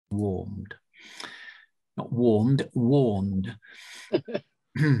warmed. Not warmed, warned.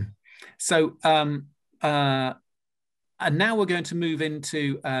 So, and now we're going to move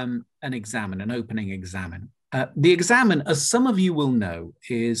into an opening examen. The examen, as some of you will know,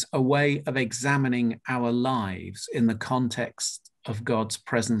 is a way of examining our lives in the context of God's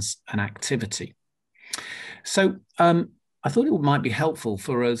presence and activity. So I thought it might be helpful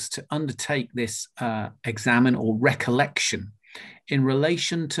for us to undertake this examen or recollection in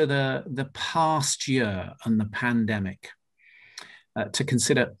relation to the past year and the pandemic, to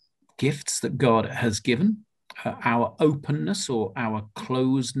consider gifts that God has given, our openness or our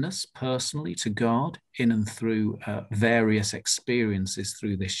closedness personally to God in and through various experiences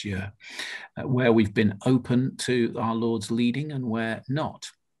through this year, where we've been open to our Lord's leading and where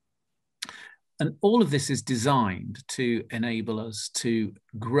not. And all of this is designed to enable us to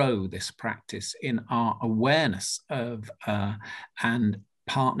grow this practice in our awareness of and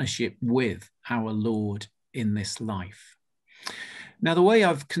partnership with our Lord in this life. Now, the way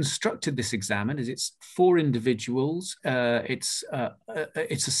I've constructed this examen is it's for individuals. It's a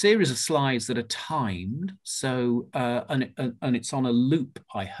series of slides that are timed, so and it's on a loop,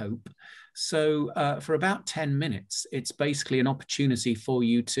 I hope. So for about 10 minutes, it's basically an opportunity for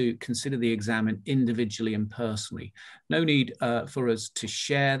you to consider the examen individually and personally. No need for us to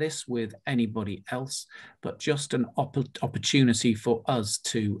share this with anybody else, but just an opportunity for us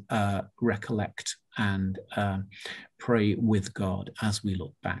to recollect and pray with God as we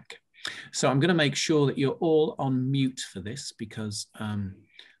look back. So I'm going to make sure that you're all on mute for this, because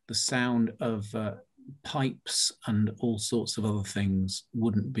the sound of pipes and all sorts of other things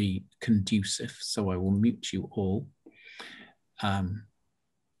wouldn't be conducive. So I will mute you all. And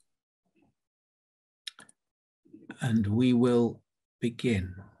we will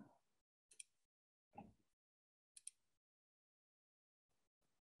begin.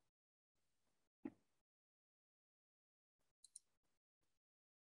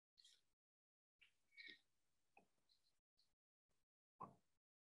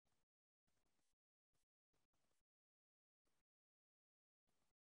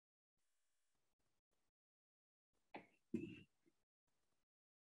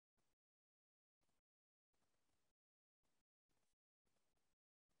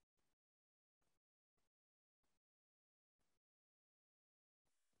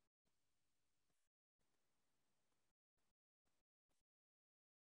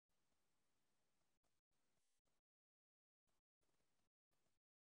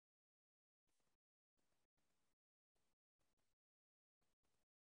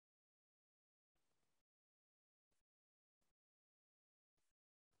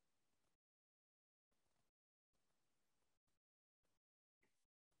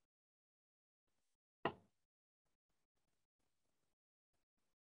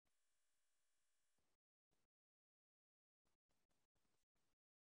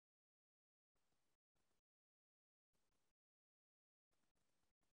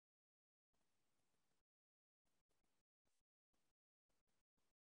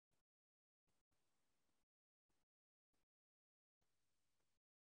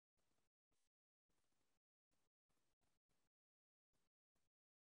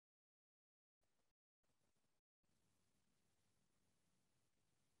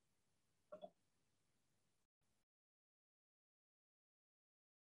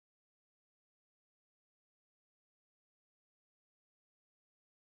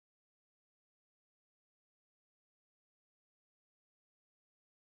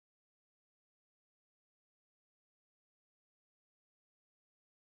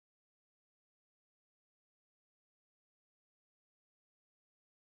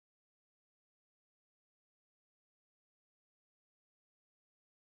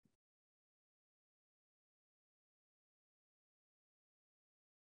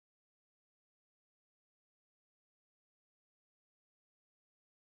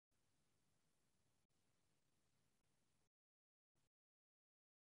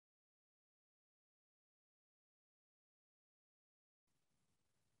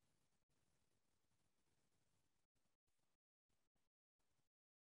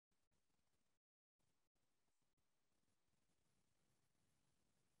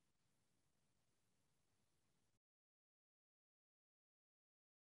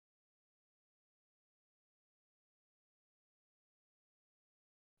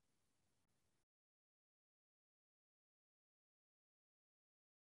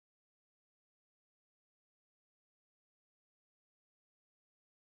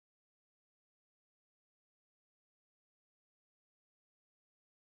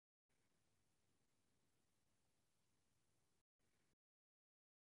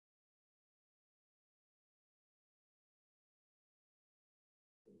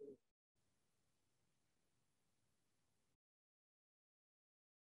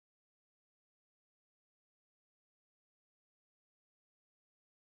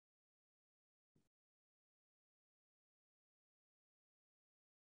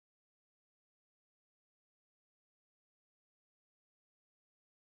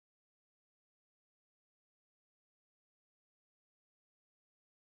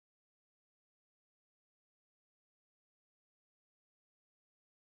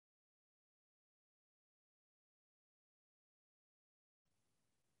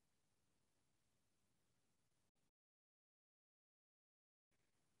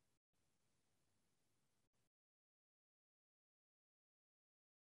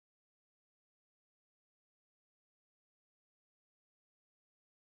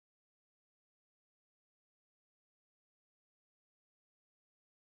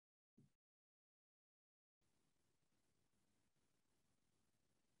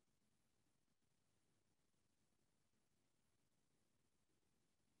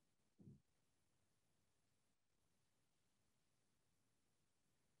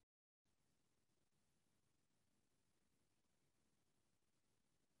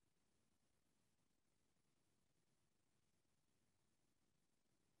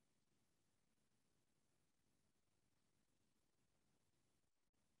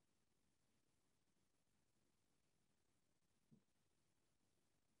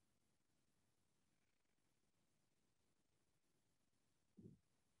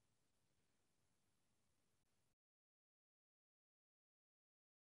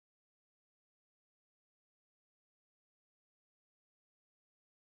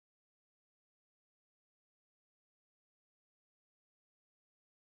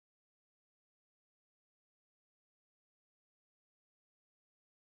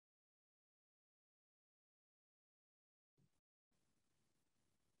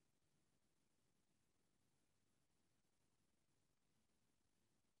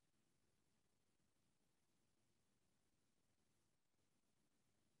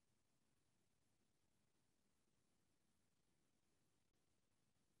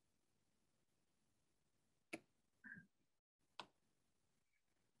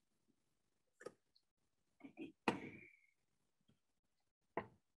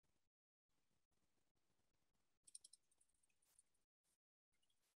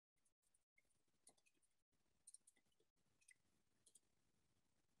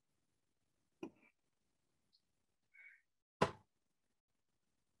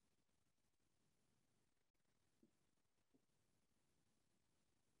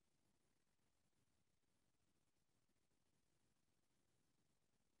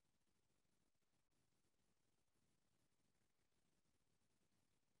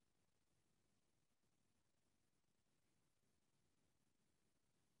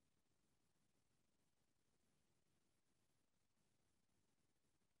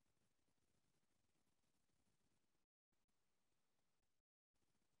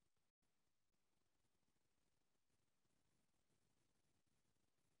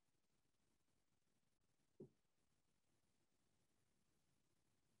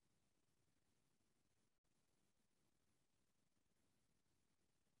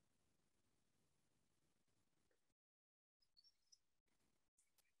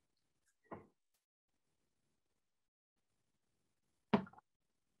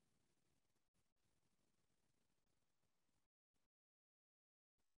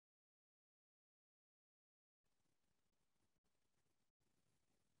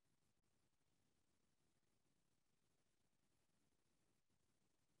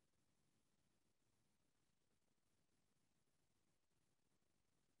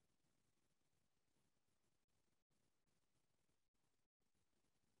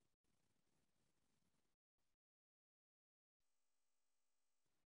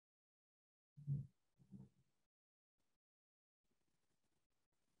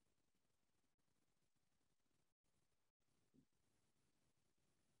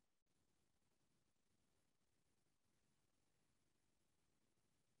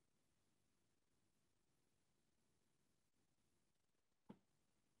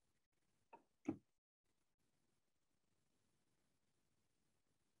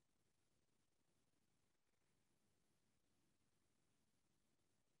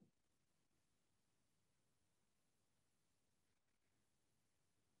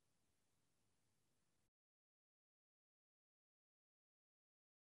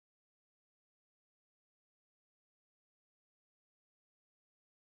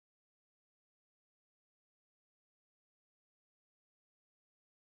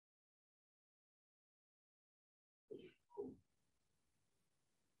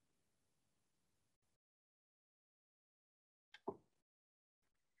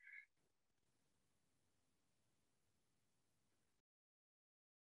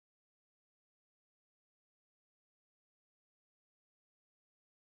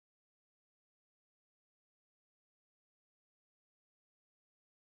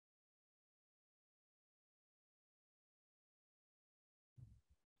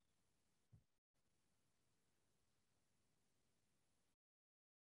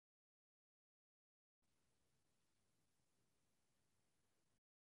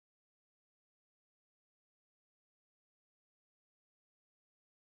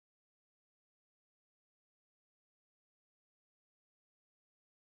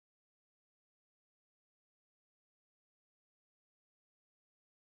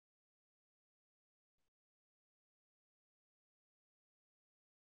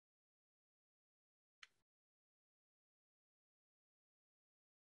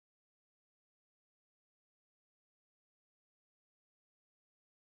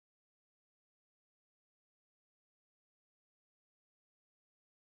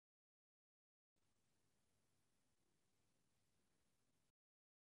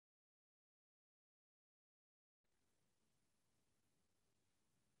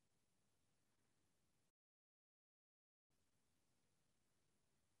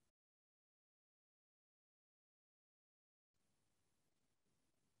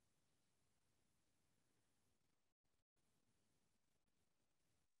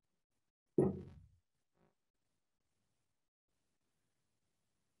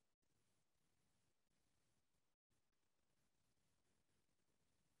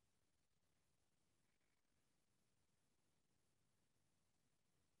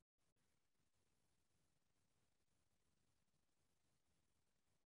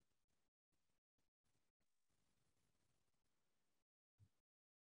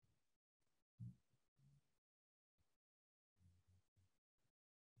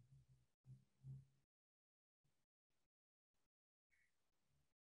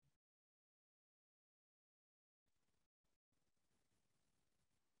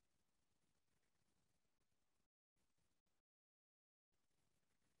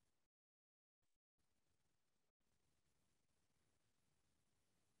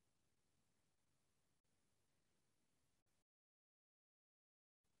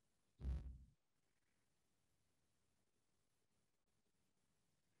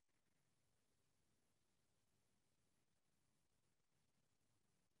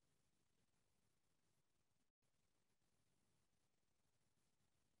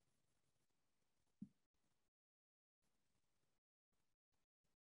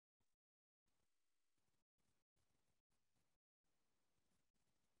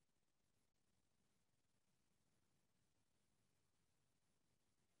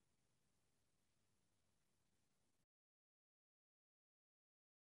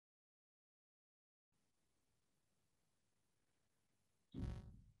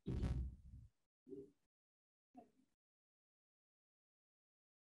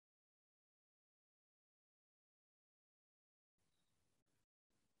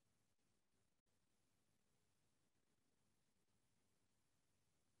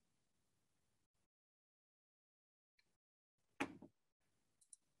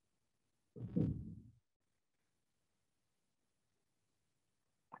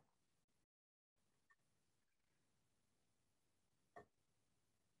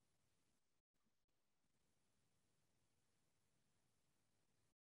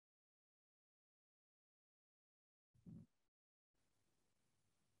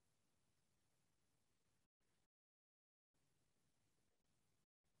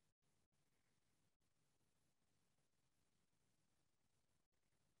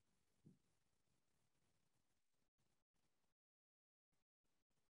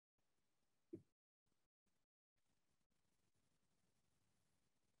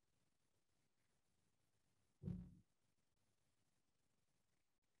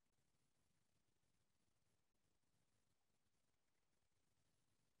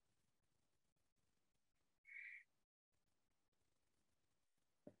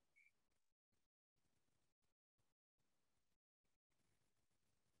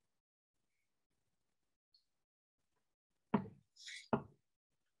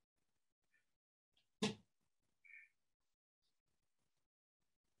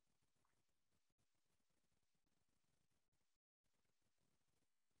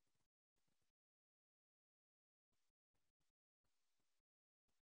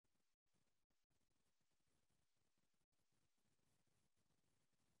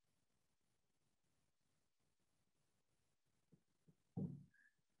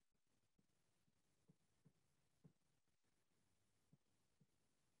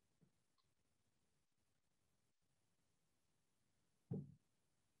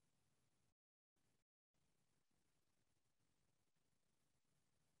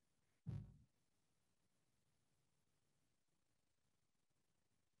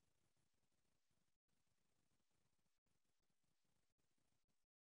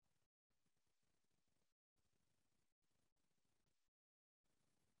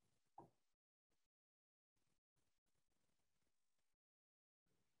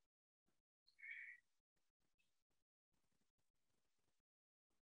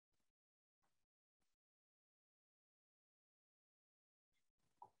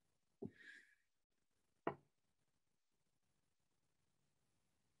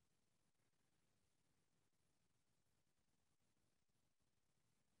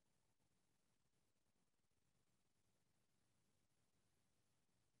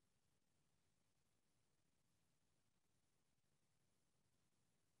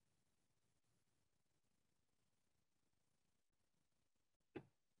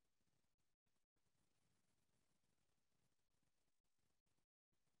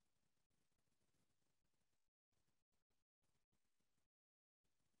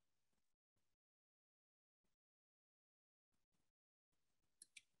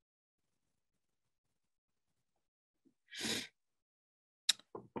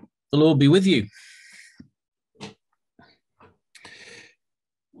 The Lord be with you.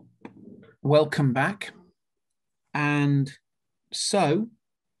 Welcome back. And so,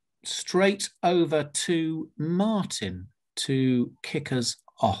 straight over to Martin to kick us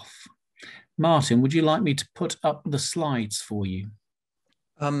off. Martin, would you like me to put up the slides for you?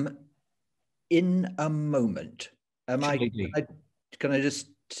 In a moment. Can I just,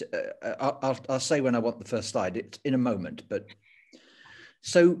 I'll say when I want the first slide. It's in a moment, but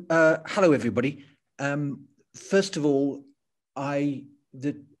so hello everybody. First of all,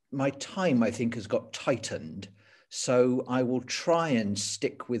 my time I think has got tightened, so I will try and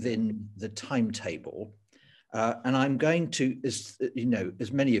stick within the timetable. And I'm going to,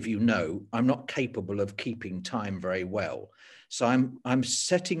 as many of you know, I'm not capable of keeping time very well. So I'm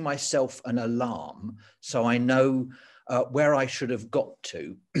setting myself an alarm so I know where I should have got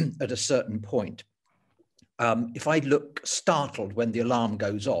to at a certain point. If I look startled when the alarm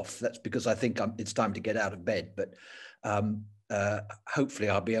goes off, that's because I think it's time to get out of bed. But hopefully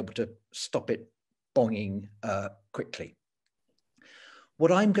I'll be able to stop it bonging quickly.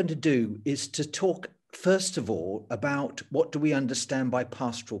 What I'm going to do is to talk first of all about what do we understand by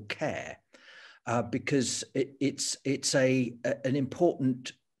pastoral care, because it's an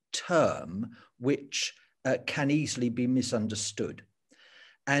important term which can easily be misunderstood.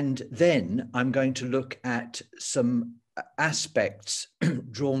 And then I'm going to look at some aspects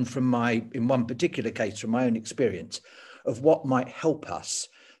drawn from in one particular case, from my own experience, of what might help us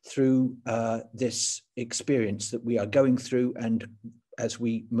through this experience that we are going through, and as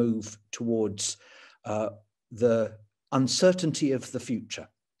we move towards the uncertainty of the future.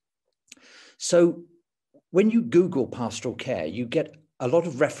 So when you Google pastoral care, you get a lot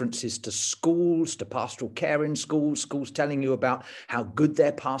of references to schools, to pastoral care in schools, schools telling you about how good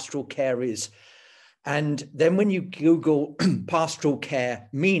their pastoral care is. And then when you Google pastoral care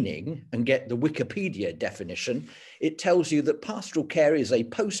meaning and get the Wikipedia definition, it tells you that pastoral care is a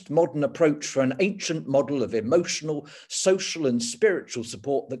postmodern approach for an ancient model of emotional, social, and spiritual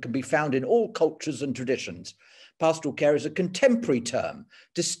support that can be found in all cultures and traditions. Pastoral care is a contemporary term,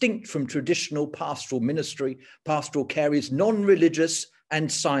 distinct from traditional pastoral ministry. Pastoral care is non-religious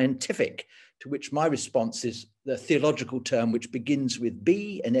and scientific, to which my response is the theological term which begins with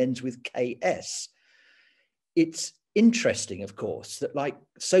B and ends with KS. It's interesting, of course, that like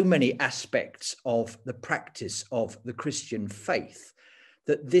so many aspects of the practice of the Christian faith,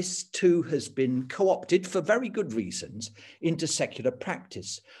 that this too has been co-opted for very good reasons into secular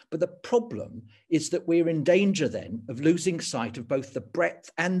practice. But the problem is that we're in danger then of losing sight of both the breadth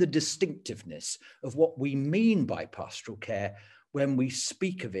and the distinctiveness of what we mean by pastoral care when we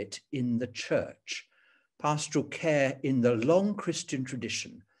speak of it in the church. Pastoral care in the long Christian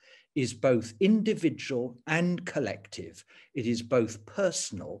tradition is both individual and collective. It is both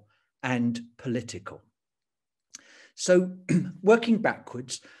personal and political. So working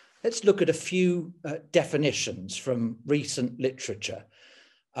backwards, let's look at a few definitions from recent literature.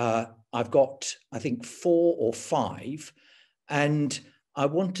 I've got, I think, 4 or 5, and I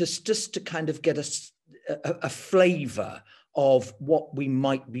want us just to kind of get a flavor of what we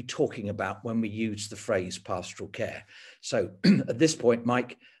might be talking about when we use the phrase pastoral care. So at this point,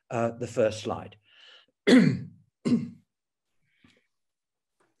 Mike, the first slide.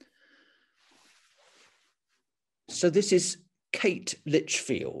 So this is Kate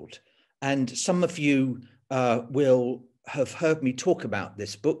Litchfield, and some of you will have heard me talk about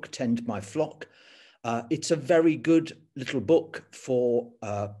this book, Tend My Flock. It's a very good little book for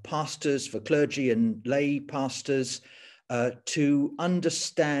pastors, for clergy and lay pastors, to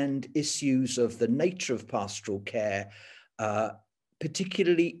understand issues of the nature of pastoral care,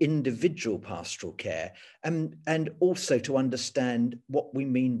 particularly individual pastoral care, and also to understand what we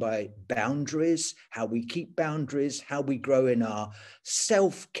mean by boundaries, how we keep boundaries, how we grow in our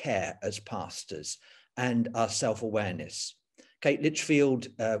self-care as pastors and our self-awareness. Kate Litchfield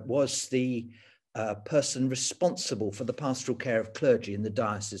was the person responsible for the pastoral care of clergy in the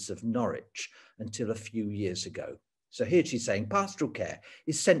Diocese of Norwich until a few years ago. So here she's saying pastoral care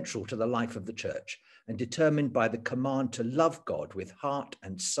is central to the life of the church and determined by the command to love God with heart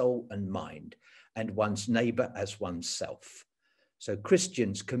and soul and mind, and one's neighbor as oneself. So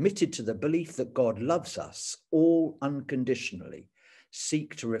Christians committed to the belief that God loves us all unconditionally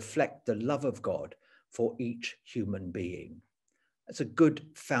seek to reflect the love of God for each human being. That's a good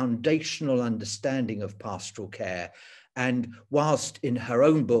foundational understanding of pastoral care. And whilst in her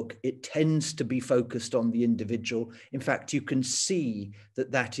own book, it tends to be focused on the individual, in fact, you can see that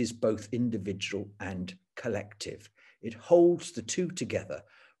that is both individual and collective. It holds the two together,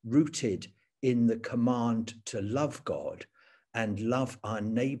 rooted in the command to love God and love our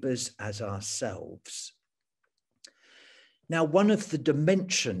neighbors as ourselves. Now, one of the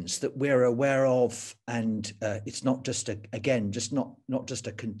dimensions that we're aware of, and it's not just not just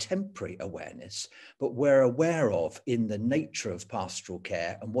a contemporary awareness, but we're aware of in the nature of pastoral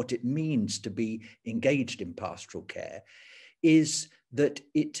care and what it means to be engaged in pastoral care, is that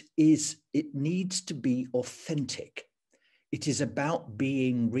it needs to be authentic. It is about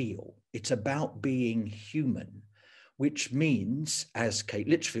being real. It's about being human, which means, as Kate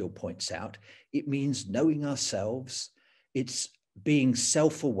Litchfield points out, it means knowing ourselves. It's being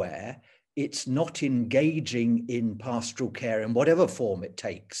self-aware. It's not engaging in pastoral care in whatever form it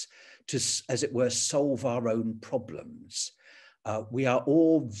takes to, as it were, solve our own problems. We are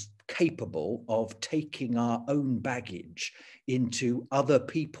all capable of taking our own baggage into other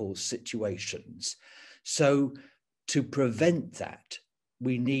people's situations. So to prevent that,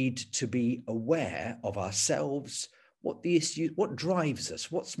 we need to be aware of ourselves, what the issue, what drives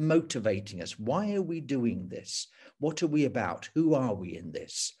us, what's motivating us, why are we doing this? What are we about? Who are we in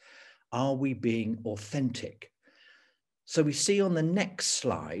this? Are we being authentic? So we see on the next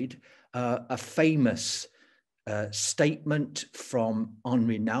slide a famous statement from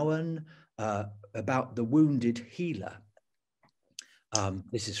Henri Nouwen about the wounded healer.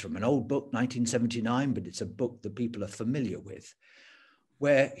 This is from an old book, 1979, but it's a book that people are familiar with,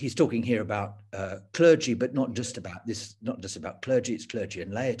 where he's talking here about clergy, but not just about this, not just about clergy, it's clergy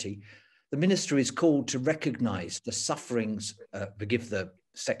and laity. The minister is called to recognize the sufferings, forgive the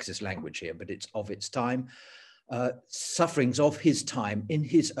sexist language here, but it's of its time, sufferings of his time in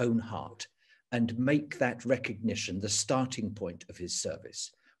his own heart, and make that recognition the starting point of his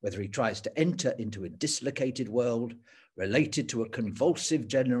service, whether he tries to enter into a dislocated world related to a convulsive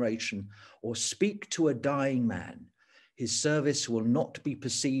generation or speak to a dying man. His service will not be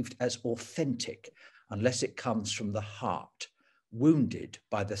perceived as authentic unless it comes from the heart, wounded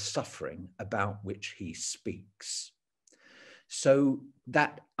by the suffering about which he speaks. So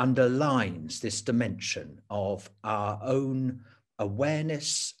that underlines this dimension of our own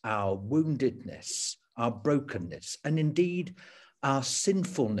awareness, our woundedness, our brokenness, and indeed our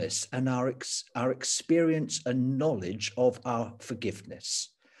sinfulness and our experience and knowledge of our forgiveness.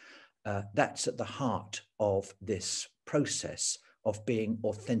 That's at the heart of this process of being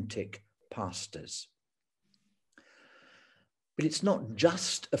authentic pastors. But it's not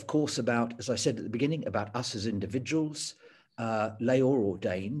just, of course, about, as I said at the beginning, about us as individuals, lay or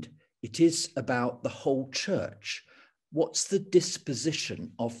ordained. It is about the whole church. What's the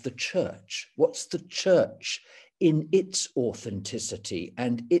disposition of the church? What's the church in its authenticity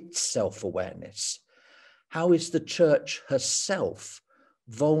and its self-awareness? How is the church herself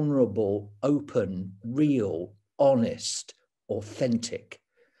vulnerable, open, real, honest, authentic?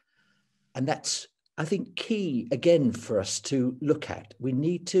 And that's, I think, key again for us to look at. We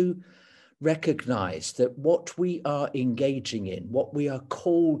need to recognize that what we are engaging in, what we are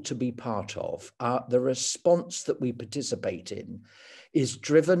called to be part of, the response that we participate in is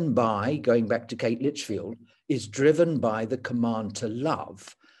driven by, going back to Kate Litchfield, is driven by the command to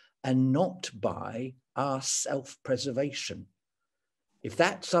love and not by our self-preservation. If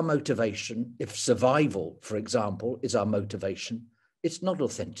that's our motivation, if survival, for example, is our motivation, it's not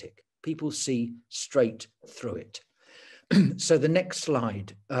authentic. People see straight through it. So the next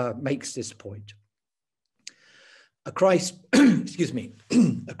slide makes this point. A Christ, excuse me,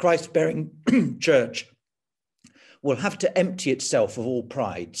 a Christ-bearing church will have to empty itself of all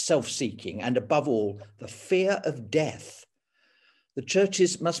pride, self-seeking, and above all, the fear of death. The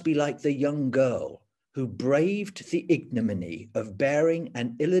churches must be like the young girl who braved the ignominy of bearing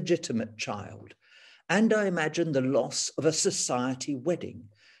an illegitimate child, and I imagine the loss of a society wedding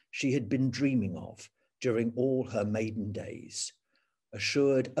she had been dreaming of during all her maiden days,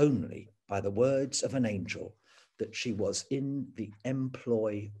 assured only by the words of an angel that she was in the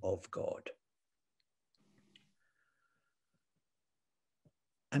employ of God.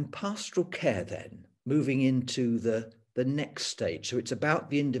 And pastoral care then, moving into the next stage. So it's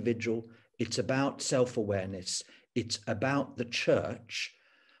about the individual, it's about self-awareness, it's about the church,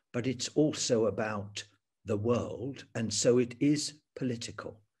 but it's also about the world. And so it is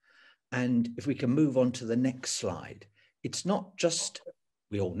political. And if we can move on to the next slide, it's not just,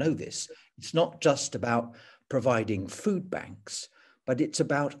 we all know this, it's not just about providing food banks, but it's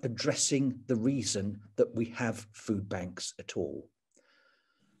about addressing the reason that we have food banks at all.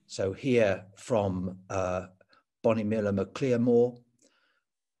 So here from Bonnie Miller McClearmore,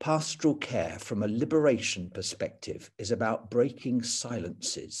 pastoral care from a liberation perspective is about breaking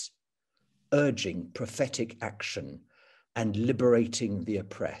silences, urging prophetic action, and liberating the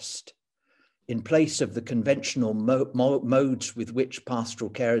oppressed. in place of the conventional modes with which pastoral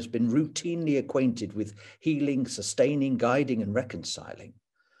care has been routinely acquainted with healing, sustaining, guiding, and reconciling,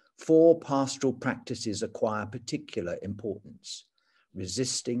 4 pastoral practices acquire particular importance: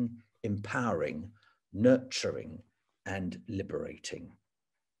 resisting, empowering, nurturing, and liberating.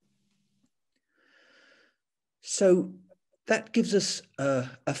 So that gives us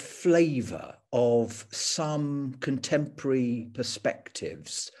a flavour of some contemporary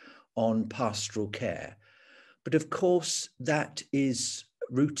perspectives on pastoral care. But of course, that is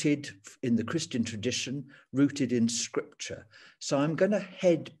rooted in the Christian tradition, rooted in Scripture. So I'm going to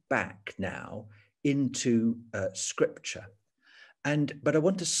head back now into Scripture. But I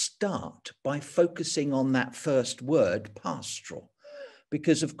want to start by focusing on that first word, pastoral,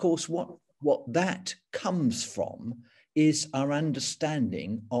 because of course what that comes from is our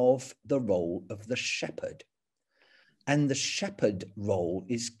understanding of the role of the shepherd. And the shepherd role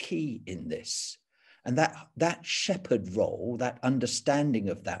is key in this. And that shepherd role, that understanding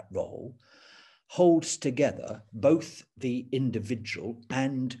of that role, holds together both the individual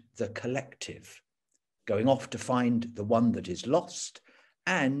and the collective, going off to find the one that is lost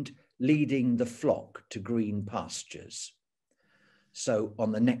and leading the flock to green pastures. So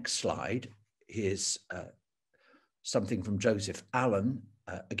on the next slide, here's something from Joseph Allen,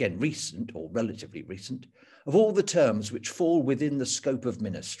 again, recent or relatively recent. Of all the terms which fall within the scope of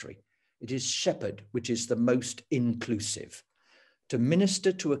ministry, it is shepherd which is the most inclusive. To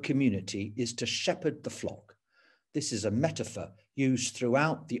minister to a community is to shepherd the flock. This is a metaphor used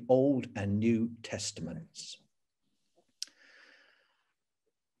throughout the Old and New Testaments.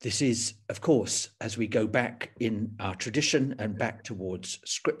 This is, of course, as we go back in our tradition and back towards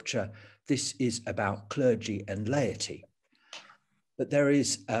Scripture, this is about clergy and laity. But there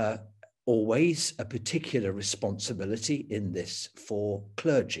is always a particular responsibility in this for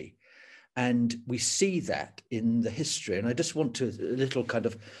clergy. And we see that in the history. And I just want to a little kind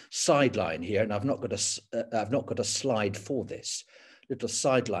of sideline here, and I've not got a slide for this, little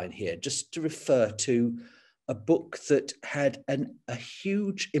sideline here, just to refer to a book that had a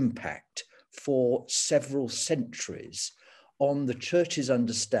huge impact for several centuries on the church's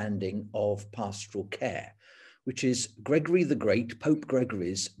understanding of pastoral care, which is Gregory the Great, Pope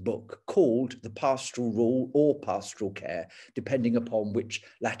Gregory's book, called The Pastoral Rule or Pastoral Care, depending upon which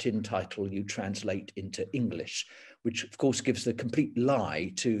Latin title you translate into English, which of course gives the complete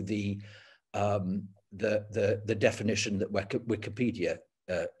lie to the definition that Wikipedia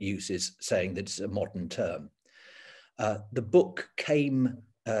uses, saying that it's a modern term. The book came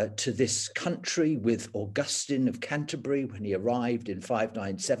to this country with Augustine of Canterbury when he arrived in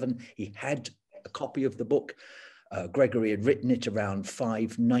 597. He had a copy of the book. Gregory had written it around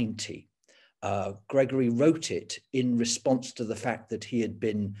 590. Gregory wrote it in response to the fact that he had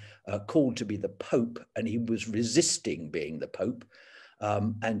been called to be the Pope and he was resisting being the Pope.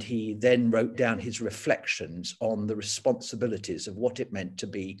 And he then wrote down his reflections on the responsibilities of what it meant to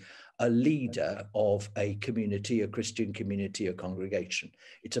be a leader of a community, a Christian community, a congregation.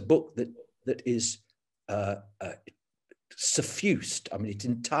 It's a book that is suffused. I mean, it's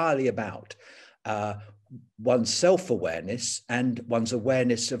entirely about one's self-awareness and one's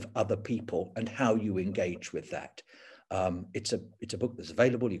awareness of other people and how you engage with that. It's a book that's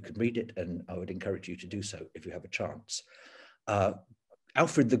available. You can read it, and I would encourage you to do so if you have a chance.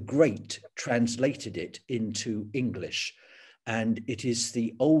 Alfred the Great translated it into English, and it is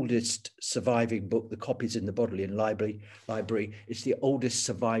the oldest surviving book. The copy's in the Bodleian Library. It's the oldest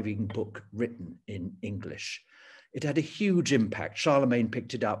surviving book written in English. It had a huge impact. Charlemagne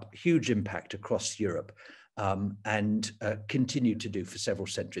picked it up, huge impact across Europe, and continued to do for several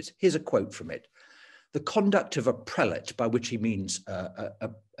centuries. Here's a quote from it. The conduct of a prelate, by which he means a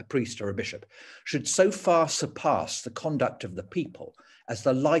priest or a bishop, should so far surpass the conduct of the people as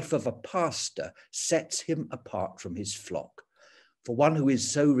the life of a pastor sets him apart from his flock. For one who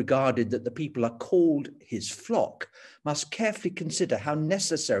is so regarded that the people are called his flock must carefully consider how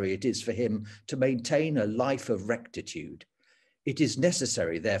necessary it is for him to maintain a life of rectitude. It is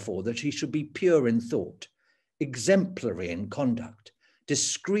necessary, therefore, that he should be pure in thought, exemplary in conduct,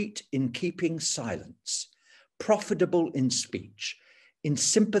 discreet in keeping silence, profitable in speech, in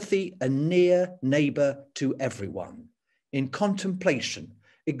sympathy a near neighbour to everyone, in contemplation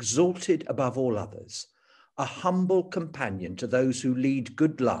exalted above all others, a humble companion to those who lead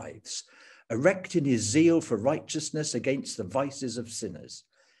good lives, erect in his zeal for righteousness against the vices of sinners.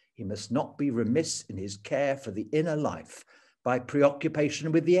 He must not be remiss in his care for the inner life by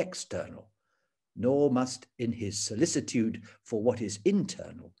preoccupation with the external, nor must in his solicitude for what is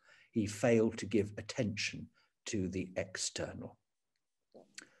internal, he fail to give attention to the external.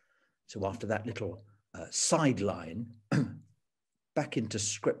 So after that little sideline, back into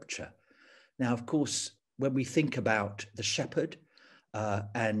scripture. Now, of course, when we think about the shepherd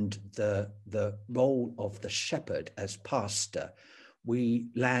and the role of the shepherd as pastor, we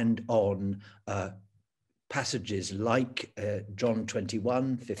land on passages like John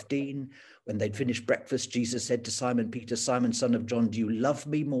 21:15. When they'd finished breakfast, Jesus said to Simon Peter, "Simon, son of John, do you love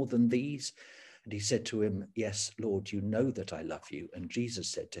me more than these?" And he said to him, "Yes, Lord, you know that I love you." And Jesus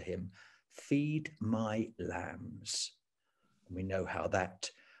said to him, "Feed my lambs." And we know how that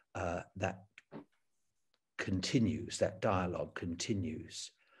continues, that dialogue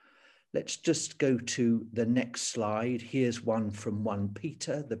continues. Let's just go to the next slide. Here's one from 1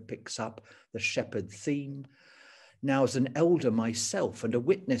 Peter that picks up the shepherd theme. "Now, as an elder myself and a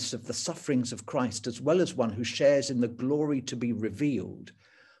witness of the sufferings of Christ, as well as one who shares in the glory to be revealed,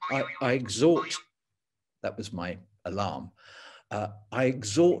 I exhort," that was my alarm, "I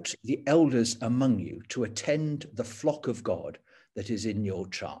exhort the elders among you to attend the flock of God that is in your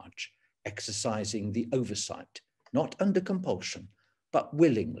charge, exercising the oversight, not under compulsion, but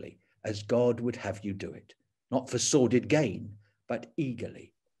willingly, as God would have you do it, not for sordid gain, but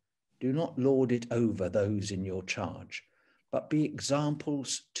eagerly. Do not lord it over those in your charge, but be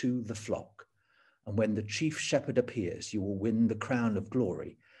examples to the flock. And when the chief shepherd appears, you will win the crown of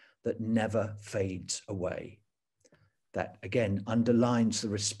glory that never fades away." That again underlines the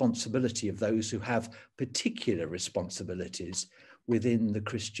responsibility of those who have particular responsibilities within the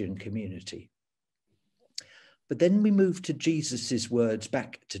Christian community. But then we move to Jesus's words,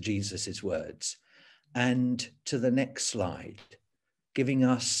 back to Jesus's words, and to the next slide, giving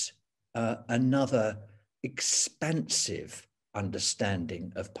us another expansive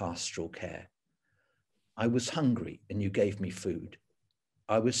understanding of pastoral care. "I was hungry and you gave me food.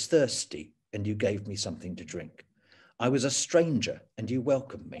 I was thirsty and you gave me something to drink. I was a stranger and you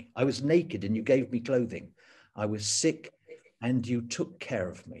welcomed me. I was naked and you gave me clothing. I was sick and you took care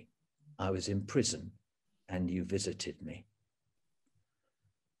of me. I was in prison and you visited me."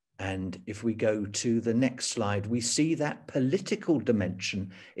 And if we go to the next slide, we see that political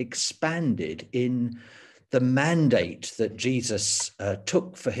dimension expanded in the mandate that Jesus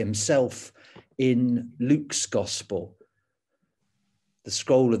took for himself in Luke's gospel. The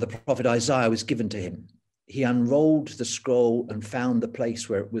scroll of the prophet Isaiah was given to him. He unrolled the scroll and found the place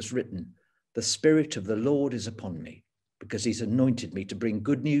where it was written, "The Spirit of the Lord is upon me, because he's anointed me to bring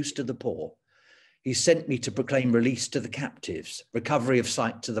good news to the poor. He sent me to proclaim release to the captives, recovery of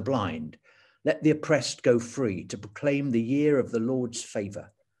sight to the blind. Let the oppressed go free, to proclaim the year of the Lord's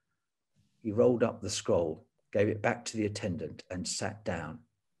favor." He rolled up the scroll, gave it back to the attendant, and sat down.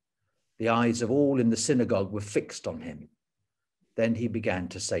 The eyes of all in the synagogue were fixed on him. Then he began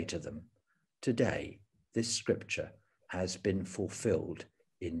to say to them, "Today, this scripture has been fulfilled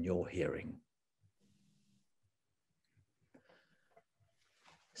in your hearing."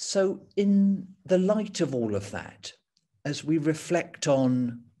 So in the light of all of that, as we reflect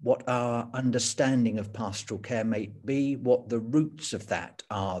on what our understanding of pastoral care may be, what the roots of that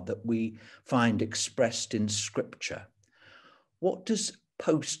are that we find expressed in scripture, what does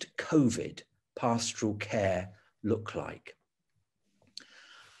post-COVID pastoral care look like?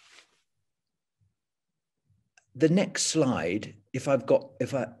 The next slide,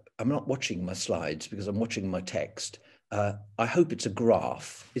 I'm not watching my slides because I'm watching my text. I hope it's a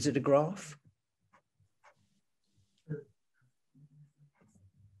graph. Is it a graph?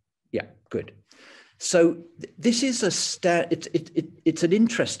 Yeah, good. So this is it's an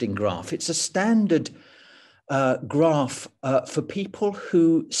interesting graph. It's a standard graph for people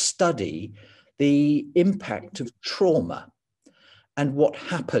who study the impact of trauma and what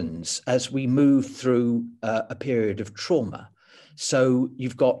happens as we move through a period of trauma. So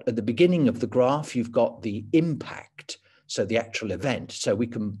you've got at the beginning of the graph, you've got the impact, so the actual event. So we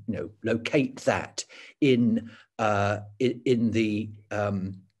can locate that in the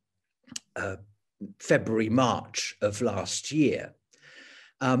February, March of last year.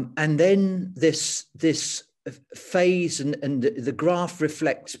 And then this phase and the graph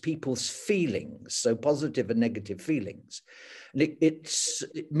reflects people's feelings, so positive and negative feelings. And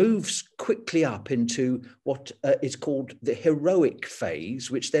it moves quickly up into what is called the heroic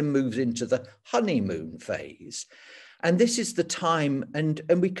phase, which then moves into the honeymoon phase. And this is the time, and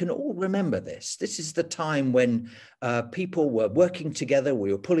we can all remember this. This is the time when people were working together,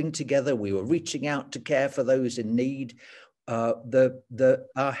 we were pulling together, we were reaching out to care for those in need. Our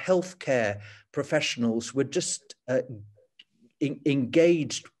healthcare professionals were just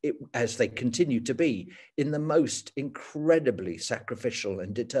engaged, as they continue to be, in the most incredibly sacrificial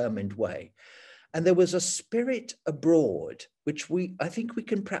and determined way. And there was a spirit abroad which I think we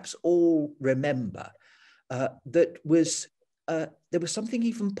can perhaps all remember, that was, there was something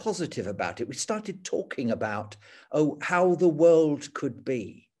even positive about it. We started talking about, how the world could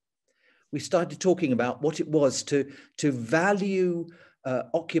be. We started talking about what it was to value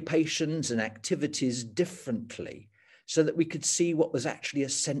occupations and activities differently, so that we could see what was actually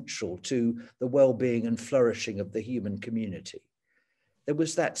essential to the well-being and flourishing of the human community. There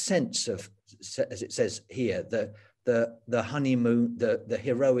was that sense of, as it says here, the honeymoon, the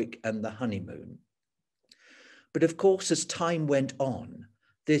heroic and the honeymoon. But of course, as time went on,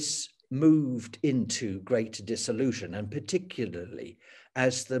 this moved into greater disillusion, and particularly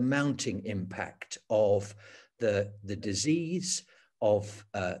as the mounting impact of the disease, of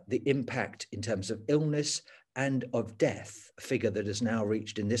the impact in terms of illness and of death, a figure that has now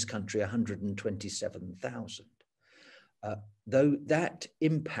reached in this country 127,000. Though that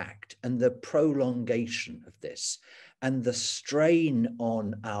impact and the prolongation of this and the strain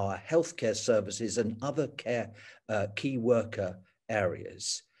on our healthcare services and other care key worker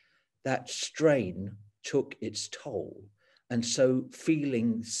areas, that strain took its toll. And so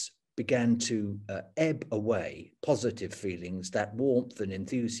feelings began to ebb away, positive feelings, that warmth and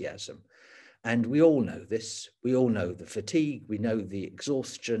enthusiasm. And we all know this. We all know the fatigue, we know the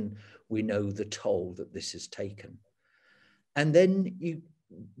exhaustion, we know the toll that this has taken. And then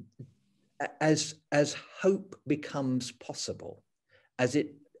as hope becomes possible,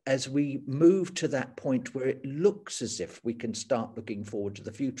 as we move to that point where it looks as if we can start looking forward to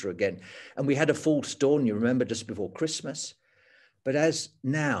the future again. And we had a false dawn, you remember, just before Christmas. But as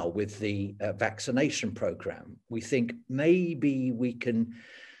now with the vaccination program, we think maybe we can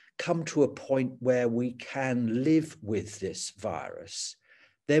come to a point where we can live with this virus.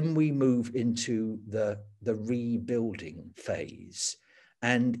 Then we move into the rebuilding phase.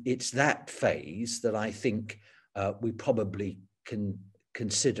 And it's that phase that I think we probably can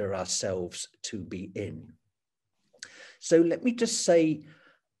consider ourselves to be in. So let me just say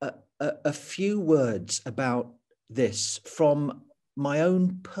a few words about this from my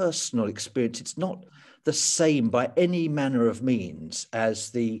own personal experience. It's not the same by any manner of means as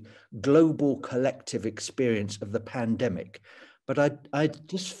the global collective experience of the pandemic. But I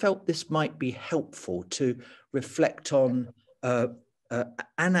just felt this might be helpful to reflect on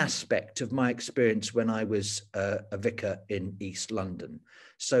an aspect of my experience when I was a vicar in East London.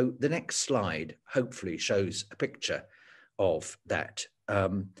 So the next slide hopefully shows a picture of that.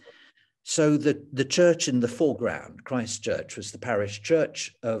 So the church in the foreground, Christ Church, was the parish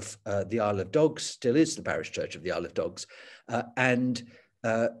church of the Isle of Dogs, still is the parish church of the Isle of Dogs, and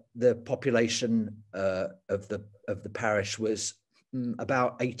the population of the parish was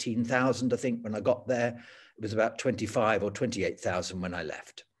about 18,000, I think, when I got there. It was about 25 or 28,000 when I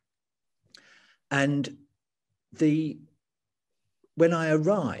left. And when I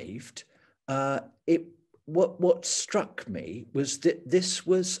arrived, what struck me was that this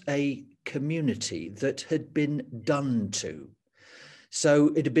was a community that had been done to. So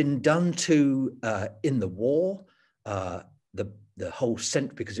it had been done to in the war, the whole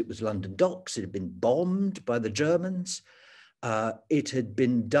centre, because it was London Docks, it had been bombed by the Germans. It had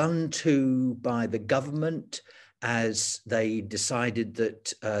been done to by the government as they decided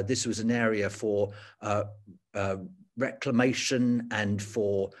that this was an area for reclamation and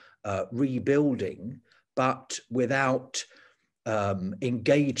for rebuilding, but without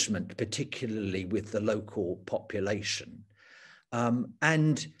engagement, particularly with the local population.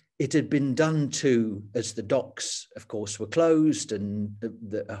 And it had been done to, as the docks, of course, were closed and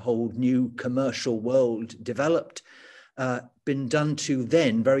a whole new commercial world developed, been done to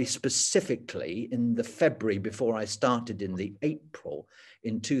then very specifically in the February before I started in the April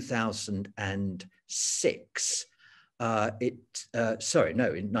in 2006. In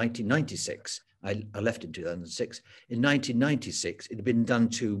 1996. I left in 2006. In 1996, it had been done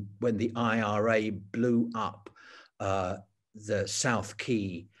to when the IRA blew up the South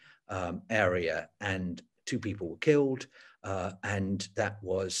Quay area and 2 people were killed. And that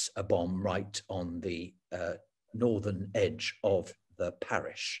was a bomb right on the northern edge of the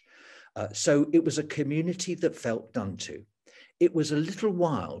parish. So it was a community that felt done to. It was a little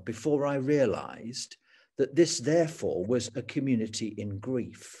while before I realized that this therefore was a community in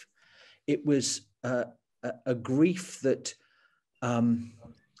grief. It was a grief that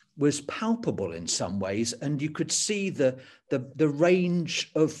was palpable in some ways, and you could see the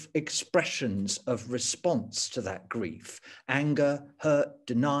range of expressions of response to that grief: anger, hurt,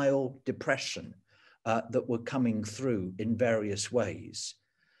 denial, depression, that were coming through in various ways.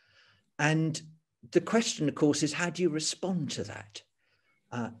 And the question, of course, is how do you respond to that?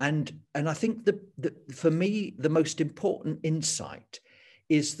 And I think for me, the most important insight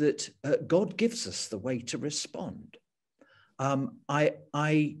is that God gives us the way to respond. I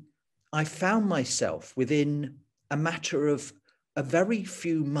found myself within a matter of a very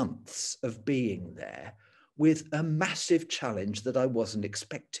few months of being there with a massive challenge that I wasn't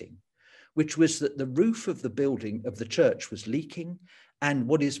expecting, which was that the roof of the building of the church was leaking, and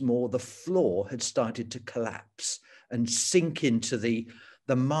what is more, the floor had started to collapse and sink into the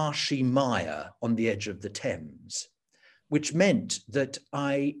marshy mire on the edge of the Thames, which meant that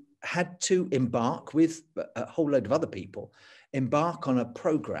I had to embark with a whole load of other people, embark on a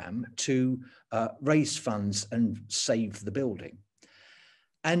program to raise funds and save the building.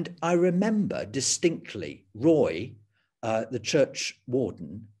 And I remember distinctly Roy, the church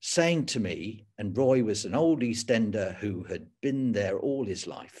warden, saying to me, and Roy was an old East Ender who had been there all his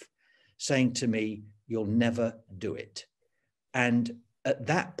life, saying to me, "You'll never do it." And at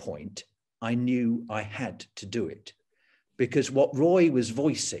that point, I knew I had to do it, because what Roy was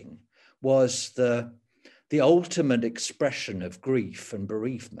voicing was the ultimate expression of grief and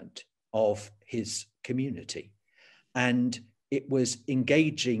bereavement of his community. And it was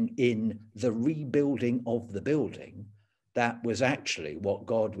engaging in the rebuilding of the building that was actually what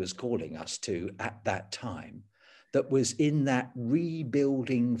God was calling us to at that time, that was in that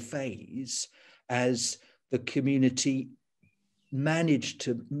rebuilding phase as the community managed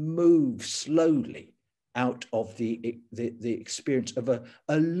to move slowly out of the experience of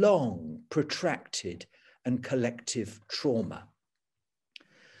a long, protracted and collective trauma.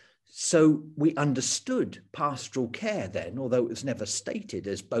 So we understood pastoral care then, although it was never stated,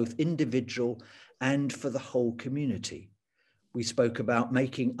 as both individual and for the whole community. We spoke about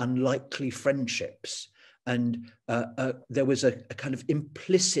making unlikely friendships, and there was a kind of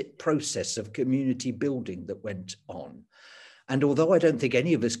implicit process of community building that went on. And although I don't think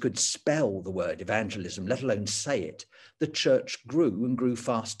any of us could spell the word evangelism, let alone say it, the church grew and grew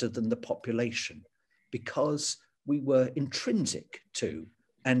faster than the population, because we were intrinsic to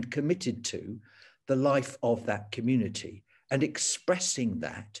and committed to the life of that community, and expressing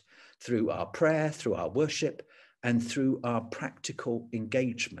that through our prayer, through our worship, and through our practical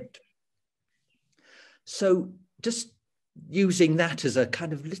engagement. So just using that as a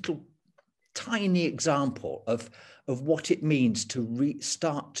kind of little tiny example of what it means to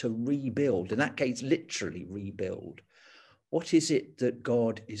start to rebuild, in that case, literally rebuild. What is it that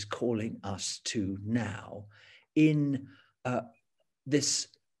God is calling us to now in this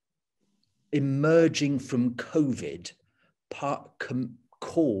emerging from COVID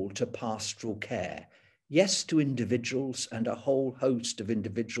call to pastoral care? Yes, to individuals and a whole host of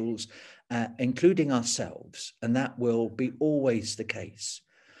individuals, including ourselves, and that will be always the case.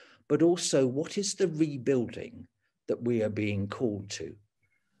 But also, what is the rebuilding that we are being called to?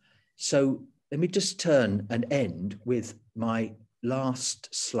 So let me just turn and end with my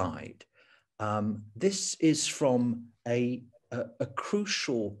last slide. This is from a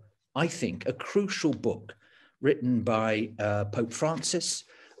crucial, I think, a crucial book written by Pope Francis.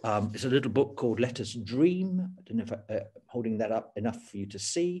 It's a little book called Let Us Dream. I don't know if I'm holding that up enough for you to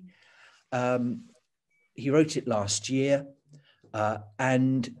see. He wrote it last year,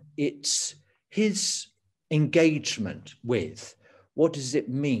 and it's his engagement with what does it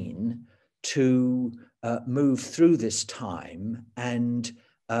mean to move through this time and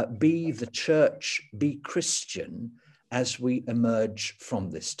be the church, be Christian as we emerge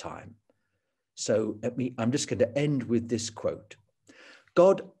from this time. So I'm just going to end with this quote.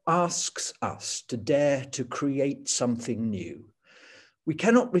 God asks us to dare to create something new. We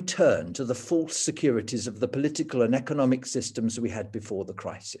cannot return to the false securities of the political and economic systems we had before the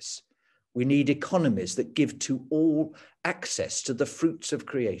crisis. We need economies that give to all access to the fruits of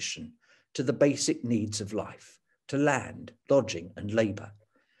creation, to the basic needs of life, to land, lodging, and labor.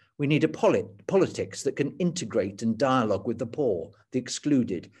 We need a politics that can integrate and dialogue with the poor, the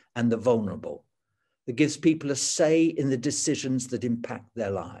excluded, and the vulnerable, that gives people a say in the decisions that impact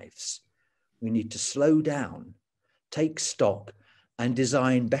their lives. We need to slow down, take stock, and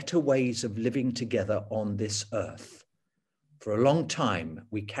design better ways of living together on this earth. For a long time,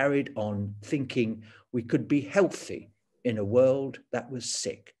 we carried on thinking we could be healthy in a world that was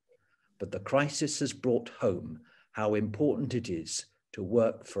sick. But the crisis has brought home how important it is to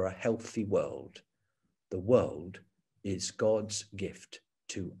work for a healthy world. The world is God's gift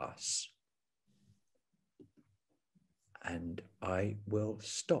to us. And I will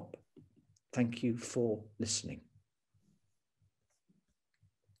stop. Thank you for listening.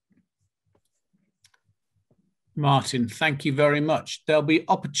 Martin, thank you very much. There'll be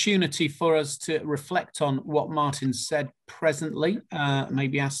opportunity for us to reflect on what Martin said presently,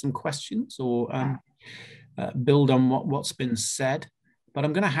 maybe ask some questions or build on what's been said. But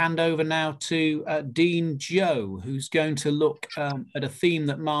I'm going to hand over now to Dean Joe, who's going to look at a theme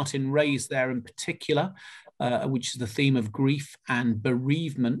that Martin raised there in particular, which is the theme of grief and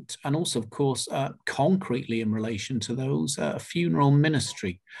bereavement, and also, of course, concretely in relation to those, funeral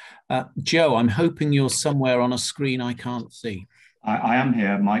ministry. Joe, I'm hoping you're somewhere on a screen I can't see. I am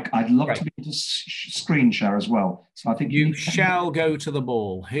here, Mike. I'd love to be able to screen share as well. So I think you shall go to the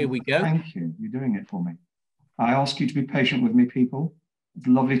ball. Here we go. Thank you. You're doing it for me. I ask you to be patient with me, people. It's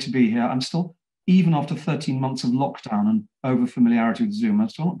lovely to be here. I'm still, even after 13 months of lockdown and over familiarity with Zoom, I'm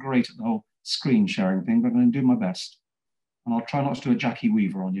still not great at the whole screen sharing thing, but I'm going to do my best. And I'll try not to do a Jackie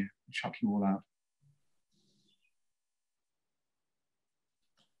Weaver on you and chuck you all out.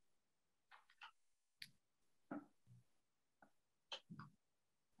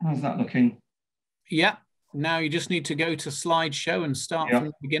 How's that looking? Yeah. Now you just need to go to slideshow and start from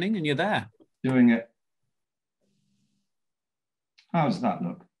the beginning and you're there. Doing it. How does that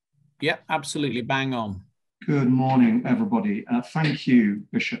look? Yeah, absolutely. Bang on. Good morning, everybody. Thank you,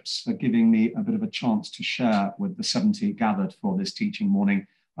 bishops, for giving me a bit of a chance to share with the 70 gathered for this teaching morning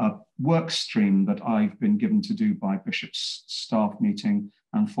a work stream that I've been given to do by bishops' staff meeting,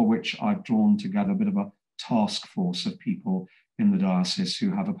 and for which I've drawn together a bit of a task force of people in the diocese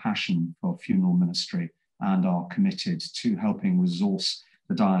who have a passion for funeral ministry and are committed to helping resource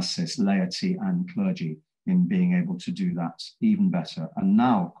the diocese, laity and clergy in being able to do that even better. And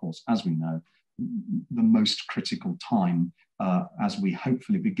now, of course, as we know, the most critical time as we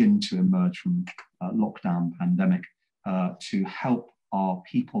hopefully begin to emerge from lockdown pandemic to help our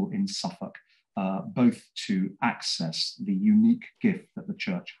people in Suffolk both to access the unique gift that the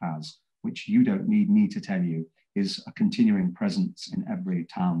church has, which you don't need me to tell you is a continuing presence in every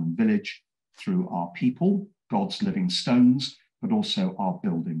town and village through our people, God's living stones, but also our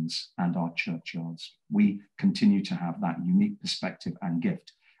buildings and our churchyards. We continue to have that unique perspective and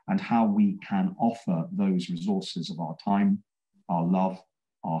gift, and how we can offer those resources of our time, our love,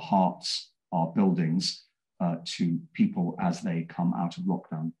 our hearts, our buildings to people as they come out of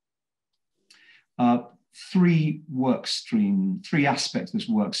lockdown. Three aspects of this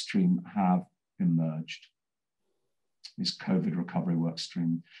work stream have emerged. This COVID recovery work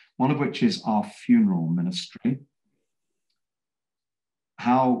stream, one of which is our funeral ministry,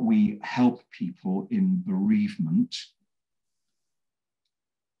 how we help people in bereavement,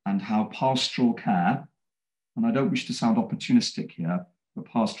 and how pastoral care, and I don't wish to sound opportunistic here, but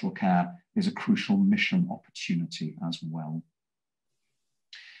pastoral care is a crucial mission opportunity as well.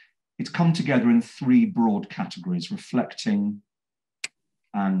 It's come together in three broad categories: reflecting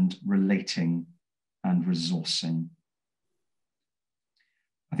and relating and resourcing.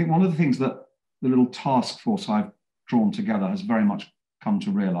 I think one of the things that the little task force I've drawn together has very much come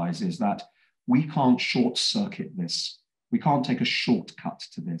to realize is that we can't short circuit this. We can't take a shortcut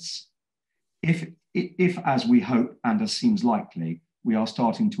to this. If as we hope and as seems likely, we are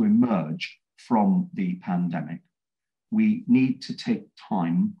starting to emerge from the pandemic, we need to take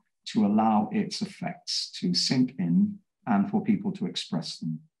time to allow its effects to sink in and for people to express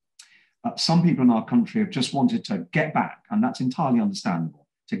them. Some people in our country have just wanted to get back, and that's entirely understandable,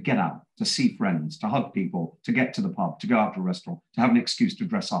 to get out, to see friends, to hug people, to get to the pub, to go out to a restaurant, to have an excuse to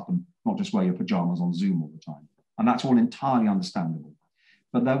dress up and not just wear your pajamas on Zoom all the time. And that's all entirely understandable.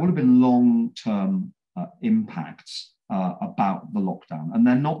 But there would have been long-term impacts about the lockdown. And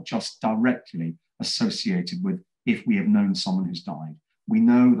they're not just directly associated with if we have known someone who's died. We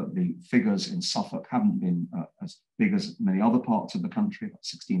know that the figures in Suffolk haven't been as big as many other parts of the country, about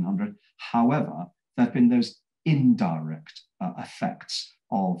 1,600. However, there have been those indirect effects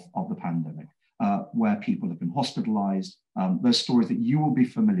of the pandemic, where people have been hospitalized. Those stories that you will be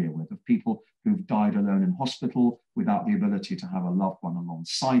familiar with of people who've died alone in hospital without the ability to have a loved one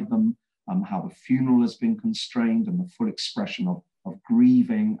alongside them, how the funeral has been constrained and the full expression of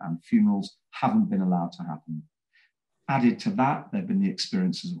grieving and funerals haven't been allowed to happen. Added to that, there have been the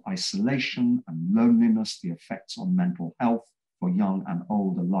experiences of isolation and loneliness, the effects on mental health for young and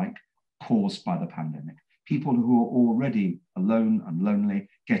old alike caused by the pandemic. People who are already alone and lonely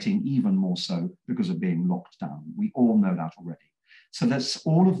getting even more so because of being locked down. We all know that already. So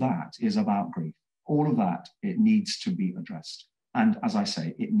all of that is about grief. All of that, it needs to be addressed. And as I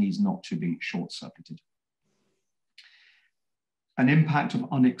say, it needs not to be short-circuited. An impact of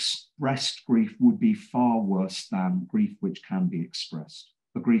unexpressed grief would be far worse than grief which can be expressed.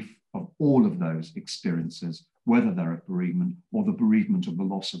 The grief of all of those experiences, whether they're a bereavement or the bereavement of the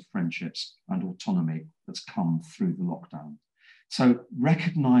loss of friendships and autonomy that's come through the lockdown. So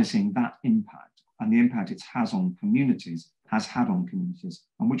recognizing that impact and the impact it has on communities, has had on communities,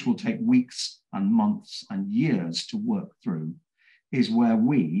 and which will take weeks and months and years to work through, is where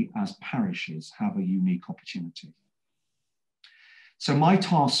we as parishes have a unique opportunity. So my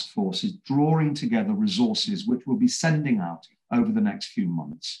task force is drawing together resources which we'll be sending out over the next few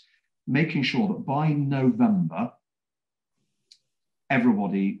months, making sure that by November,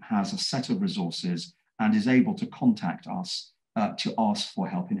 everybody has a set of resources and is able to contact us to ask for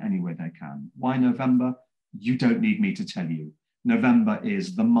help in any way they can. Why November? You don't need me to tell you. November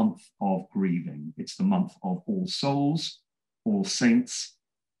is the month of grieving. It's the month of All Souls, All Saints,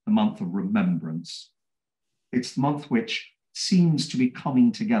 the month of remembrance. It's the month which seems to be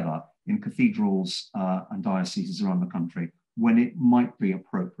coming together in cathedrals and dioceses around the country, when it might be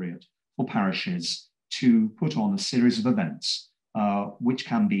appropriate for parishes to put on a series of events, which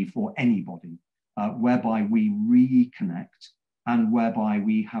can be for anybody, whereby we reconnect and whereby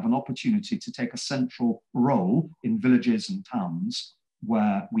we have an opportunity to take a central role in villages and towns,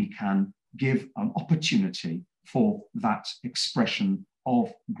 where we can give an opportunity for that expression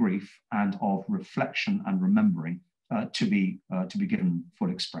of grief and of reflection and remembering to be given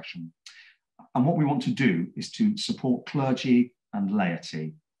full expression. And what we want to do is to support clergy and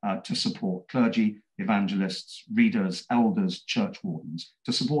laity, to support clergy, evangelists, readers, elders, church wardens,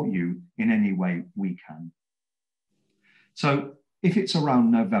 to support you in any way we can. So if it's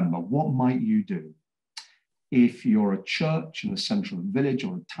around November, what might you do? If you're a church in the centre of a village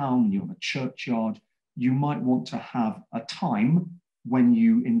or a town and you have a churchyard, you might want to have a time when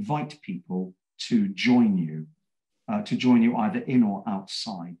you invite people to join you either in or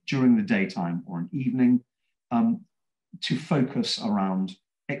outside during the daytime or an evening, to focus around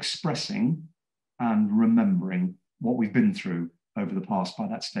expressing and remembering what we've been through over the past, by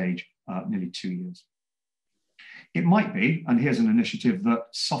that stage, nearly 2 years. It might be, and here's an initiative that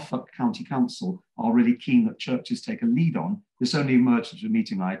Suffolk County Council are really keen that churches take a lead on. This only emerged at a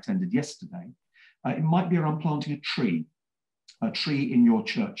meeting I attended yesterday. It might be around planting a tree in your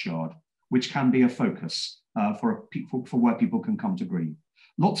churchyard, which can be a focus for where people can come to grieve.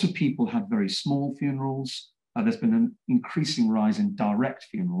 Lots of people had very small funerals. There's been an increasing rise in direct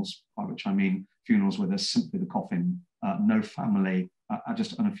funerals, by which I mean funerals where there's simply the coffin, no family,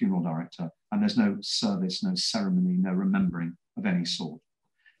 just and a funeral director, and there's no service, no ceremony, no remembering of any sort.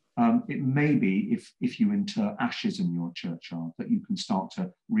 It may be, if you inter ashes in your churchyard, that you can start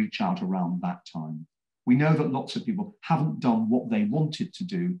to reach out around that time. We know that lots of people haven't done what they wanted to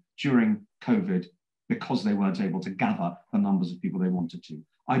do during COVID because they weren't able to gather the numbers of people they wanted to.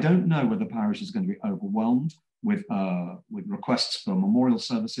 I don't know whether parish is going to be overwhelmed with requests for memorial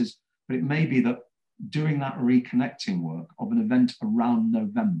services, but it may be that doing that reconnecting work of an event around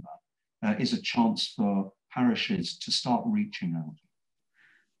November is a chance for parishes to start reaching out.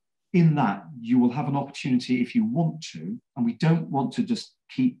 In that, you will have an opportunity, if you want to, and we don't want to just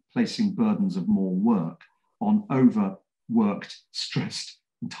keep placing burdens of more work on overworked, stressed,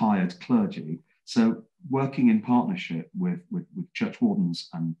 and tired clergy. So working in partnership with church wardens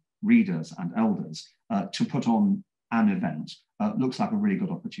and readers and elders to put on an event looks like a really good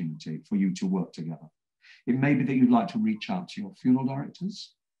opportunity for you to work together. It may be that you'd like to reach out to your funeral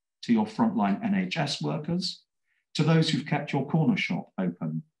directors, to your frontline NHS workers, to those who've kept your corner shop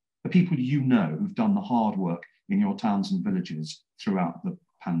open, the people you know who've done the hard work in your towns and villages throughout the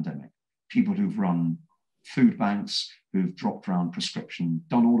pandemic, people who've run food banks, who've dropped around prescription,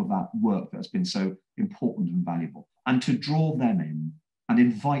 done all of that work that's been so important and valuable, and to draw them in and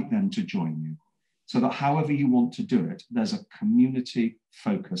invite them to join you, so that however you want to do it, there's a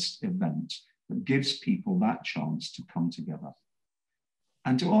community-focused event that gives people that chance to come together.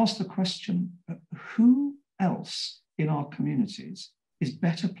 And to ask the question, who else in our communities is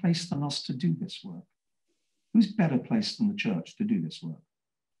better placed than us to do this work? Who's better placed than the church to do this work?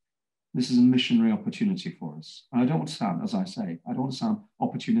 This is a missionary opportunity for us. And I don't want to sound, as I say, I don't want to sound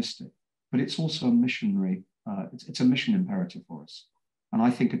opportunistic, but it's also a missionary, it's a mission imperative for us. And I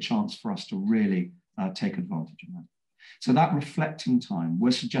think a chance for us to really take advantage of that. So that reflecting time,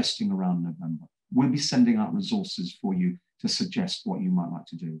 we're suggesting around November. We'll be sending out resources for you to suggest what you might like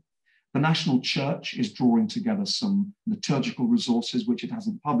to do. The National Church is drawing together some liturgical resources, which it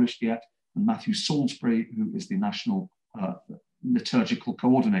hasn't published yet. And Matthew Salisbury, who is the national liturgical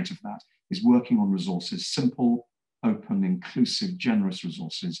coordinator for that, is working on resources, simple, open, inclusive, generous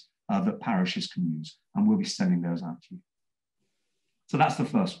resources that parishes can use. And we'll be sending those out to you. So that's the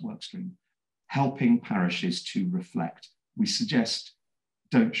first work stream, helping parishes to reflect. We suggest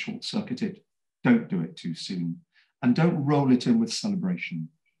don't short circuit it, don't do it too soon, and don't roll it in with celebration.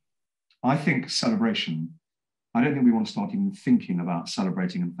 I think celebration, I don't think we want to start even thinking about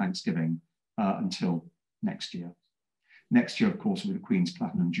celebrating and Thanksgiving until next year. Next year, of course, will be the Queen's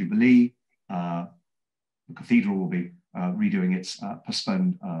Platinum Jubilee. The cathedral will be redoing its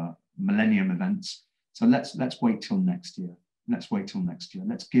postponed millennium events. So let's wait till next year. Let's wait till next year.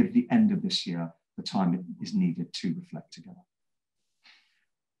 Let's give the end of this year the time it is needed to reflect together.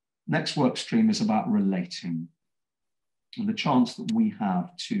 Next work stream is about relating, and the chance that we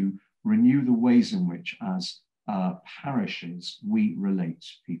have to renew the ways in which, as parishes, we relate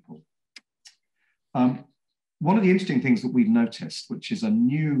to people. One of the interesting things that we've noticed, which is a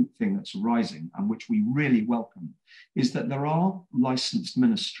new thing that's arising and which we really welcome, is that there are licensed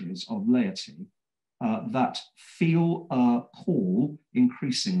ministries of laity that feel a call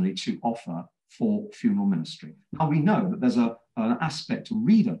increasingly to offer for funeral ministry. Now, we know that there's an aspect of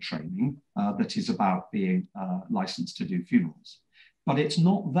reader training that is about being licensed to do funerals, but it's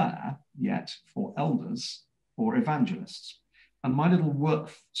not there yet for elders or evangelists. And my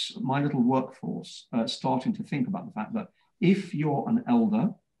little workforce starting to think about the fact that if you're an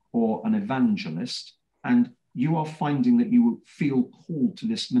elder or an evangelist and you are finding that you feel called to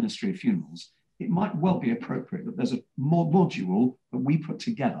this ministry of funerals, it might well be appropriate that there's a module that we put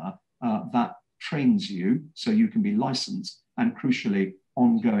together that trains you so you can be licensed and, crucially,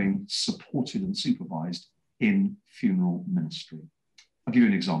 ongoing supported and supervised in funeral ministry. I'll give you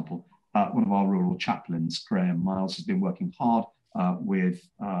an example. One of our rural chaplains, Graham Miles, has been working hard with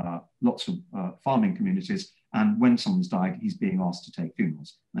lots of farming communities, and when someone's died, he's being asked to take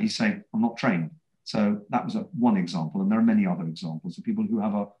funerals. And he's saying, I'm not trained. So that was one example, and there are many other examples of people who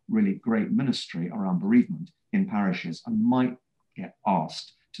have a really great ministry around bereavement in parishes and might get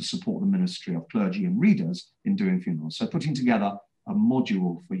asked to support the ministry of clergy and readers in doing funerals. So putting together a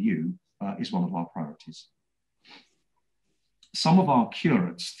module for you is one of our priorities. Some of our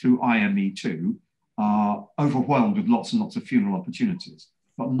curates through IME2 are overwhelmed with lots and lots of funeral opportunities,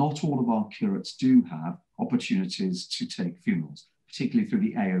 but not all of our curates do have opportunities to take funerals, particularly through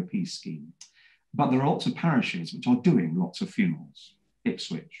the AOP scheme. But there are lots of parishes which are doing lots of funerals: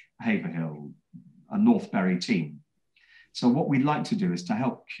 Ipswich, Haverhill, a Northbury team. So what we'd like to do is to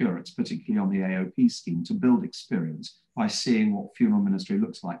help curates, particularly on the AOP scheme, to build experience by seeing what funeral ministry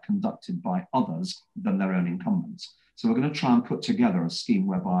looks like conducted by others than their own incumbents. So we're going to try and put together a scheme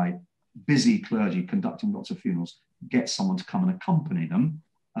whereby busy clergy conducting lots of funerals get someone to come and accompany them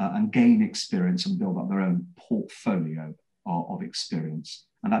and gain experience and build up their own portfolio of experience.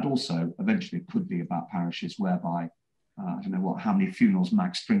 And that also eventually could be about parishes whereby, I don't know how many funerals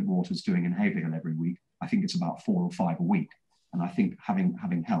Max Drinkwater's doing in Haverhill every week. I think it's about 4 or 5 a week. And I think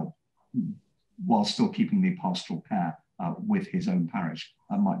having help while still keeping the pastoral care with his own parish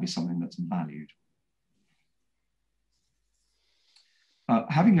might be something that's valued.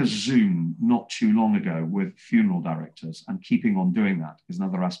 Having a Zoom not too long ago with funeral directors and keeping on doing that is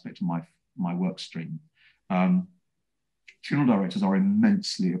another aspect of my work stream. Funeral directors are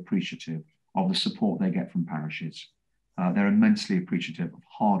immensely appreciative of the support they get from parishes. They're immensely appreciative of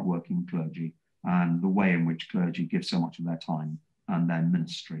hardworking clergy and the way in which clergy give so much of their time and their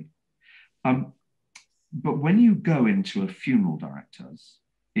ministry. But when you go into a funeral director's,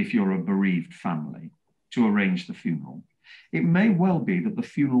 if you're a bereaved family, to arrange the funeral, it may well be that the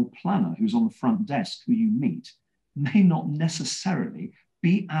funeral planner who's on the front desk who you meet may not necessarily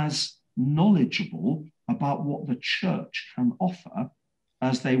be as knowledgeable about what the church can offer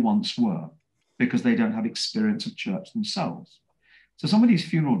as they once were, because they don't have experience of church themselves. So some of these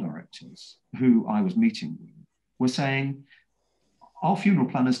funeral directors who I was meeting with were saying, our funeral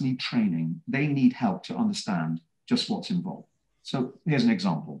planners need training. They need help to understand just what's involved. So here's an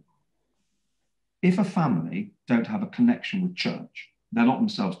example. If a family don't have a connection with church, they're not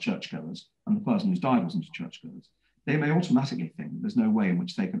themselves churchgoers, and the person who's died wasn't a churchgoer, they may automatically think that there's no way in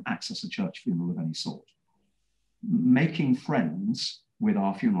which they can access a church funeral of any sort. Making friends with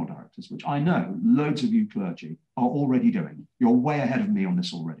our funeral directors, which I know loads of you clergy are already doing. You're way ahead of me on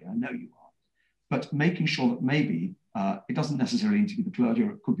this already, I know you are. But making sure that maybe it doesn't necessarily need to be the clergy,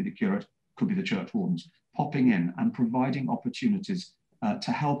 or it could be the curate, could be the church wardens, popping in and providing opportunities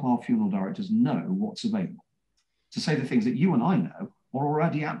to help our funeral directors know what's available. To say the things that you and I know are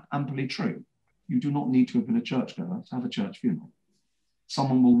already amply true. You do not need to have been a churchgoer to have a church funeral.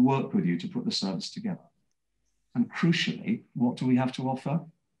 Someone will work with you to put the service together. And crucially, what do we have to offer?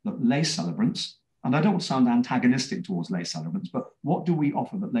 That lay celebrants, and I don't sound antagonistic towards lay celebrants, but what do we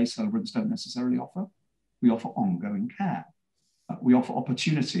offer that lay celebrants don't necessarily offer? We offer ongoing care. We offer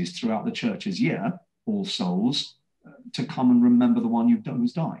opportunities throughout the church's year, All Souls, to come and remember the one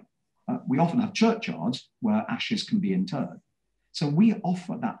who's died. We often have churchyards where ashes can be interred. So we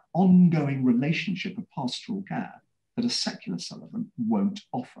offer that ongoing relationship of pastoral care that a secular celebrant won't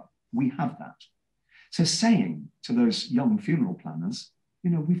offer. We have that. So saying to those young funeral planners, you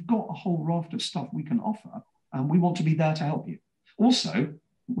know, we've got a whole raft of stuff we can offer, and we want to be there to help you. Also,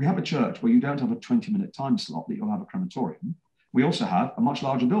 we have a church where you don't have a 20-minute time slot that you'll have a crematorium. We also have a much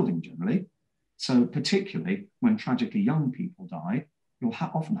larger building generally. So particularly when tragically young people die, you'll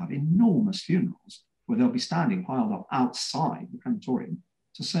often have enormous funerals where they'll be standing piled up outside the crematorium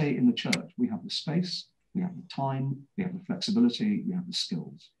to say in the church, we have the space, we have the time, we have the flexibility, we have the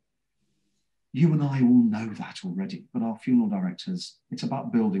skills. You and I all know that already, but our funeral directors, it's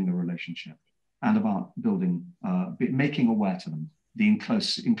about building the relationship and about building, making aware to them the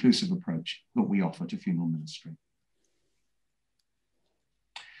inclusive approach that we offer to funeral ministry.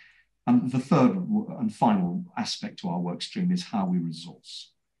 And the third and final aspect to our work stream is how we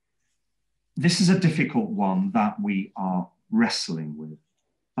resource. This is a difficult one that we are wrestling with.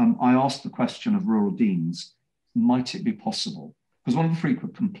 I asked the question of rural deans, might it be possible? Because one of the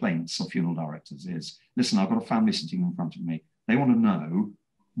frequent complaints of funeral directors is, listen, I've got a family sitting in front of me. They want to know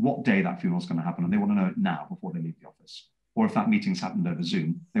what day that funeral is going to happen, and they want to know it now before they leave the office. Or if that meeting's happened over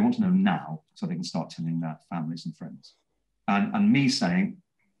Zoom, they want to know now so they can start telling their families and friends. And me saying,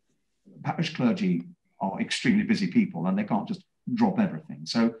 parish clergy are extremely busy people and they can't just drop everything.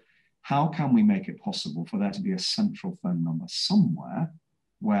 So how can we make it possible for there to be a central phone number somewhere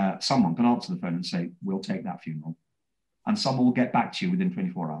where someone can answer the phone and say, we'll take that funeral. And someone will get back to you within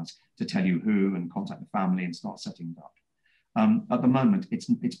 24 hours to tell you who and contact the family and start setting it up. At the moment,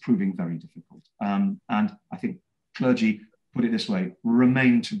 it's proving very difficult. And I think clergy, put it this way,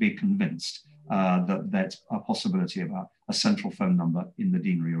 remain to be convinced that there's a possibility about a central phone number in the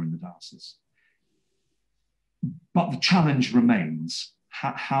deanery or in the diocese. But the challenge remains,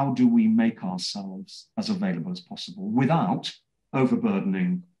 how do we make ourselves as available as possible without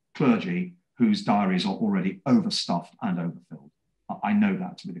overburdening clergy whose diaries are already overstuffed and overfilled? I know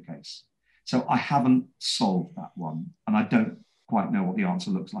that to be the case. So I haven't solved that one, and I don't quite know what the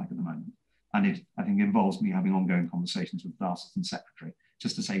answer looks like at the moment. And it, I think, involves me having ongoing conversations with the diocesan secretary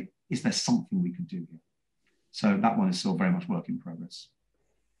just to say, is there something we could do here? So that one is still very much work in progress.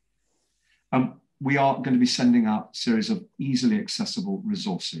 We are going to be sending out a series of easily accessible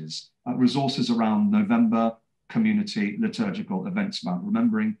resources, resources around November, community, liturgical events about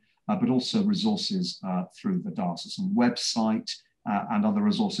remembering, but also resources through the diocesan website and other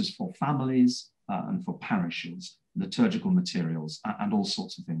resources for families and for parishes, liturgical materials and all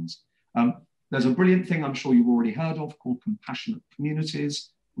sorts of things. There's a brilliant thing I'm sure you've already heard of called Compassionate Communities,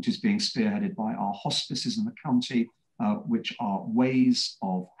 which is being spearheaded by our hospices in the county, which are ways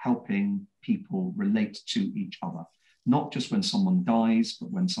of helping people relate to each other, not just when someone dies,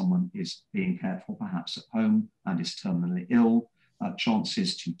 but when someone is being cared for, perhaps at home, and is terminally ill.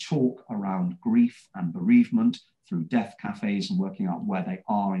 Chances to talk around grief and bereavement through death cafes and working out where they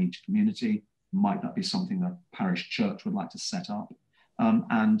are in each community. Might that be something that parish church would like to set up?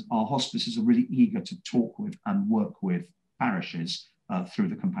 And our hospices are really eager to talk with and work with parishes through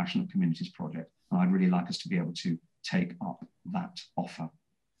the Compassionate Communities project. And I'd really like us to be able to take up that offer.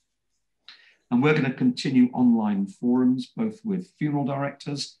 And we're going to continue online forums, both with funeral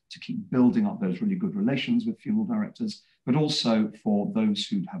directors to keep building up those really good relations with funeral directors, but also for those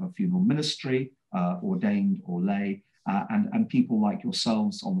who have a funeral ministry, ordained or lay, and people like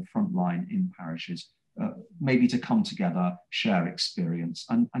yourselves on the front line in parishes, maybe to come together, share experience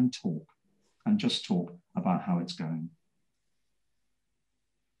and talk, and just talk about how it's going.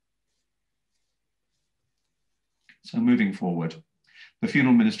 So moving forward, the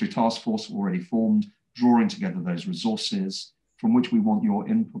Funeral Ministry Task Force already formed, drawing together those resources from which we want your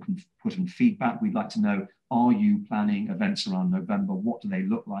input and feedback. We'd like to know, are you planning events around November? What do they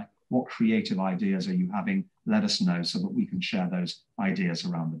look like? What creative ideas are you having? Let us know so that we can share those ideas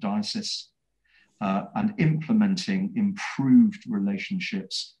around the diocese. And implementing improved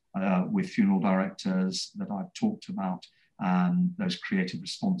relationships with funeral directors that I've talked about, and those creative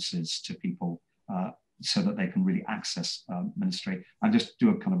responses to people so that they can really access ministry, and just do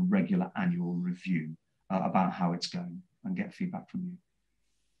a kind of regular annual review about how it's going and get feedback from you.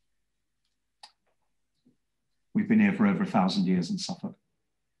 We've been here for over 1,000 years in Suffolk.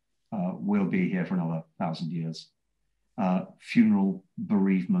 We'll be here for another 1,000 years. Funeral,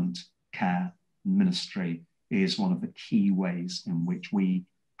 bereavement, care, ministry is one of the key ways in which we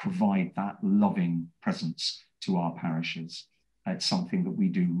provide that loving presence to our parishes. It's something that we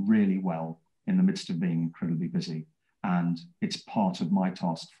do really well in the midst of being incredibly busy. And it's part of my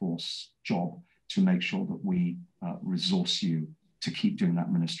task force job to make sure that we resource you to keep doing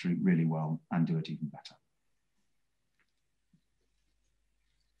that ministry really well and do it even better.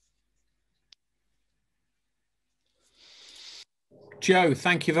 Joe,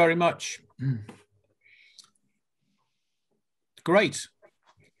 thank you very much. Great.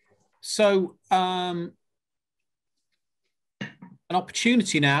 So an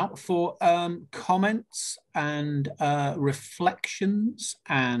opportunity now for comments and reflections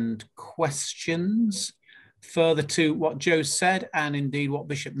and questions further to what Joe said and indeed what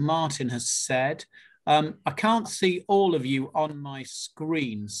Bishop Martin has said. I can't see all of you on my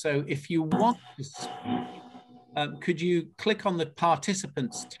screen, so if you want to speak, could you click on the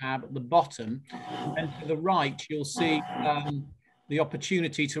participants tab at the bottom, and to the right you'll see the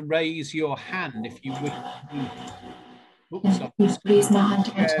opportunity to raise your hand if you wish to do so. Oops, raise my hand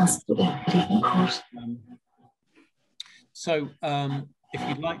to ask for the bereavement course. So if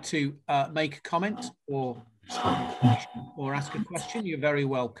you'd like to make a comment or ask a question, you're very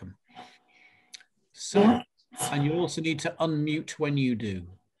welcome. So, and you also need to unmute when you do.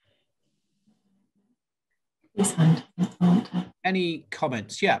 Any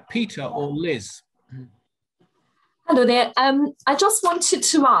comments? Yeah, Peter or Liz. Hello there. I just wanted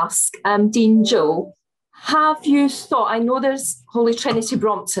to ask Dean Joe, have you thought, I know there's Holy Trinity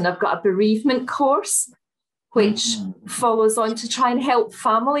Brompton, I've got a bereavement course which follows on to try and help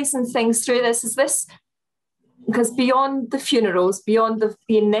families and things through this. Is this, because beyond the funerals, beyond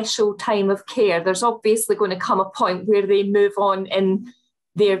the initial time of care, there's obviously going to come a point where they move on in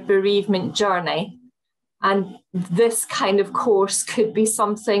their bereavement journey. And this kind of course could be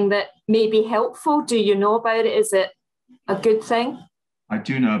something that may be helpful. Do you know about it? Is it a good thing? I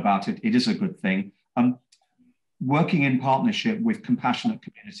do know about it. It is a good thing. Working in partnership with compassionate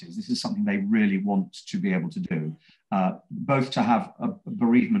communities, this is something they really want to be able to do, both to have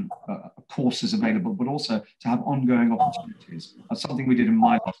bereavement courses available, but also to have ongoing opportunities. Something we did in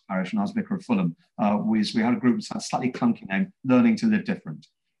my last parish when I was Vicar of Fulham was we had a group that had a slightly clunky name, Learning to Live Different.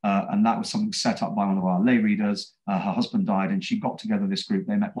 And that was something set up by one of our lay readers. Her husband died and she got together this group.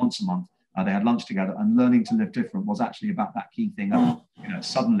 They met once a month. They had lunch together, and Learning to Live Different was actually about that key thing that,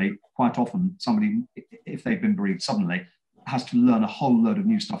 suddenly, quite often, somebody, if they've been bereaved suddenly, has to learn a whole load of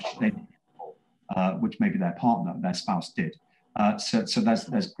new stuff they didn't before, which maybe their partner, their spouse did. So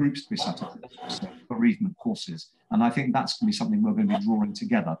there's groups to be set up, also bereavement courses. And I think that's going to be something we're going to be drawing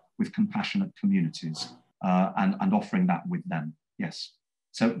together with compassionate communities and offering that with them. Yes.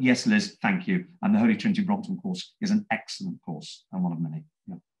 So yes, Liz, thank you. And the Holy Trinity Brompton course is an excellent course and one of many.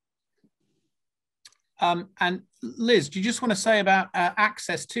 Yeah. And Liz, do you just want to say about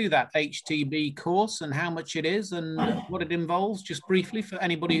access to that HTB course and how much it is and what it involves, just briefly for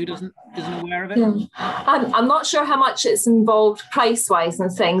anybody who isn't aware of it? Yeah. I'm not sure how much it's involved price-wise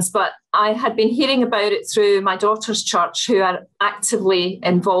and things, but I had been hearing about it through my daughter's church, who are actively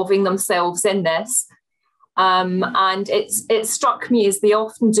involving themselves in this. And it struck me as they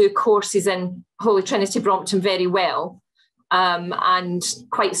often do courses in Holy Trinity Brompton very well. And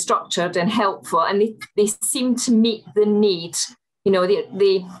quite structured and helpful, and they seem to meet the need,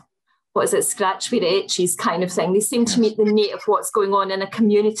 the what is it, scratch where it itches kind of thing. They seem to meet the need of what's going on in a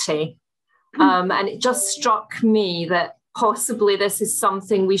community, and it just struck me that possibly this is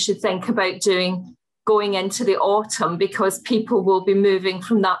something we should think about doing going into the autumn, because people will be moving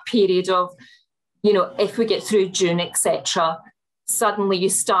from that period of, if we get through June, etc. Suddenly you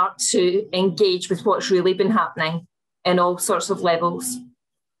start to engage with what's really been happening in all sorts of levels.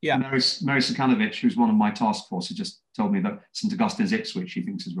 Yeah. Mary Sakanovich, who's one of my task force, has just told me that St Augustine's Ipswich, she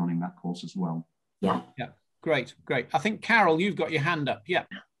thinks, is running that course as well. Yeah. Yeah. Great. I think, Carol, you've got your hand up. Yeah.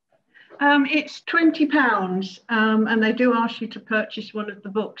 It's £20, and they do ask you to purchase one of the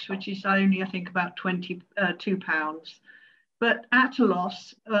books, which is only, I think, about £22. But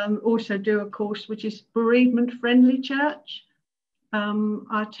Atalos also do a course which is Bereavement Friendly Church.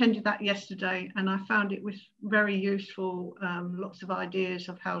 I attended that yesterday and I found it was very useful, lots of ideas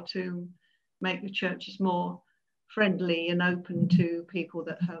of how to make the churches more friendly and open to people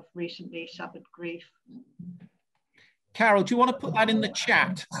that have recently suffered grief. Carol, do you want to put that in the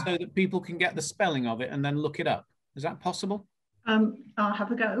chat so that people can get the spelling of it and then look it up? Is that possible? I'll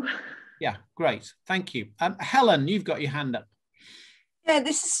have a go. Yeah, great. Thank you. Helen, you've got your hand up. Yeah,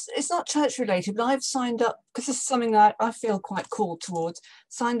 it's not church related, but I've signed up because this is something that I feel quite called towards.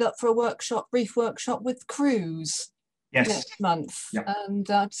 Signed up for a brief workshop with Cruise next month. Yep. And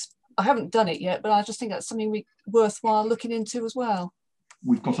I haven't done it yet, but I just think that's something worthwhile looking into as well.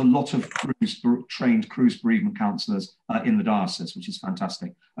 We've got a lot of trained cruise bereavement counsellors in the diocese, which is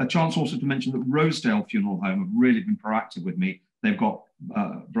fantastic. A chance also to mention that Rosedale Funeral Home have really been proactive with me. They've got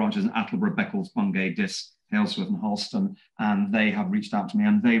branches in Attleborough, Beccles, Bungay, Diss, Halesworth and Halston, and they have reached out to me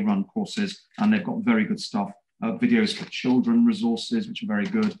and they run courses and they've got very good stuff, videos for children, resources, which are very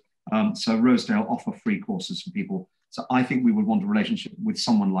good. So Rosedale offer free courses for people So I think we would want a relationship with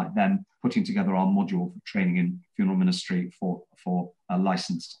someone like them, putting together our module for training in funeral ministry for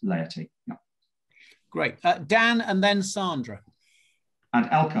licensed laity. Yeah. Great. Dan and then Sandra. And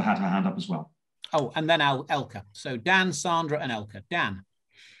Elka had her hand up as well. Oh, and then Elka. So Dan, Sandra, and Elka. Dan.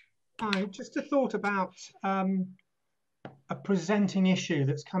 Hi, just a thought about a presenting issue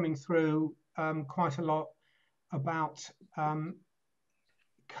that's coming through quite a lot about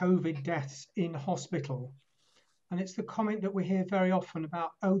COVID deaths in hospital. And it's the comment that we hear very often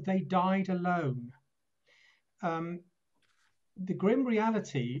about, oh, they died alone. The grim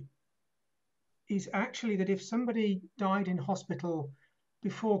reality is actually that if somebody died in hospital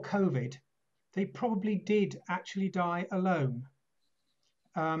before COVID, they probably did actually die alone.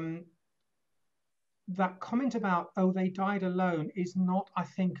 That comment about, oh, they died alone is not, I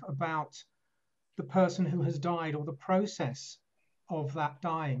think, about the person who has died or the process of that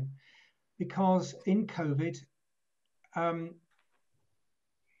dying. Because in COVID,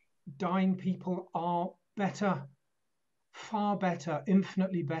 dying people are better, far better,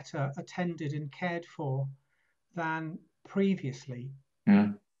 infinitely better attended and cared for than previously. Yeah.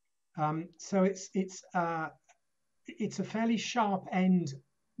 So it's a fairly sharp end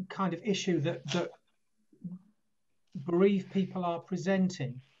kind of issue that bereaved people are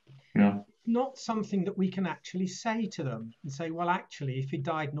presenting. Yeah. Not something that we can actually say to them and say, well, actually, if you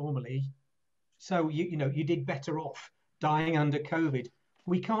died normally, so you know you did better off dying under COVID.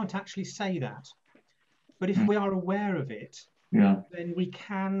 We can't actually say that. But if we are aware of it, then we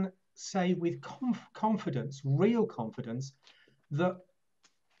can say with confidence, real confidence, that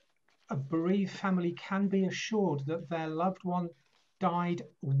a bereaved family can be assured that their loved one died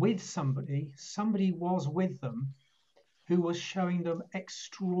with somebody was with them who was showing them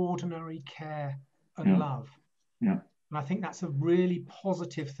extraordinary care and love. Yeah. And I think that's a really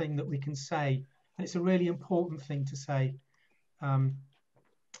positive thing that we can say. And it's a really important thing to say in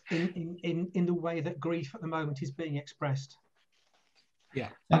the way that grief at the moment is being expressed. Yeah.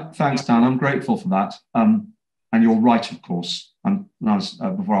 Thanks, Dan. I'm grateful for that. And you're right, of course. When I was,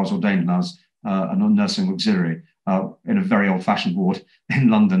 before I was ordained, I was a nursing auxiliary in a very old-fashioned ward in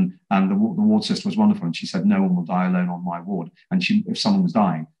London, and the ward sister was wonderful, and she said, no one will die alone on my ward. And if someone was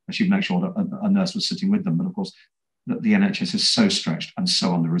dying, she'd make sure that a nurse was sitting with them. But of course, the NHS is so stretched and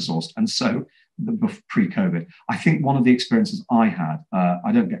so under-resourced, and so pre-COVID. I think one of the experiences I had,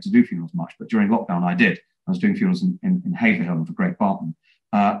 I don't get to do funerals much, but during lockdown I did. I was doing funerals in Haverhill and for Great Barton.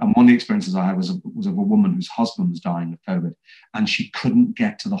 And one of the experiences I had was of a woman whose husband was dying of COVID, and she couldn't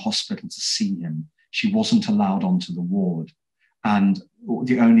get to the hospital to see him. She wasn't allowed onto the ward. And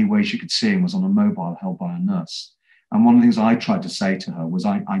the only way she could see him was on a mobile held by a nurse. And one of the things I tried to say to her was,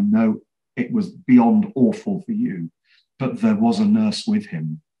 I know it was beyond awful for you, but there was a nurse with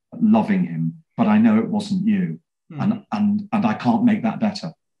him, loving him, but I know it wasn't you. And I can't make that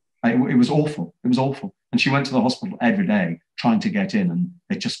better. It was awful. It was awful. And she went to the hospital every day trying to get in, and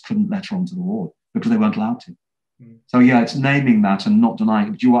they just couldn't let her onto the ward because they weren't allowed to. So yeah, it's naming that and not denying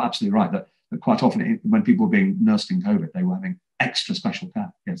it. But you are absolutely right that quite often when people were being nursed in COVID, they were having extra special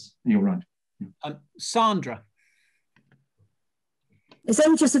care. Yes, you're right. Yeah. Sandra. It's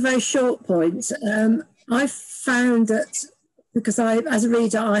only just a very short point. I found that because as a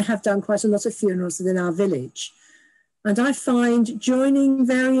reader, I have done quite a lot of funerals within our village. And I find joining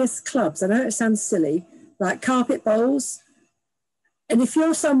various clubs, I know it sounds silly, like carpet bowls. And if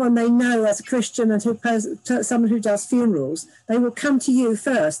you're someone they know as a Christian and someone who does funerals, they will come to you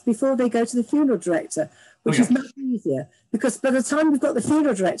first before they go to the funeral director, which is much easier. Because by the time you've got the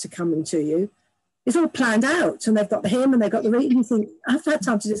funeral director coming to you, it's all planned out and they've got the hymn and they've got the reading. You think, I've had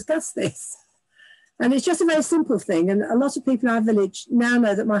time to discuss this. And it's just a very simple thing. And a lot of people in our village now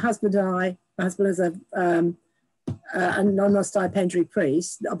know that my husband is a non-stipendiary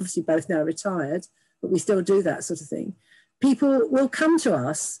priest, obviously both now retired, but we still do that sort of thing. People will come to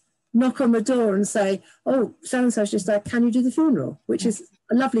us, knock on the door and say, oh, so-and-so's just died, can you do the funeral? Which is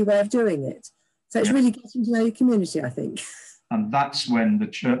a lovely way of doing it. So it's really getting to know your community, I think. And that's when the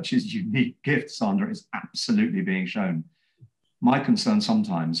church's unique gift, Sandra, is absolutely being shown. My concern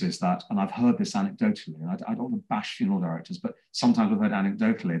sometimes is that, and I've heard this anecdotally, and I don't want to bash funeral directors, but sometimes I've heard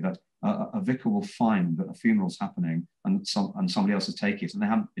anecdotally that a vicar will find that a funeral's happening and somebody else is taking it and they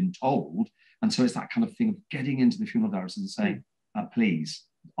haven't been told. And so it's that kind of thing of getting into the funeral directors and saying, please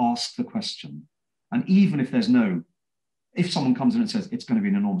ask the question. And even if if someone comes in and says it's going to be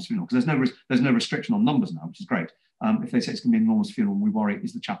an enormous funeral, because there's no restriction on numbers now, which is great. If they say it's going to be an enormous funeral, we worry,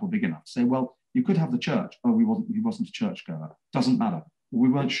 is the chapel big enough? Say, well, you could have the church. Oh, he wasn't a churchgoer. Doesn't matter. We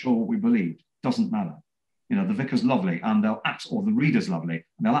weren't sure what we believed. Doesn't matter. You know, the vicar's lovely and or the reader's lovely,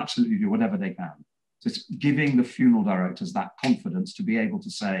 and they'll absolutely do whatever they can. So it's giving the funeral directors that confidence to be able to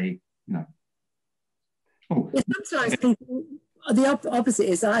say, you know, oh. Yeah, sometimes people, the opposite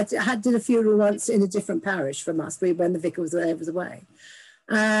is, I did a funeral once in a different parish from us when the vicar was away.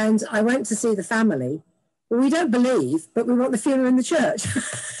 And I went to see the family. Well, we don't believe, but we want the funeral in the church,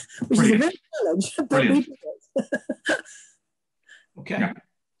 which Brilliant. is a real challenge, but Brilliant. we did it. Okay, yeah.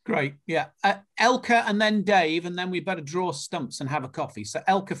 Great. Yeah. Elka and then Dave, and then we better draw stumps and have a coffee. So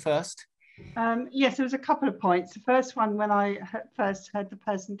Elka first. Yes, there was a couple of points. The first one, when I first heard the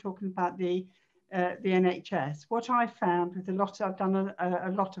person talking about the NHS, what I found with I've done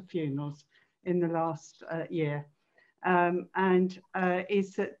a lot of funerals in the last year,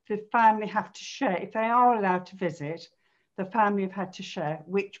 is that the family have to share, if they are allowed to visit, the family have had to share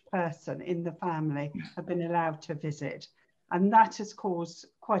which person in the family have been allowed to visit. And that has caused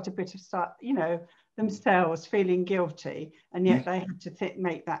quite a bit of stuff, you know, themselves feeling guilty, and yet they had to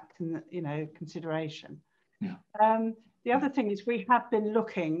make that, you know, consideration. Yeah. The other thing is we have been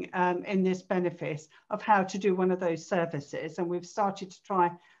looking in this benefice of how to do one of those services, and we've started to try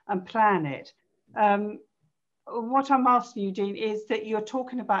and plan it. What I'm asking you, Dean, is that you're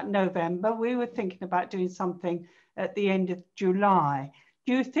talking about November. We were thinking about doing something at the end of July.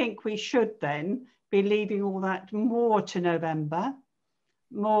 Do you think we should then be leaving all that more to November?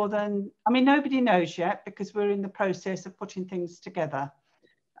 More than, I mean, nobody knows yet because we're in the process of putting things together.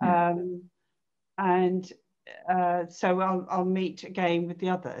 Yeah. So I'll meet again with the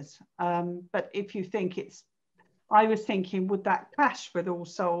others. But if you think it's, I was thinking, would that clash with All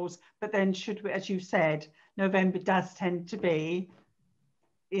Souls? But then should we, as you said, November does tend to be,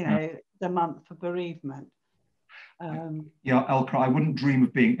 you know, the month for bereavement. Yeah, Elka, I wouldn't dream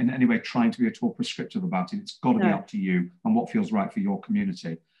of being in any way trying to be at all prescriptive about it. It's got to be up to you and what feels right for your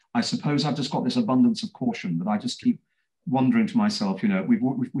community. I suppose I've just got this abundance of caution that I just keep wondering to myself, you know,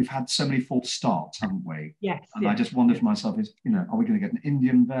 we've had so many false starts, haven't we? Yes. And I just wonder to myself, is, you know, are we going to get an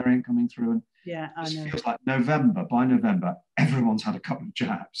Indian variant coming through? And I know. It feels like by November, everyone's had a couple of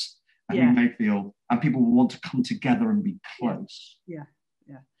jabs, and we may feel, and people will want to come together and be close. Yeah.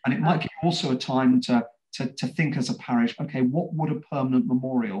 And it might be also a time to think as a parish, okay, what would a permanent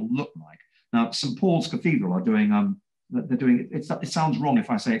memorial look like? Now, St. Paul's Cathedral are doing, they're doing, it sounds wrong if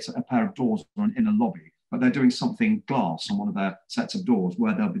I say it's a pair of doors or an inner lobby, but they're doing something glass on one of their sets of doors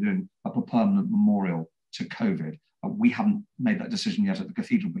where they'll be doing a permanent memorial to COVID. We haven't made that decision yet at the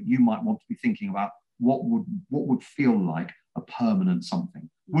cathedral, but you might want to be thinking about what would feel like a permanent something.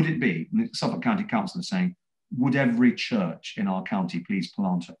 Would it be, and the Suffolk County Council is saying, would every church in our county please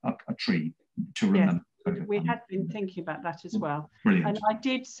plant a tree to remember? Yes, we had been thinking about that as well. Brilliant. And I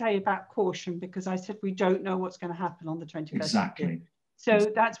did say about caution because I said we don't know what's going to happen on the 21st. Exactly.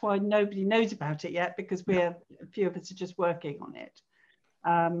 So that's why nobody knows about it yet, because a few of us are just working on it.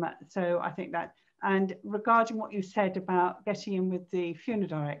 So I think that, and regarding what you said about getting in with the funeral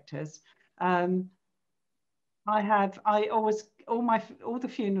directors, all the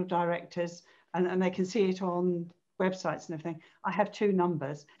funeral directors, and they can see it on websites and everything, I have 2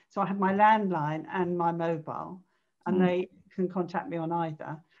 numbers. So I have my landline and my mobile, and they can contact me on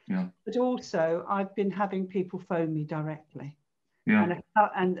either. Yeah. But also I've been having people phone me directly. Yeah.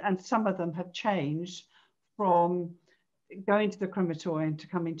 And some of them have changed from going to the crematorium to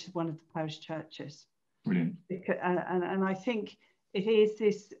coming to one of the parish churches. Brilliant. And I think it is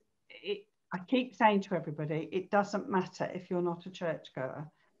this, I keep saying to everybody, it doesn't matter if you're not a churchgoer.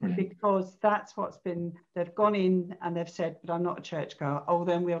 Brilliant. Because that's what's been, they've gone in and they've said, but I'm not a churchgoer. Oh,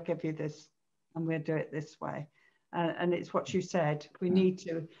 then we'll give you this and we'll do it this way. And it's what you said, we need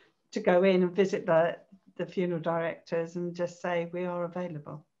to go in and visit the funeral directors and just say we are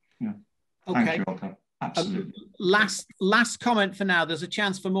available. Yeah. Okay. Thank you, Elka. Absolutely. Last comment for now. There's a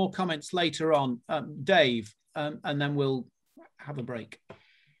chance for more comments later on. Dave, and then we'll have a break.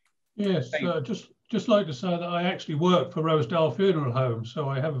 Yes, just like to say that I actually work for Rosedale Funeral Home, so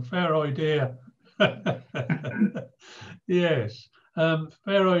I have a fair idea. Yes,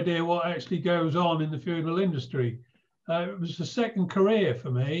 fair idea what actually goes on in the funeral industry. It was a second career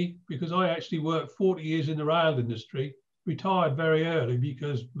for me because I actually worked 40 years in the rail industry, retired very early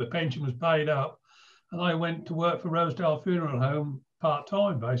because the pension was paid up, and I went to work for Rosedale Funeral Home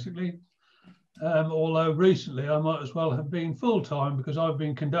part-time basically. Although recently I might as well have been full-time because I've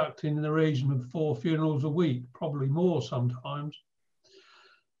been conducting in the region of 4 funerals a week, probably more sometimes.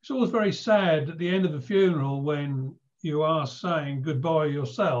 It's always very sad at the end of a funeral when you are saying goodbye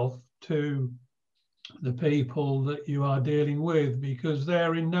yourself to the people that you are dealing with, because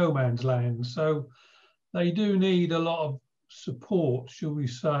they're in no man's land. So they do need a lot of support, shall we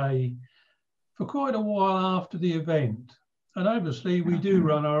say, for quite a while after the event. And obviously we do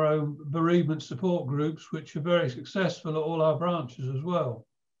run our own bereavement support groups, which are very successful at all our branches as well.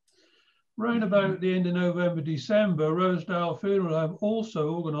 Round about the end of November, December, Rosedale Funeral Home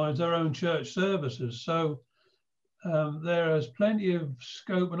also organised their own church services. So there is plenty of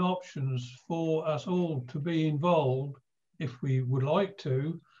scope and options for us all to be involved, if we would like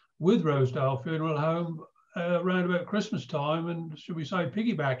to, with Rosedale Funeral Home around about Christmas time, and should we say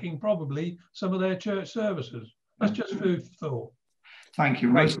piggybacking probably some of their church services. That's just food for thought. Thank you.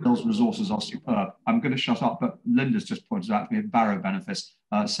 Rosedale's resources are superb. I'm going to shut up, but Linda's just pointed out to me Barrow benefits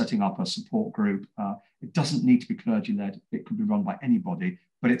setting up a support group. It doesn't need to be clergy-led. It could be run by anybody,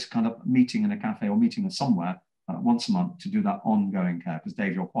 but it's kind of meeting in a cafe or meeting somewhere once a month to do that ongoing care. Because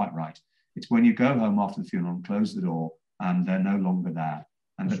Dave, you're quite right. It's when you go home after the funeral and close the door and they're no longer there,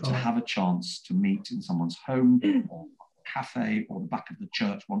 and that to have a chance to meet in someone's home or cafe or the back of the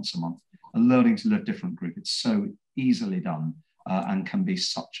church once a month, a learning to live different group. It's so easily done. And can be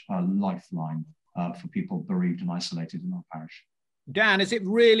such a lifeline for people bereaved and isolated in our parish. Dan, is it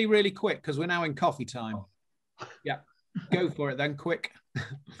really, really quick? Because we're now in coffee time. Yeah, go for it then, quick.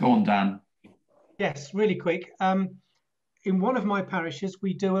 Go on, Dan. Yes, really quick. In one of my parishes,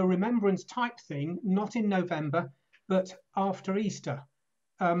 we do a remembrance type thing, not in November, but after Easter.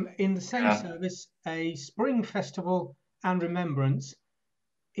 In the same service, a spring festival and remembrance.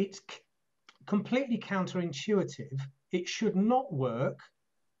 It's completely counterintuitive. It should not work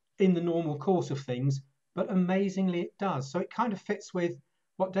in the normal course of things, but amazingly it does. So it kind of fits with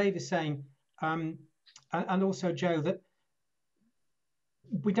what Dave is saying, and also Joe, that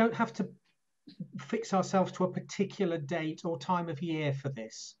we don't have to fix ourselves to a particular date or time of year for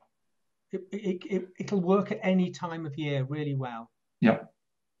this. It'll work at any time of year really well. Yeah,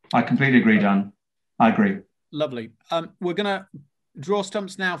 I completely agree, Dan. I agree. Lovely. We're going to draw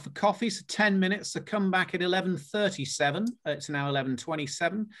stumps now for coffee, so 10 minutes. So come back at 11:37. It's now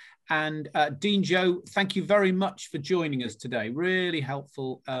 11:27. And Dean Joe, thank you very much for joining us today. Really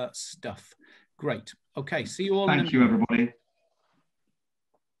helpful stuff. Great. Okay, see you all. Thank you, everybody.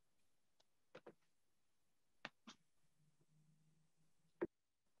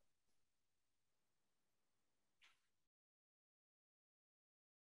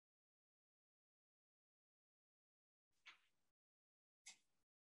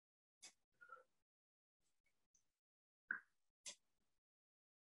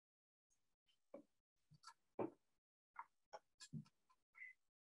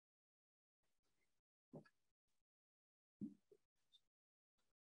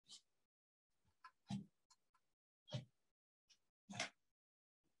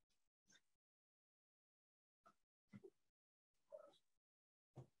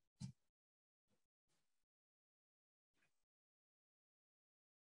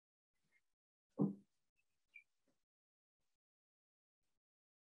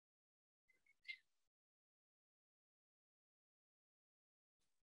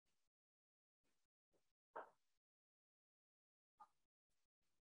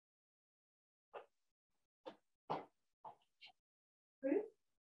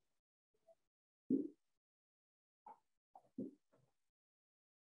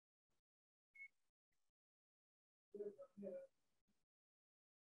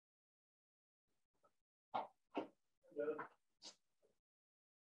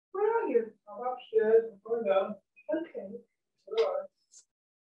 Where are you? I'm upstairs. I'm going down. Okay. All right.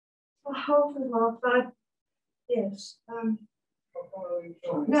 Oh, half and half. Yes.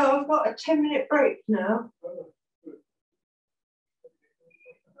 No, I've got a 10-minute break now.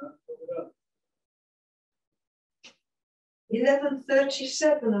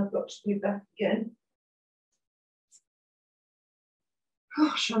 11:37. I've got to be back again.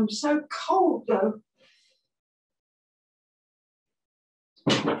 Gosh, I'm so cold though.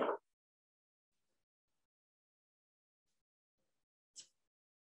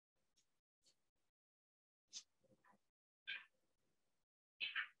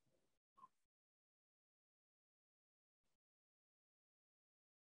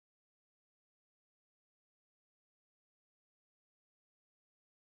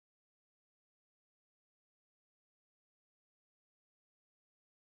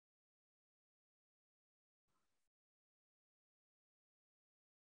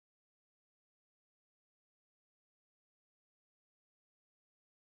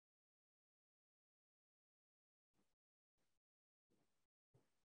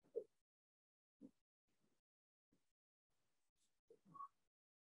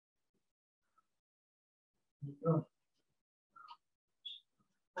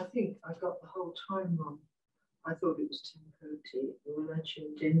 I think I got the whole time wrong. I thought it was 10:30 when I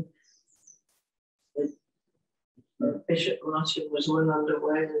tuned in. Bishop Martin was well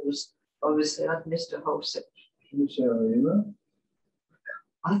underway. There was obviously I'd missed a whole section. Can you say our email?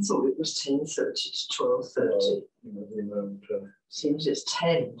 I thought it was 10:30 to 12:30. Seems it's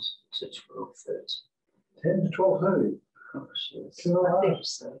 10 to 12:30. 10 to 12:30. Gosh, yes. Can I think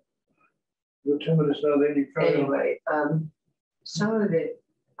so. You're 10 minutes now, then you carry on. Anyway, some of it,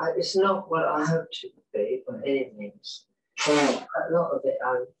 it's not what I hoped it would be by any means. A lot of it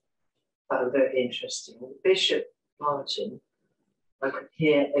I found very interesting. Bishop Martin, I could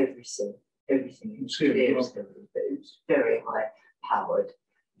hear everything. Everything. It was clear as everything, but it was very high powered,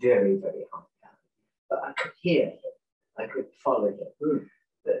 very, very high powered. But I could hear him. I could follow him.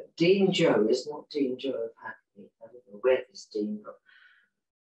 But Dean Joe is not Dean Joe of Hackney. I don't know where this Dean, but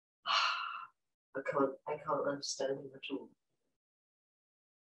I can't understand him at all.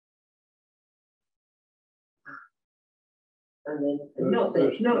 And then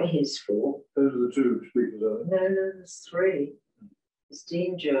not his fault. Those are the two speakers, are they? No, there's three. There's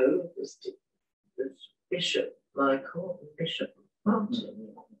Dean Joe, there's Bishop Michael, and Bishop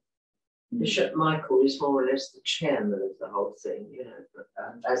Martin. Bishop Michael is more or less the chairman of the whole thing, you know, but,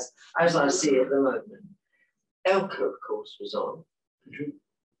 as I see at the moment. Elka, of course, was on. Did you?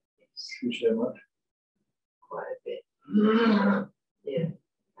 Yes. Did you say much? Quite a bit. Yeah,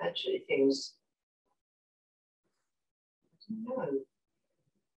 actually, things. No.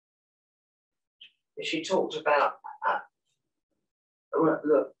 She talked about.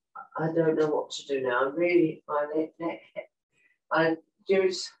 Look, I don't know what to do now. Really, my neck. I do.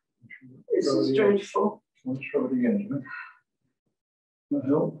 This is dreadful. Let's try it again, isn't it? That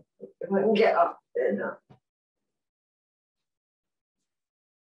help? If I can get up there now.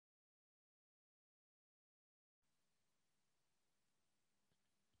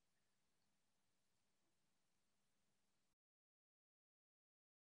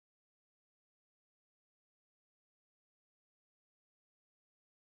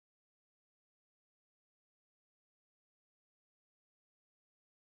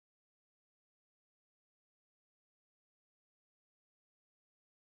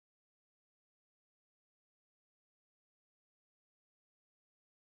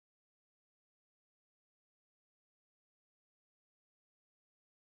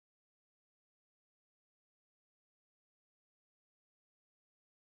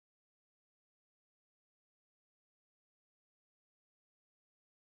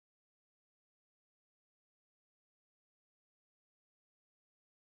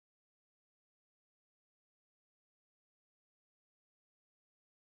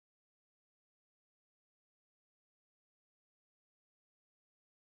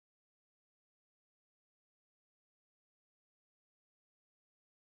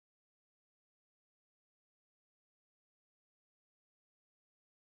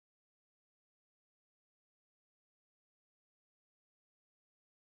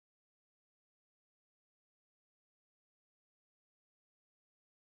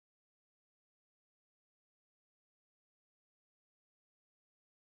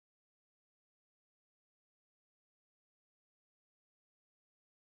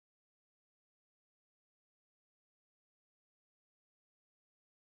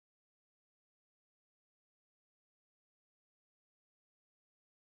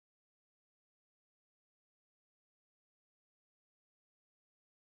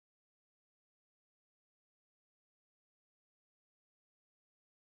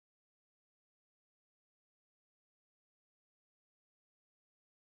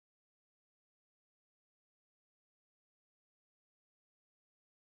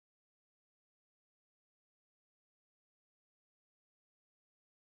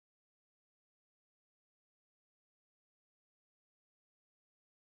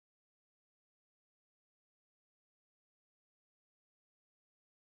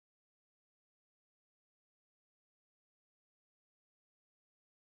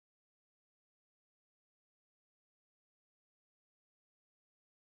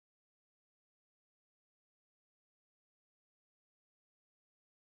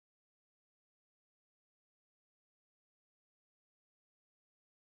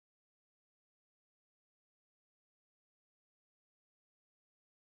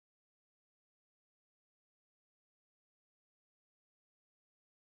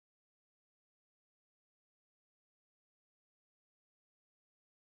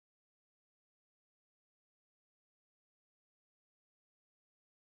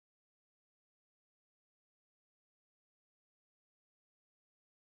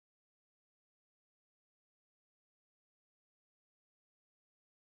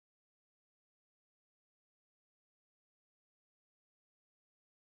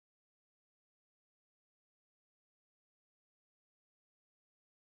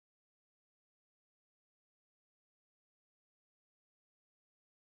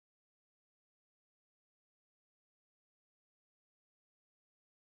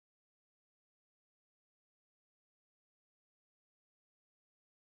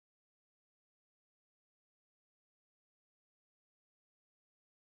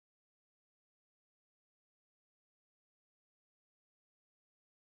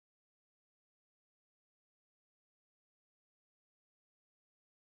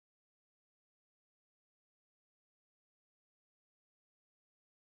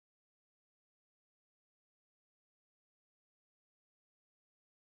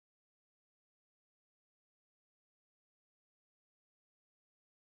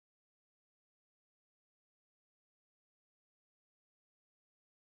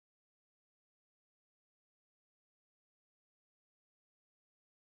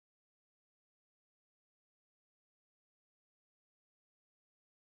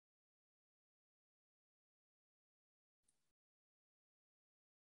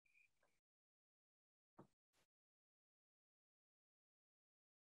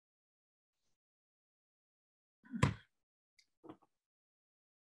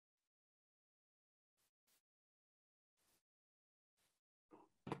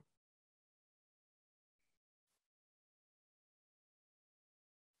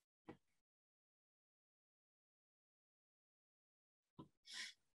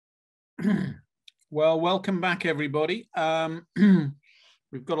 Well, welcome back, everybody.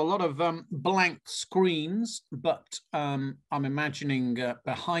 We've got a lot of blank screens, but I'm imagining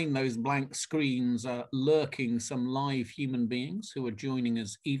behind those blank screens lurking some live human beings who are joining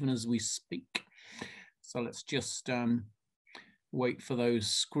us even as we speak. So let's just wait for those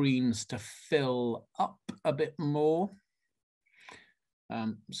screens to fill up a bit more.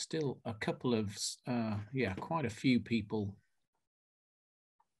 Still a couple of, yeah, quite a few people.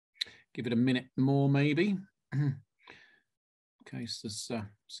 Give it a minute more, maybe. In case there's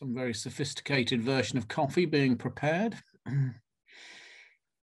some very sophisticated version of coffee being prepared.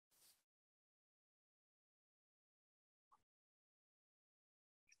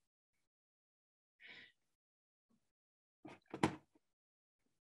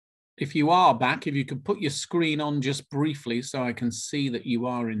 If you are back, if you could put your screen on just briefly so I can see that you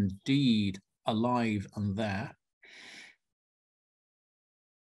are indeed alive and there.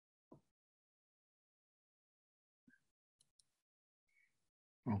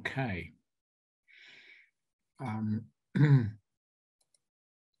 Okay. And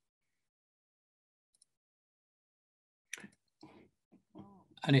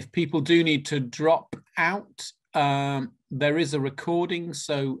if people do need to drop out, there is a recording,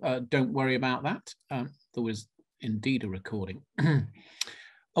 so don't worry about that. There was indeed a recording.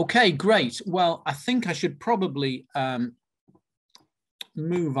 Okay, great. Well, I think I should probably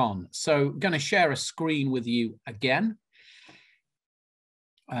move on. So I'm going to share a screen with you again.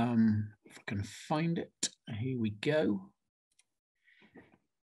 If I can find it, here we go.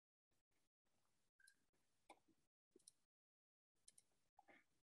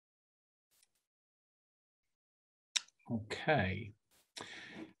 Okay,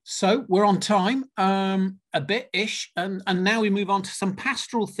 so we're on time, a bit-ish, and now we move on to some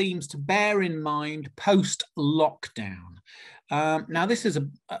pastoral themes to bear in mind post-lockdown. Now, this is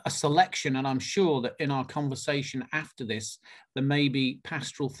a selection, and I'm sure that in our conversation after this, there may be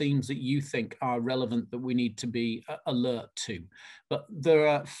pastoral themes that you think are relevant that we need to be alert to. But there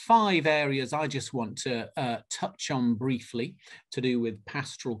are 5 areas I just want to touch on briefly to do with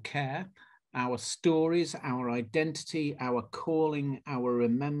pastoral care: our stories, our identity, our calling, our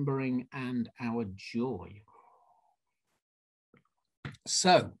remembering, and our joy.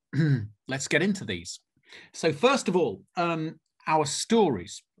 So let's get into these. So first of all, our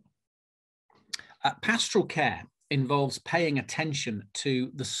stories. Pastoral care involves paying attention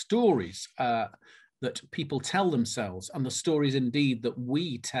to the stories that people tell themselves and the stories indeed that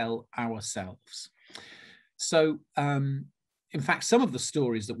we tell ourselves. So in fact, some of the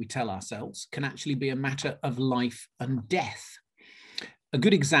stories that we tell ourselves can actually be a matter of life and death. A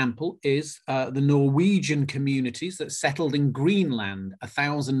good example is the Norwegian communities that settled in Greenland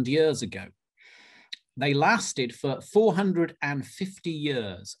 1,000 years ago. They lasted for 450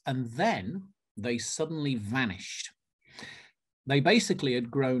 years, and then they suddenly vanished. They basically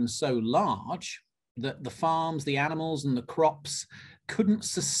had grown so large that the farms, the animals, and the crops couldn't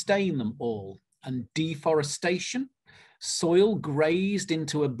sustain them all, and deforestation, soil grazed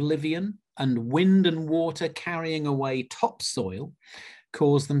into oblivion, and wind and water carrying away topsoil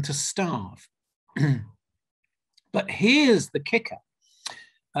caused them to starve. But here's the kicker.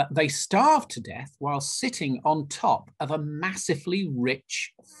 They starved to death while sitting on top of a massively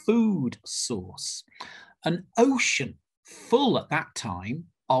rich food source, an ocean full at that time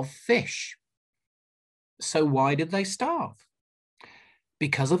of fish. So why did they starve?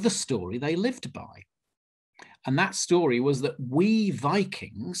 Because of the story they lived by. And that story was that we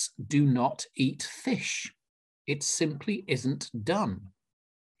Vikings do not eat fish. It simply isn't done.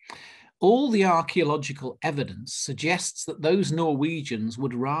 All the archaeological evidence suggests that those Norwegians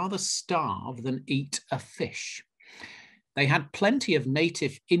would rather starve than eat a fish. They had plenty of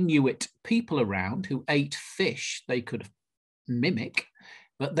native Inuit people around who ate fish they could mimic,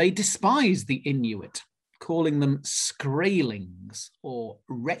 but they despised the Inuit, calling them skraelings or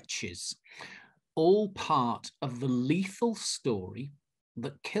wretches, all part of the lethal story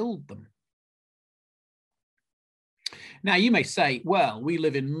that killed them. Now, you may say, well, we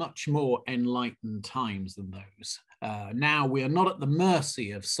live in much more enlightened times than those. Now we are not at the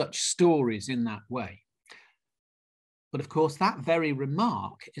mercy of such stories in that way. But of course, that very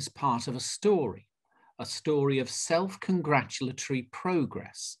remark is part of a story of self-congratulatory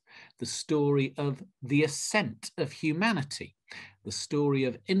progress, the story of the ascent of humanity, the story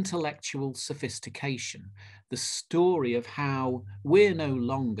of intellectual sophistication, the story of how we're no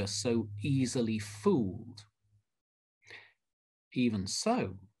longer so easily fooled. Even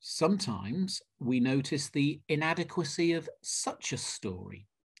so, sometimes we notice the inadequacy of such a story,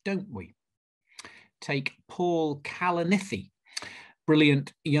 don't we? Take Paul Kalanithi,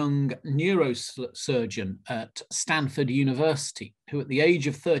 brilliant young neurosurgeon at Stanford University, who at the age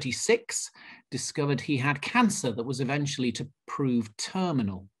of 36 discovered he had cancer that was eventually to prove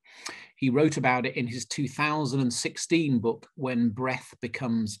terminal. He wrote about it in his 2016 book, When Breath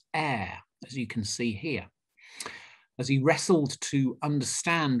Becomes Air, as you can see here. As he wrestled to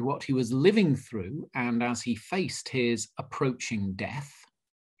understand what he was living through, and as he faced his approaching death,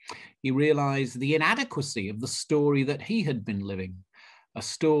 he realized the inadequacy of the story that he had been living. A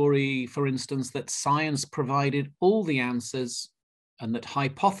story, for instance, that science provided all the answers, and that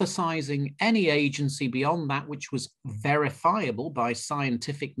hypothesizing any agency beyond that which was verifiable by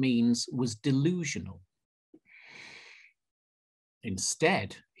scientific means was delusional.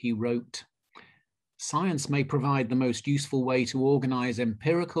 Instead, he wrote, "Science may provide the most useful way to organize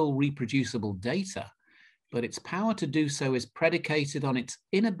empirical, reproducible data, but its power to do so is predicated on its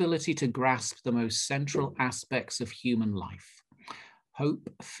inability to grasp the most central aspects of human life: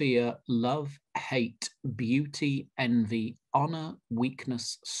 hope, fear, love, hate, beauty, envy, honor,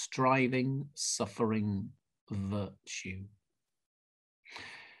 weakness, striving, suffering, virtue."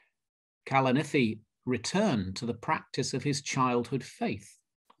 Kalanithi returned to the practice of his childhood faith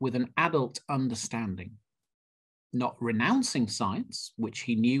with an adult understanding, not renouncing science, which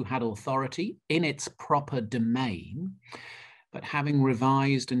he knew had authority in its proper domain, but having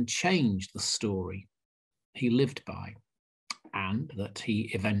revised and changed the story he lived by, and that he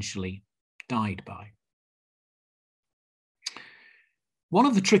eventually died by. One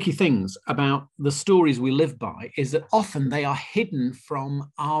of the tricky things about the stories we live by is that often they are hidden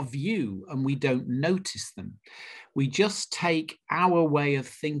from our view and we don't notice them. We just take our way of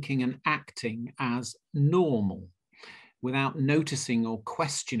thinking and acting as normal without noticing or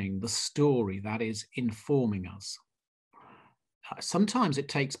questioning the story that is informing us. Sometimes it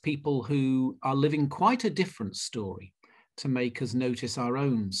takes people who are living quite a different story to make us notice our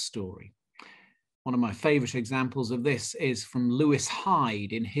own story. One of my favorite examples of this is from Lewis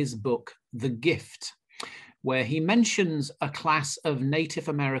Hyde in his book, The Gift, where he mentions a class of Native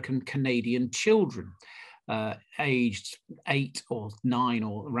American Canadian children, aged 8 or 9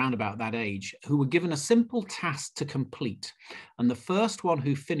 or around about that age, who were given a simple task to complete. And the first one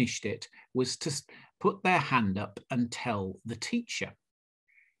who finished it was to put their hand up and tell the teacher.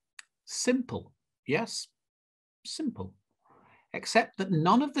 Simple, yes, simple. Except that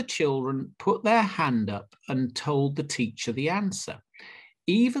none of the children put their hand up and told the teacher the answer,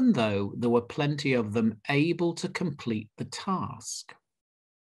 even though there were plenty of them able to complete the task.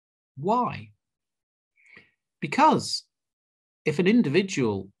 Why? Because if an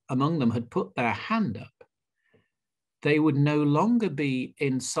individual among them had put their hand up, they would no longer be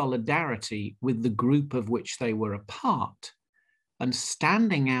in solidarity with the group of which they were a part, and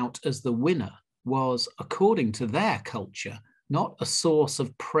standing out as the winner was, according to their culture, not a source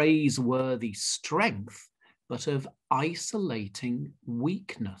of praiseworthy strength, but of isolating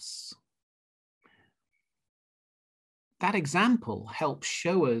weakness. That example helps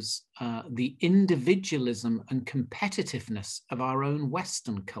show us the individualism and competitiveness of our own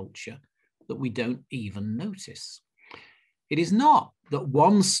Western culture that we don't even notice. It is not that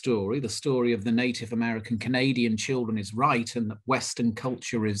one story, the story of the Native American Canadian children, is right and that Western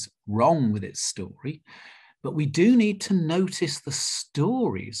culture is wrong with its story. But we do need to notice the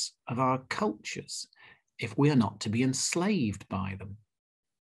stories of our cultures if we are not to be enslaved by them.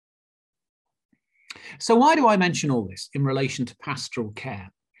 So why do I mention all this in relation to pastoral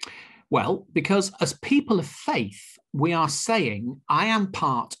care? Well, because as people of faith, we are saying, I am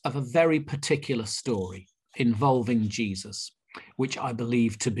part of a very particular story involving Jesus, which I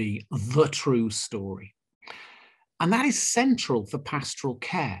believe to be the true story. And that is central for pastoral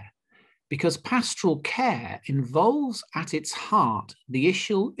care, because pastoral care involves at its heart the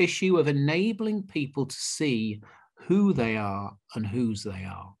issue of enabling people to see who they are and whose they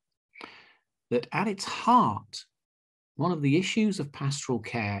are. That at its heart, one of the issues of pastoral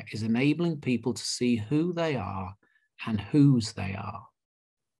care is enabling people to see who they are and whose they are.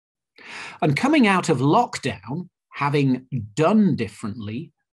 And coming out of lockdown, having done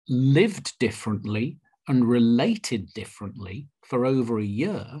differently, lived differently, and related differently for over a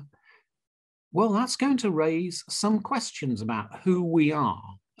year, well, that's going to raise some questions about who we are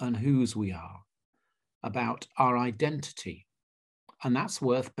and whose we are, about our identity, and that's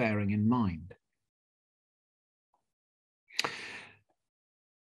worth bearing in mind.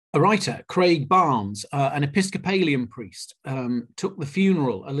 A writer, Craig Barnes, an Episcopalian priest, took the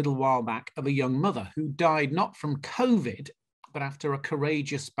funeral a little while back of a young mother who died not from COVID, but after a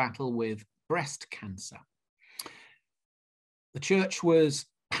courageous battle with breast cancer. The church was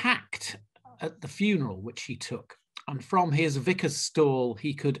packed at the funeral which he took, And from his vicar's stall,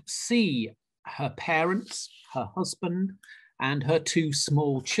 he could see her parents, her husband, and her 2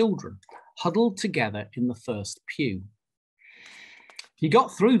 small children huddled together in the first pew. He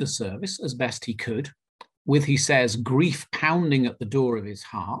got through the service as best he could, with, he says, grief pounding at the door of his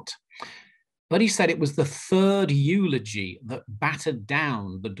heart. But he said it was the 3rd eulogy that battered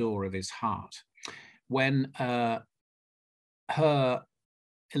down the door of his heart, when her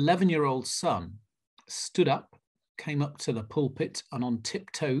 11-year-old son stood up, came up to the pulpit, and on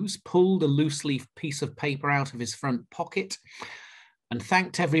tiptoes pulled a loose leaf piece of paper out of his front pocket and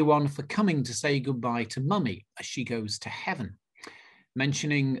thanked everyone for coming to say goodbye to Mummy as she goes to heaven,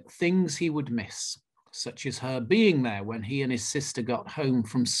 mentioning things he would miss, such as her being there when he and his sister got home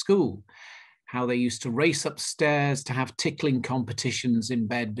from school, how they used to race upstairs to have tickling competitions in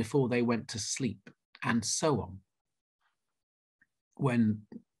bed before they went to sleep, and so on. When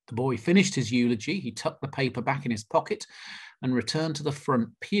the boy finished his eulogy, he tucked the paper back in his pocket and returned to the front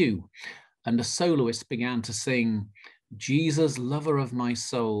pew, and a soloist began to sing, "Jesus, lover of my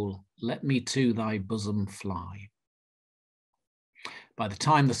soul, let me to thy bosom fly." By the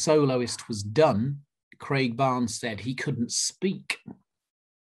time the soloist was done, Craig Barnes said he couldn't speak.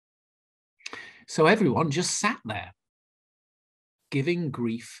 So everyone just sat there, giving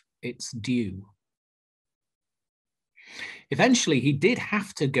grief its due. Eventually, he did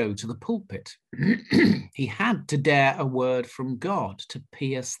have to go to the pulpit. He had to dare a word from God to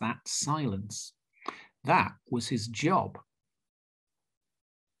pierce that silence. That was his job.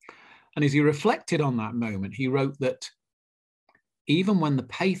 And as he reflected on that moment, he wrote that even when the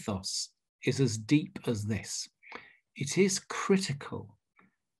pathos is as deep as this, it is critical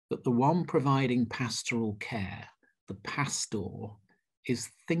that the one providing pastoral care, the pastor, is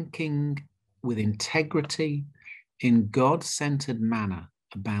thinking with integrity in God-centered manner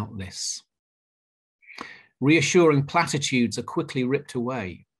about this. Reassuring platitudes are quickly ripped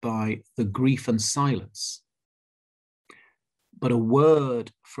away by the grief and silence. But a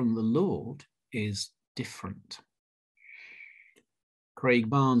word from the Lord is different. Craig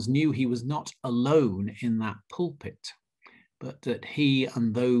Barnes knew he was not alone in that pulpit, but that he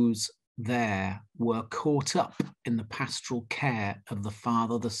and those there were caught up in the pastoral care of the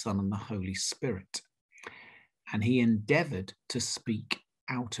Father, the Son, and the Holy Spirit. And he endeavored to speak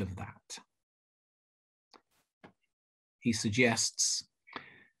out of that. He suggests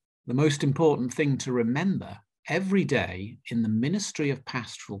the most important thing to remember every day in the ministry of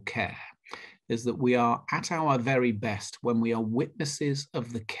pastoral care is that we are at our very best when we are witnesses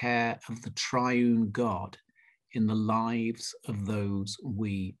of the care of the triune God in the lives of those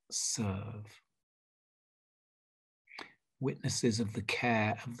we serve. Witnesses of the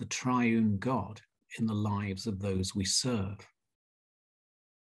care of the triune God in the lives of those we serve.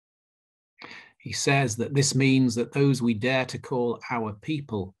 He says that this means that those we dare to call our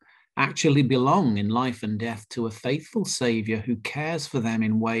people actually belong in life and death to a faithful Saviour who cares for them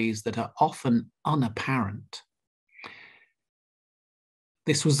in ways that are often unapparent.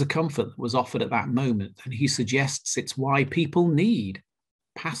 This was the comfort that was offered at that moment, and he suggests it's why people need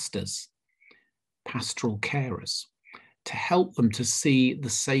pastors, pastoral carers, to help them to see the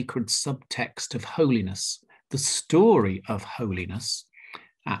sacred subtext of holiness, the story of holiness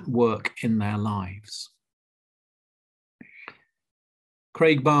at work in their lives.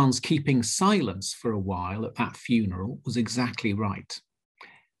 Craig Barnes keeping silence for a while at that funeral was exactly right.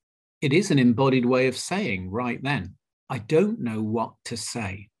 It is an embodied way of saying right then, I don't know what to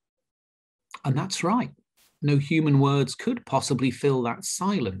say. And that's right. No human words could possibly fill that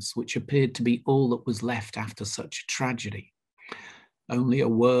silence, which appeared to be all that was left after such a tragedy. Only a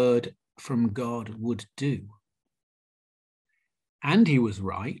word from God would do. And he was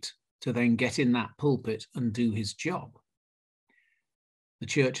right to then get in that pulpit and do his job. The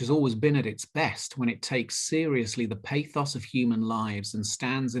church has always been at its best when it takes seriously the pathos of human lives and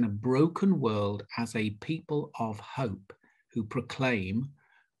stands in a broken world as a people of hope who proclaim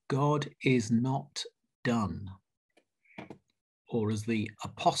God is not done. Or as the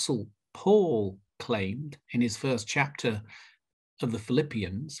Apostle Paul claimed in his first chapter of the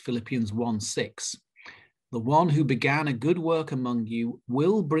Philippians 1:6, the one who began a good work among you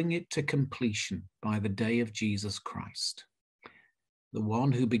will bring it to completion by the day of Jesus Christ. The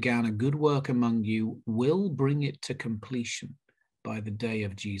one who began a good work among you will bring it to completion by the day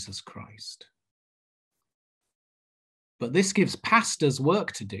of Jesus Christ. But this gives pastors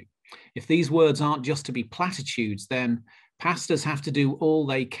work to do. If these words aren't just to be platitudes, then pastors have to do all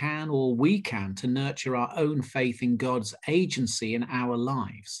they can, all we can, to nurture our own faith in God's agency in our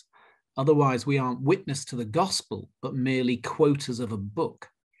lives. Otherwise, we aren't witness to the gospel, but merely quoters of a book.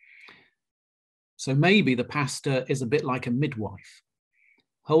 So maybe the pastor is a bit like a midwife,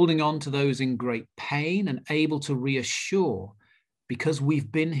 holding on to those in great pain and able to reassure, because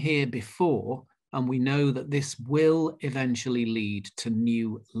we've been here before and we know that this will eventually lead to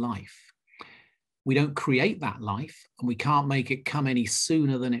new life. We don't create that life and we can't make it come any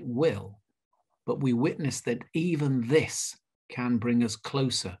sooner than it will, but we witness that even this can bring us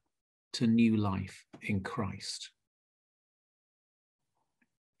closer to new life in Christ.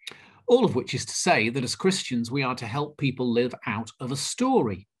 All of which is to say that as Christians, we are to help people live out of a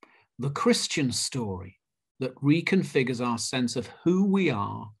story, the Christian story, that reconfigures our sense of who we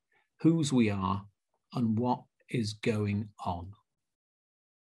are, whose we are, and what is going on.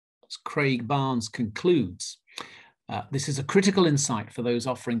 As Craig Barnes concludes, this is a critical insight for those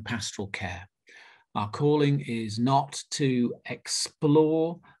offering pastoral care. Our calling is not to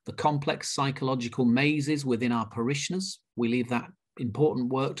explore the complex psychological mazes within our parishioners. We leave that important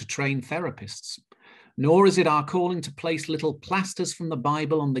work to trained therapists. Nor is it our calling to place little plasters from the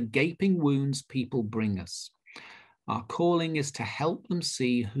Bible on the gaping wounds people bring us. Our calling is to help them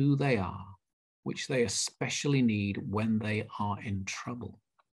see who they are, which they especially need when they are in trouble.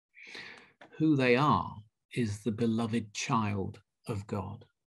 Who they are is the beloved child of God.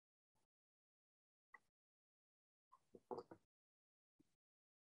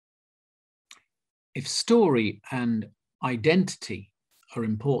 If story and identity are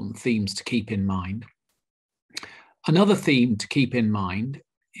important themes to keep in mind, another theme to keep in mind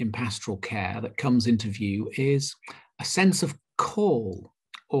in pastoral care that comes into view is a sense of call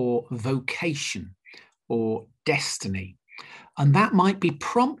or vocation or destiny. And that might be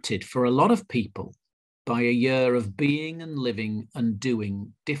prompted for a lot of people by a year of being and living and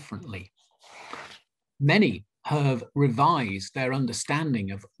doing differently. Many have revised their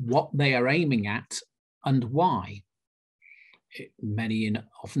understanding of what they are aiming at and why. Many in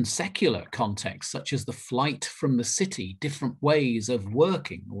often secular contexts, such as the flight from the city, different ways of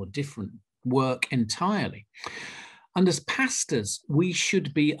working or different work entirely. And as pastors, we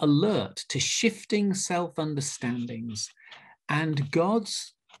should be alert to shifting self-understandings and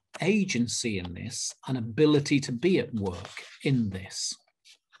God's agency in this and ability to be at work in this.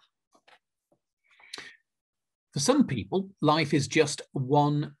 For some people, life is just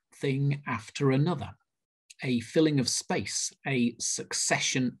one thing after another, a filling of space, a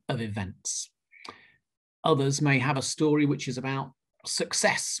succession of events. Others may have a story which is about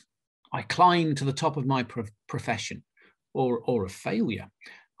success. I climbed to the top of my profession, or a failure.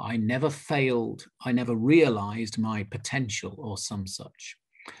 I never failed. I never realized my potential, or some such.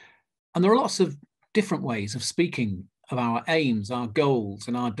 And there are lots of different ways of speaking of our aims, our goals,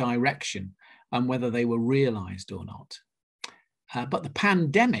 and our direction, and whether they were realized or not. But the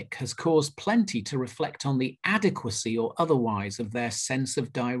pandemic has caused plenty to reflect on the adequacy or otherwise of their sense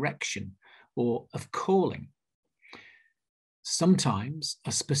of direction or of calling. Sometimes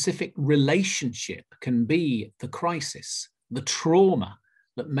a specific relationship can be the crisis, the trauma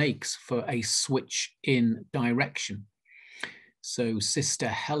that makes for a switch in direction. So Sister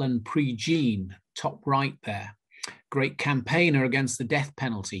Helen Prejean, top right there, great campaigner against the death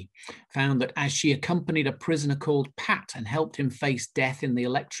penalty, found that as she accompanied a prisoner called Pat and helped him face death in the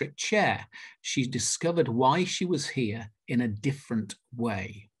electric chair, she discovered why she was here in a different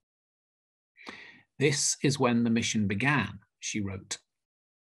way. This is when the mission began, she wrote.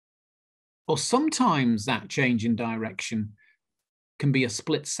 Or sometimes that change in direction can be a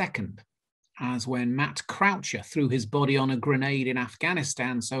split second, as when Matt Croucher threw his body on a grenade in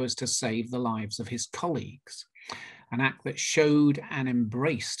Afghanistan so as to save the lives of his colleagues, an act that showed and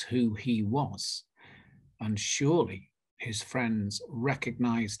embraced who he was. And surely his friends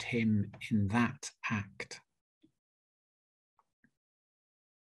recognized him in that act.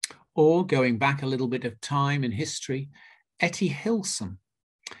 Or going back a little bit of time in history, Etty Hillsum.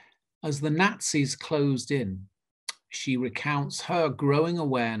 As the Nazis closed in, she recounts her growing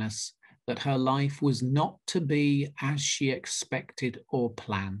awareness that her life was not to be as she expected or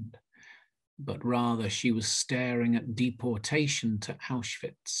planned, but rather she was staring at deportation to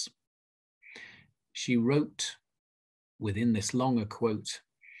Auschwitz. She wrote, within this longer quote,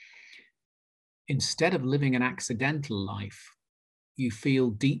 "Instead of living an accidental life, you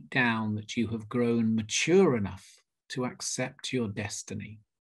feel deep down that you have grown mature enough to accept your destiny,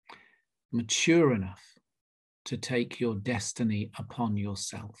 mature enough to take your destiny upon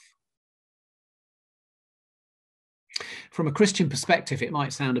yourself." From a Christian perspective, it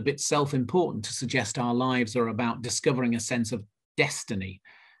might sound a bit self-important to suggest our lives are about discovering a sense of destiny.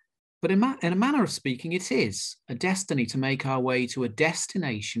 But in a manner of speaking, it is a destiny to make our way to a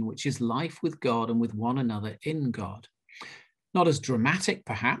destination which is life with God and with one another in God. Not as dramatic,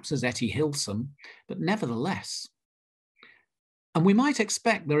 perhaps, as Etty Hillsome, but nevertheless. And we might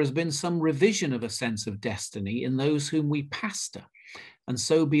expect there has been some revision of a sense of destiny in those whom we pastor, and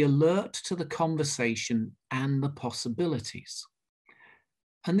so be alert to the conversation and the possibilities.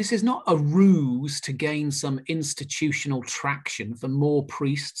 And this is not a ruse to gain some institutional traction for more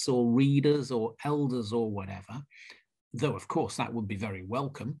priests or readers or elders or whatever, though of course that would be very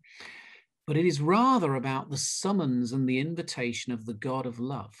welcome, but it is rather about the summons and the invitation of the God of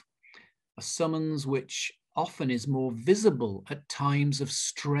love, a summons which often is more visible at times of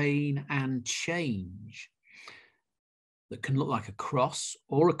strain and change, that can look like a cross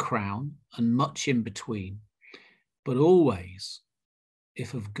or a crown and much in between, but always,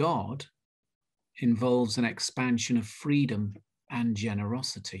 if of God, involves an expansion of freedom and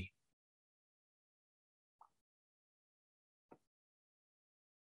generosity.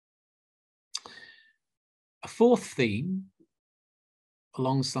 A fourth theme,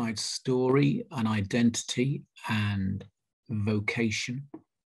 alongside story and identity and vocation,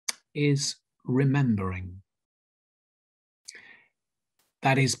 is remembering.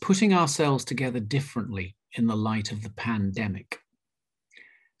 That is, putting ourselves together differently in the light of the pandemic.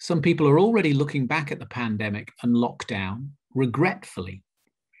 Some people are already looking back at the pandemic and lockdown regretfully.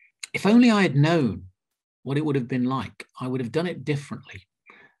 If only I had known what it would have been like, I would have done it differently,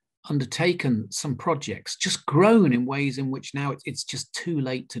 undertaken some projects, just grown in ways in which now it's just too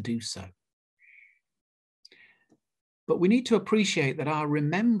late to do so. But we need to appreciate that our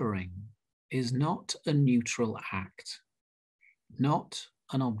remembering is not a neutral act, not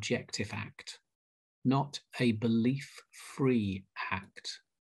an objective act, not a belief-free act.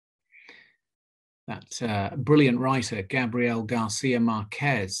 That brilliant writer, Gabriel Garcia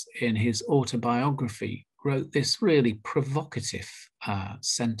Marquez, in his autobiography, wrote this really provocative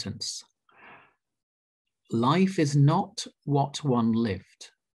sentence. Life is not what one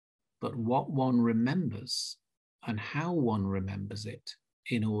lived, but what one remembers and how one remembers it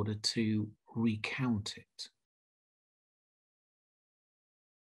in order to recount it.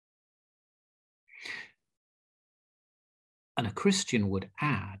 And a Christian would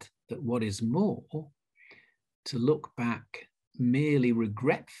add that what is more, to look back merely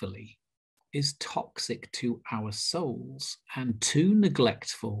regretfully is toxic to our souls and too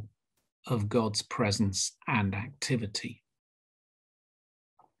neglectful of God's presence and activity.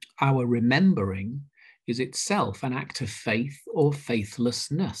 Our remembering is itself an act of faith or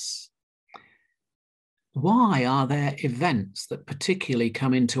faithlessness. Why are there events that particularly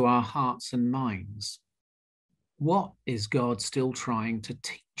come into our hearts and minds? What is God still trying to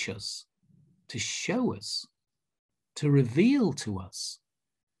teach us, to show us, to reveal to us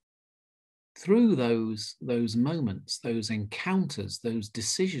through those moments, those encounters, those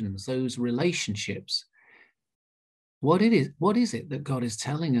decisions, those relationships? What is it that God is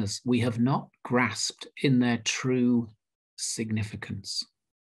telling us we have not grasped in their true significance?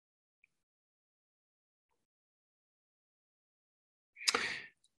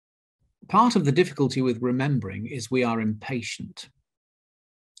 Part of the difficulty with remembering is we are impatient.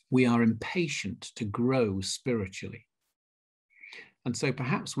 We are impatient to grow spiritually. And so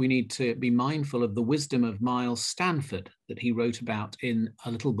perhaps we need to be mindful of the wisdom of Miles Stanford that he wrote about in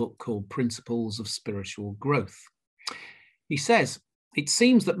a little book called Principles of Spiritual Growth. He says, it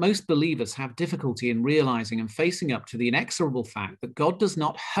seems that most believers have difficulty in realizing and facing up to the inexorable fact that God does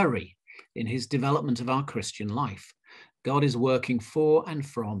not hurry in his development of our Christian life. God is working for and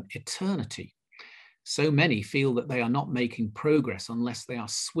from eternity. So many feel that they are not making progress unless they are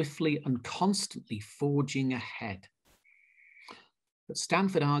swiftly and constantly forging ahead. But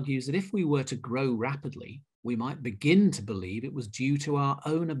Stanford argues that if we were to grow rapidly, we might begin to believe it was due to our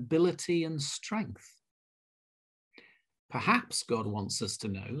own ability and strength. Perhaps God wants us to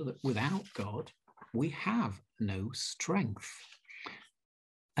know that without God, we have no strength.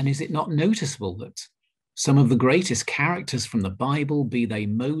 And is it not noticeable that some of the greatest characters from the Bible, be they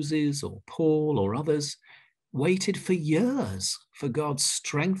Moses or Paul or others, waited for years for God's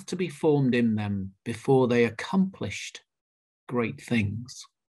strength to be formed in them before they accomplished great things?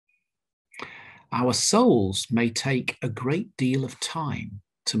 Our souls may take a great deal of time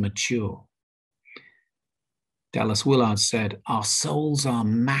to mature. Dallas Willard said, our souls are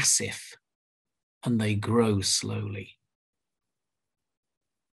massive and they grow slowly.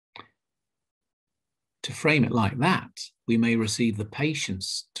 To frame it like that, we may receive the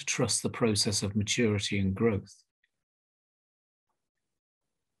patience to trust the process of maturity and growth.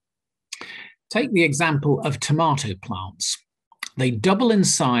 Take the example of tomato plants. They double in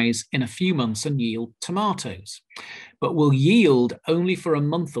size in a few months and yield tomatoes, but will yield only for a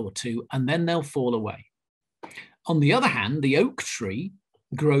month or two and then they'll fall away. On the other hand, the oak tree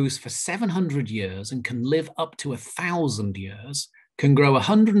grows for 700 years and can live up to 1,000 years, can grow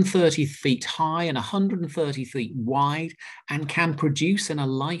 130 feet high and 130 feet wide, and can produce in a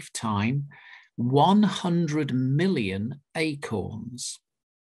lifetime 100 million acorns.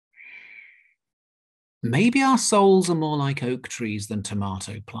 Maybe our souls are more like oak trees than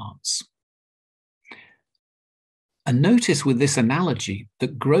tomato plants. And notice with this analogy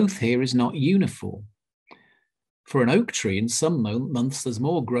that growth here is not uniform. For an oak tree, in some months, there's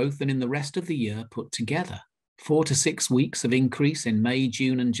more growth than in the rest of the year put together. 4 to 6 weeks of increase in May,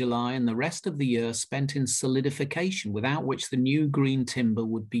 June, and July, and the rest of the year spent in solidification, without which the new green timber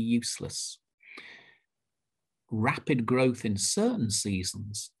would be useless. Rapid growth in certain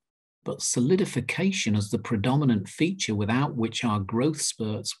seasons, but solidification as the predominant feature, without which our growth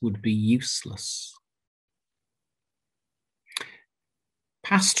spurts would be useless.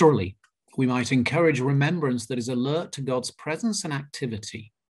 Pastorally, we might encourage remembrance that is alert to God's presence and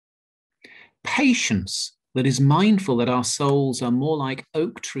activity. Patience that is mindful that our souls are more like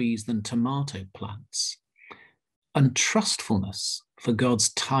oak trees than tomato plants. And trustfulness for God's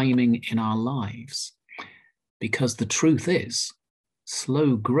timing in our lives. Because the truth is,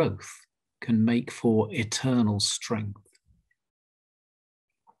 slow growth can make for eternal strength.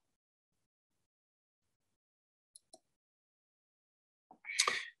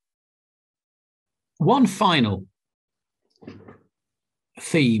 One final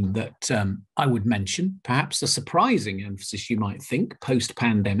theme that I would mention, perhaps a surprising emphasis you might think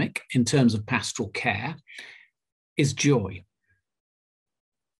post-pandemic in terms of pastoral care, is joy.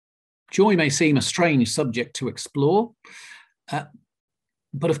 Joy may seem a strange subject to explore,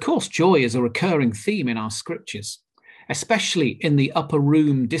 but of course joy is a recurring theme in our scriptures, especially in the upper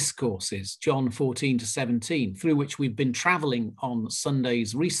room discourses, John 14 to 17, through which we've been traveling on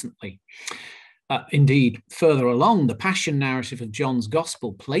Sundays recently. Indeed, further along, the Passion narrative of John's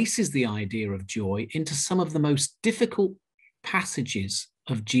Gospel places the idea of joy into some of the most difficult passages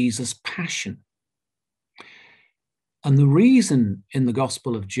of Jesus' Passion. And the reason in the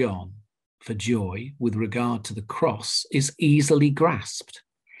Gospel of John for joy with regard to the cross is easily grasped.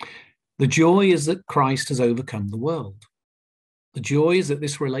 The joy is that Christ has overcome the world. The joy is that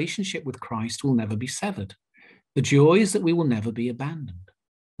this relationship with Christ will never be severed. The joy is that we will never be abandoned.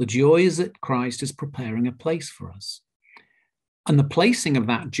 The joy is that Christ is preparing a place for us. And the placing of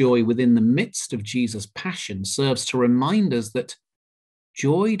that joy within the midst of Jesus' passion serves to remind us that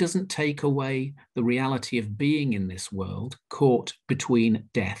joy doesn't take away the reality of being in this world caught between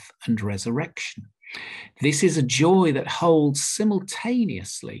death and resurrection. This is a joy that holds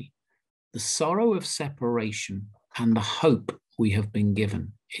simultaneously the sorrow of separation and the hope we have been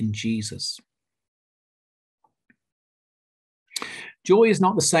given in Jesus. Joy is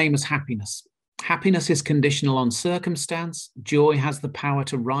not the same as happiness. Happiness is conditional on circumstance. Joy has the power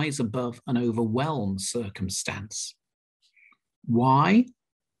to rise above and overwhelm circumstance. Why?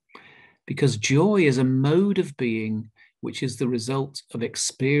 Because joy is a mode of being which is the result of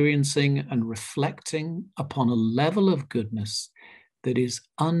experiencing and reflecting upon a level of goodness that is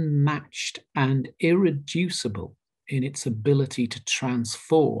unmatched and irreducible in its ability to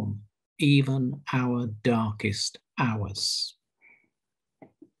transform even our darkest hours.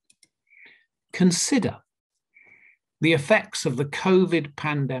 Consider the effects of the COVID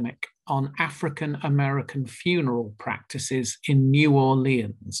pandemic on African American funeral practices in New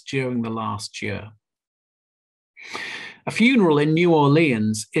Orleans during the last year. A funeral in New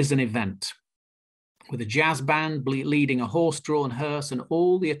Orleans is an event with a jazz band leading a horse-drawn hearse and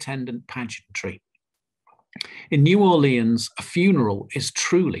all the attendant pageantry. In New Orleans, a funeral is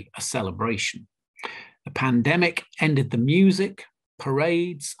truly a celebration. The pandemic ended the music,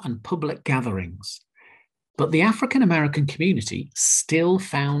 parades, and public gatherings. But the African American community still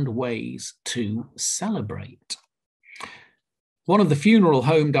found ways to celebrate. One of the funeral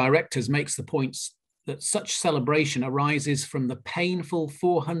home directors makes the point that such celebration arises from the painful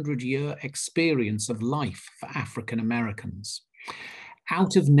 400-year experience of life for African Americans.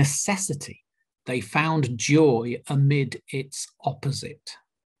 Out of necessity, they found joy amid its opposite.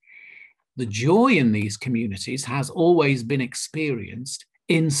 The joy in these communities has always been experienced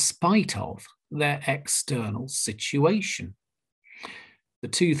in spite of their external situation. The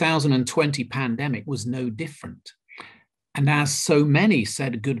 2020 pandemic was no different. And as so many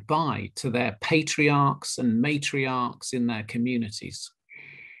said goodbye to their patriarchs and matriarchs in their communities,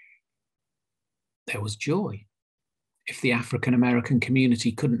 there was joy. If the African American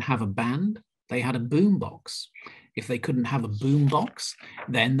community couldn't have a band, they had a boombox. If they couldn't have a boombox,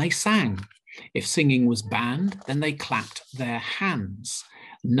 then they sang. If singing was banned, then they clapped their hands.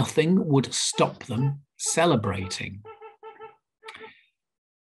 Nothing would stop them celebrating.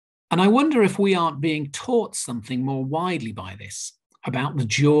 And I wonder if we aren't being taught something more widely by this about the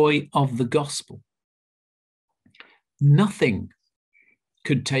joy of the gospel. Nothing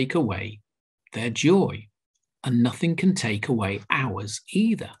could take away their joy, and nothing can take away ours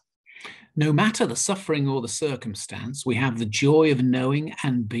either. No matter the suffering or the circumstance, we have the joy of knowing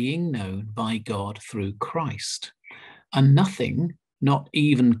and being known by God through Christ. And nothing, not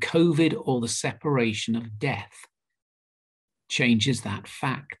even COVID or the separation of death, changes that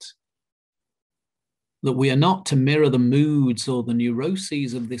fact. That we are not to mirror the moods or the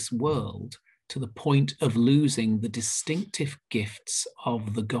neuroses of this world to the point of losing the distinctive gifts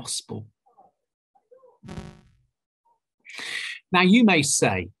of the gospel. Now, you may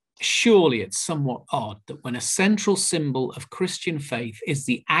say, surely it's somewhat odd that when a central symbol of Christian faith is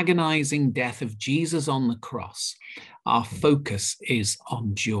the agonizing death of Jesus on the cross, our focus is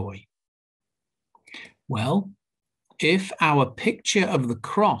on joy. Well, if our picture of the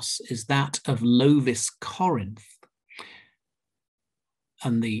cross is that of Lovis, Corinth,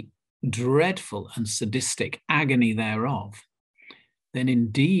 and the dreadful and sadistic agony thereof, then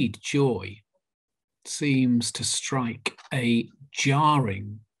indeed joy seems to strike a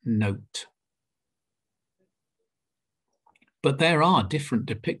jarring note. But there are different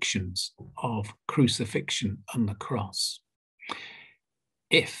depictions of crucifixion and the cross.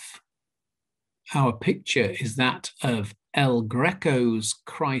 If our picture is that of El Greco's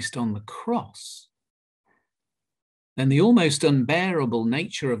Christ on the cross, then the almost unbearable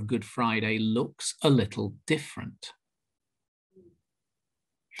nature of Good Friday looks a little different.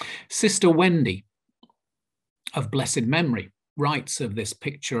 Sister Wendy of blessed memory writes of this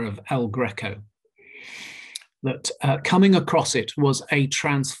picture of El Greco, that coming across it was a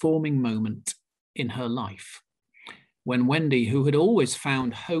transforming moment in her life, when Wendy, who had always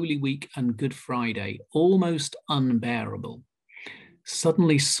found Holy Week and Good Friday almost unbearable,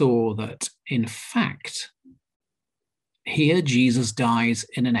 suddenly saw that, in fact, here Jesus dies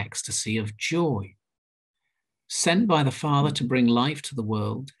in an ecstasy of joy. Sent by the Father to bring life to the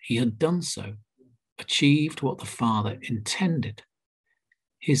world, he had done so, achieved what the Father intended.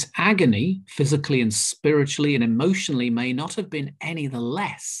 His agony, physically and spiritually and emotionally, may not have been any the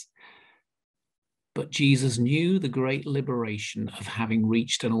less, but Jesus knew the great liberation of having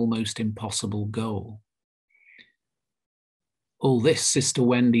reached an almost impossible goal. All this Sister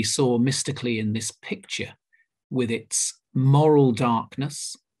Wendy saw mystically in this picture, with its moral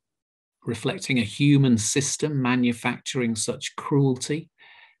darkness, reflecting a human system manufacturing such cruelty,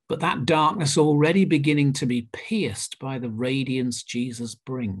 but that darkness already beginning to be pierced by the radiance Jesus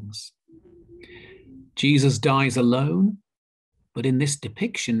brings. Jesus dies alone, but in this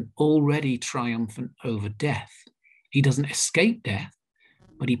depiction, already triumphant over death. He doesn't escape death,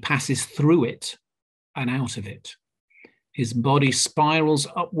 but he passes through it and out of it. His body spirals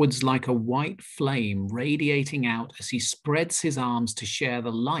upwards like a white flame, radiating out as he spreads his arms to share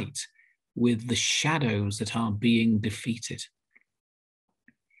the light with the shadows that are being defeated.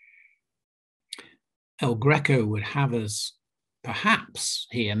 El Greco would have us perhaps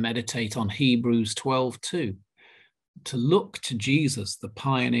here meditate on Hebrews 12:2, to look to Jesus, the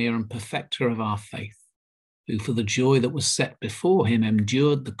pioneer and perfecter of our faith, who for the joy that was set before him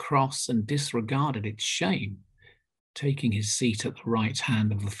endured the cross and disregarded its shame, taking his seat at the right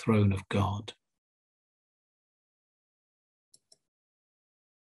hand of the throne of God.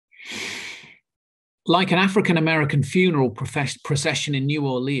 Like an African-American funeral procession in New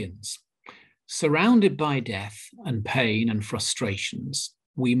Orleans, surrounded by death and pain and frustrations,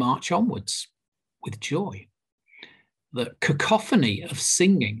 we march onwards with joy. The cacophony of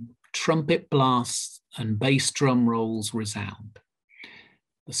singing, trumpet blasts, and bass drum rolls resound.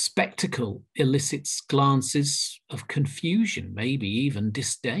 The spectacle elicits glances of confusion, maybe even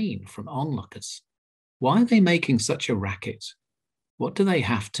disdain from onlookers. Why are they making such a racket? What do they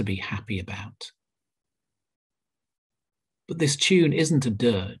have to be happy about? But this tune isn't a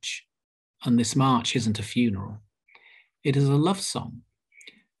dirge, and this march isn't a funeral. It is a love song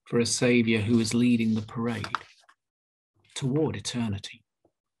for a Saviour who is leading the parade toward eternity.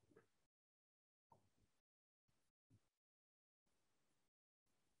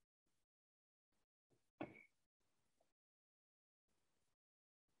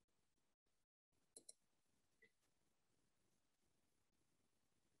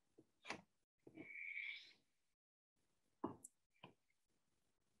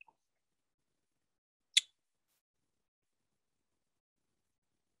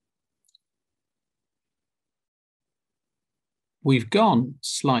 We've gone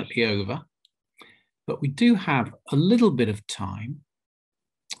slightly over, but we do have a little bit of time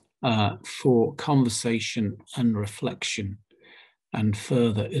for conversation and reflection and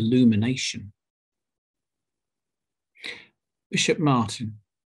further illumination. Bishop Martin,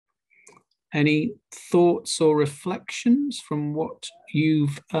 any thoughts or reflections from what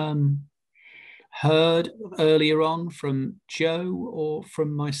you've heard earlier on from Joe or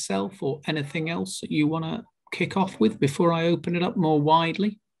from myself, or anything else that you want to kick off with before I open it up more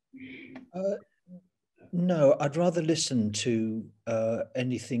widely? No, I'd rather listen to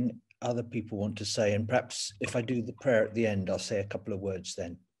anything other people want to say, and perhaps if I do the prayer at the end, I'll say a couple of words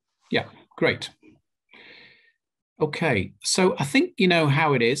then. Yeah, great. Okay, so I think you know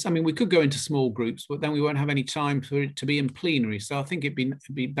how it is. I mean, we could go into small groups, but then we won't have any time for it to be in plenary. So I think it'd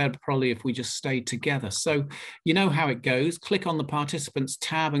be better probably if we just stayed together. So you know how it goes. Click on the participants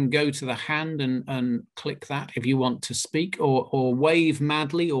tab and go to the hand and click that if you want to speak, or wave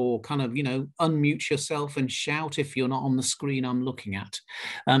madly, or kind of, you know, unmute yourself and shout if you're not on the screen I'm looking at.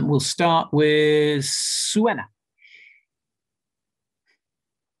 We'll start with Suena,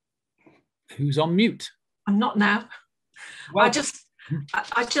 who's on mute. I'm not now. Well, I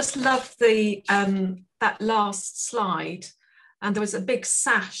just love the that last slide, and there was a big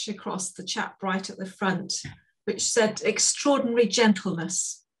sash across the chap right at the front which said extraordinary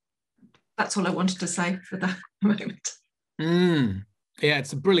gentleness. That's all I wanted to say for that moment. Yeah,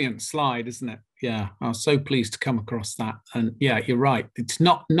 it's a brilliant slide, isn't it? Yeah, I was so pleased to come across that. And yeah, you're right. It's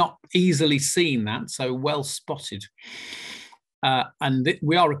not easily seen, that, so well spotted. And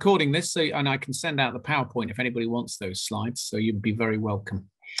we are recording this, so, and I can send out the PowerPoint if anybody wants those slides, so you'd be very welcome.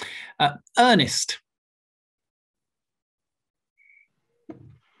 Ernest.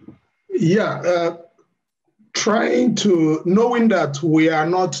 Yeah, knowing that we are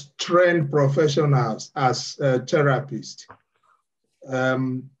not trained professionals as therapists.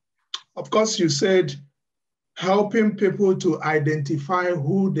 Of course, you said helping people to identify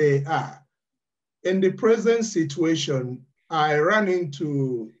who they are. In the present situation, I ran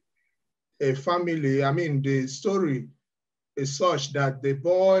into a family. I mean, the story is such that the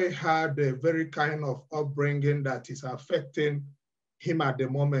boy had a very kind of upbringing that is affecting him at the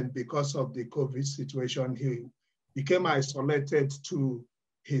moment because of the COVID situation. He became isolated to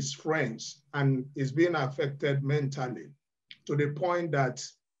his friends and is being affected mentally, to the point that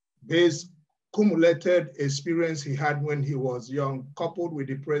this cumulated experience he had when he was young, coupled with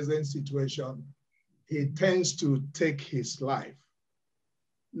the present situation, he tends to take his life.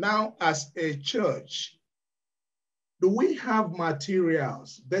 Now, as a church, do we have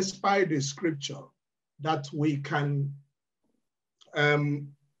materials, despite the scripture, that we can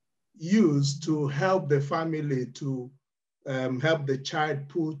use to help the family, to help the child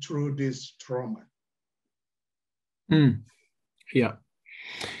pull through this trauma? Yeah.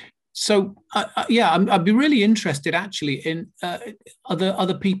 So yeah, I'd be really interested actually in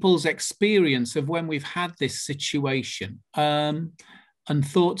other people's experience of when we've had this situation, and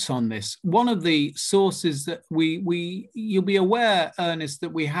thoughts on this. One of the sources that you'll be aware, Ernest,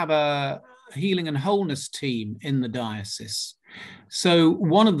 that we have a healing and wholeness team in the diocese. So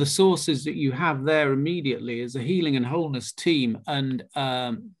one of the sources that you have there immediately is a healing and wholeness team, and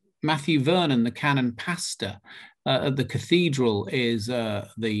Matthew Vernon, the canon pastor at the cathedral, is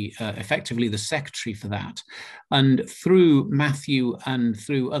effectively the secretary for that. And through Matthew and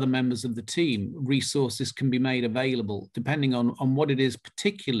through other members of the team, resources can be made available depending on what it is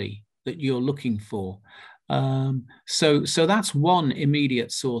particularly that you're looking for. So that's one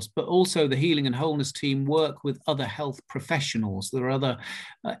immediate source, but also the healing and wholeness team work with other health professionals. There are other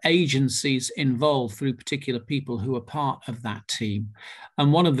agencies involved through particular people who are part of that team.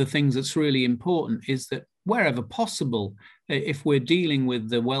 And one of the things that's really important is that wherever possible, if we're dealing with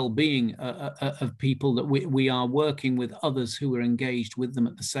the well-being of people, that we are working with others who are engaged with them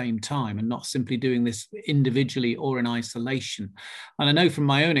at the same time, and not simply doing this individually or in isolation. And I know from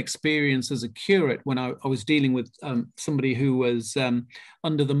my own experience as a curate, when I was dealing with somebody who was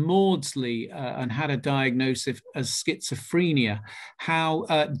under the Maudsley and had a diagnosis as schizophrenia, how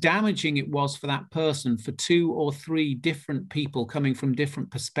damaging it was for that person, for 2 or 3 different people coming from different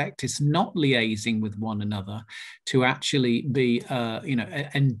perspectives, not liaising with one another, to actually be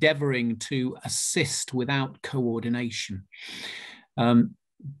endeavoring to assist without coordination.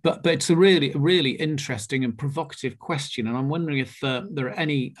 But it's a really interesting and provocative question, and I'm wondering if there are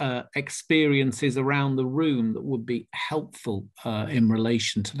any experiences around the room that would be helpful in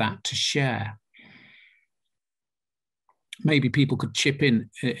relation to that to share. Maybe people could chip in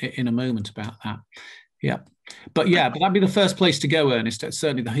a moment about that. Yeah. But that'd be the first place to go, Ernest. It's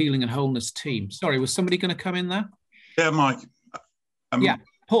certainly the healing and wholeness team. Sorry, was somebody going to come in there? Yeah, Mike. Yeah,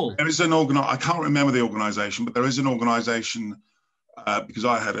 Paul. There is an I can't remember the organisation, but there is an organisation because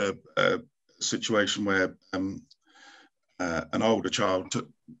I had a situation where an older child took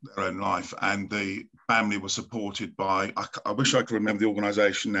their own life, and the family was supported by, I wish I could remember the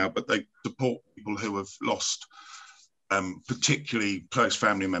organisation now, but they support people who have lost particularly close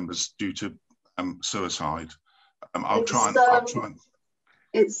family members due to suicide. I'll try and...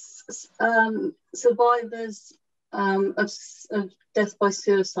 It's survivors of death by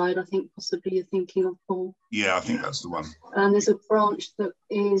suicide, I think possibly you're thinking of, Paul. Yeah, I think that's the one. There's a branch that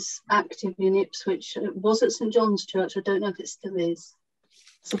is active in Ipswich. It was at St John's Church. I don't know if it still is.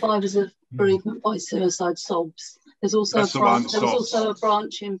 Survivors of bereavement by suicide, SOBS. There's also a branch. There was also a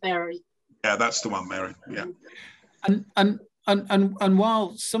branch in Bury. Yeah, that's the one, Mary. Yeah. And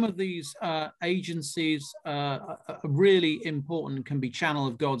while some of these agencies are really important and can be channel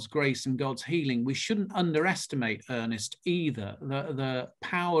of God's grace and God's healing, we shouldn't underestimate, Ernest, either the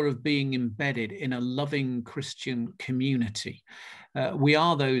power of being embedded in a loving Christian community. We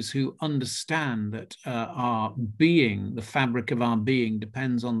are those who understand that our being, the fabric of our being,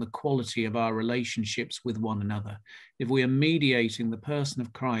 depends on the quality of our relationships with one another. If we are mediating the person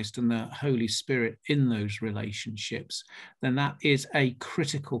of Christ and the Holy Spirit in those relationships, then that is a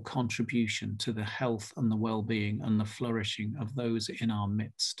critical contribution to the health and the well-being and the flourishing of those in our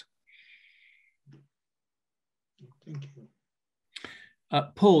midst. Thank you.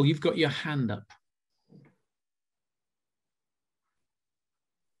 Paul, you've got your hand up.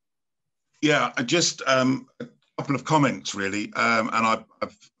 Yeah, just a couple of comments, really, and I've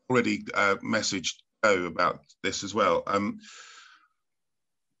already messaged Joe about this as well.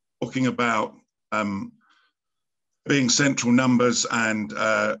 Talking about being central numbers and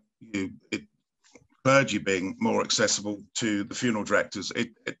clergy being more accessible to the funeral directors, it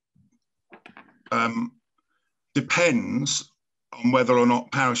depends on whether or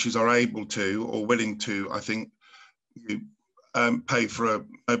not parishes are able to or willing to, I think, pay for a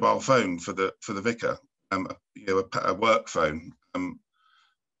mobile phone for the vicar, a work phone.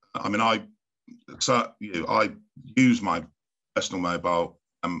 I mean, I use my personal mobile,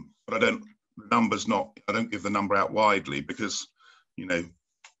 but I don't. The number's not. I don't give the number out widely because,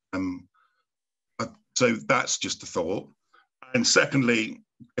 so that's just a thought. And secondly,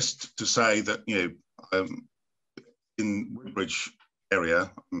 just to say that in Woodbridge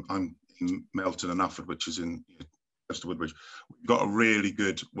area, I'm in Melton and Ufford, which is in to Woodbridge, we've got a really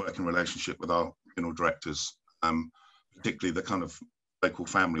good working relationship with our funeral directors, particularly the kind of local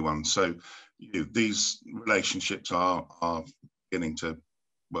family ones. So these relationships are beginning to,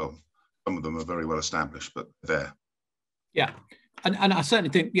 well, some of them are very well established, but there. Yeah. And I certainly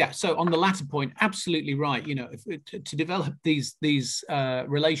think, yeah, so on the latter point, absolutely right. To develop these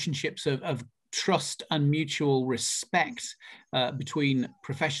relationships of trust and mutual respect between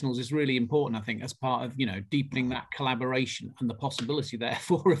professionals is really important, I think, as part of deepening that collaboration and the possibility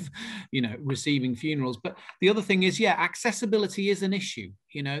therefore of receiving funerals. But the other thing is, yeah, accessibility is an issue.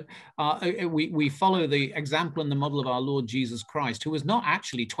 We follow the example and the model of our Lord Jesus Christ, who was not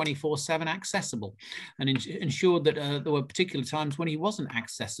actually 24/7 accessible, and ensured that there were particular times when he wasn't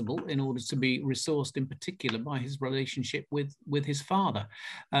accessible in order to be resourced in particular by his relationship with his Father.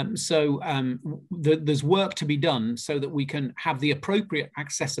 There's work to be done so that we can have the appropriate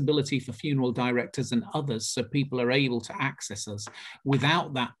accessibility for funeral directors and others, so people are able to access us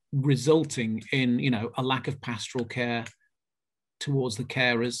without that resulting in a lack of pastoral care towards the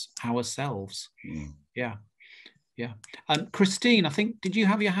carers ourselves. Yeah. Christine, I think, did you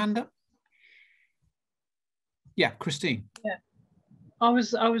have your hand up? Yeah, Christine. Yeah, I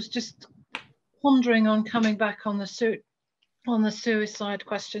was just pondering on coming back on the suicide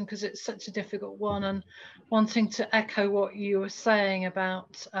question, because it's such a difficult one, and wanting to echo what you were saying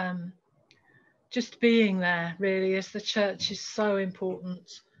about just being there, really, as the church is so important,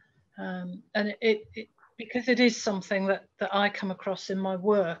 and it because it is something that I come across in my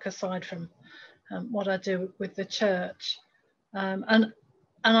work, aside from what I do with the church, and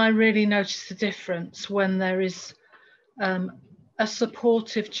I really notice the difference when there is a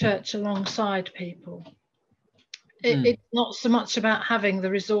supportive church alongside people. It's not so much about having the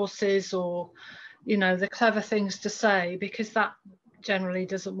resources or the clever things to say, because that generally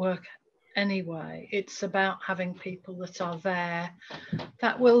doesn't work anyway. It's about having people that are there,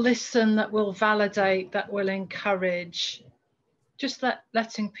 that will listen, that will validate, that will encourage, just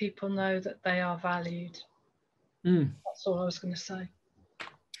letting people know that they are valued. That's all I was going to say.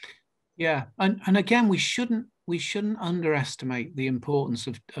 Yeah, and again, we shouldn't we shouldn't underestimate the importance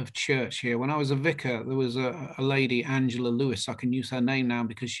of church here. When I was a vicar, there was a lady, Angela Lewis. I can use her name now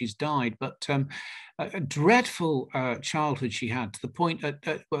because she's died, but a dreadful childhood she had, to the point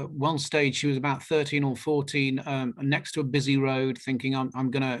at one stage she was about 13 or 14, next to a busy road, thinking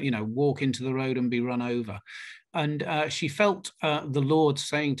I'm going to, walk into the road and be run over. And she felt the Lord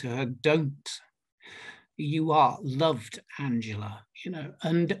saying to her, "Don't. You are loved, Angela,"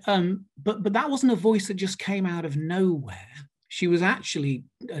 and but that wasn't a voice that just came out of nowhere. She was actually,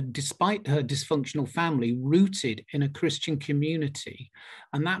 despite her dysfunctional family, rooted in a Christian community,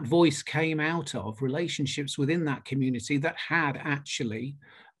 and that voice came out of relationships within that community that had actually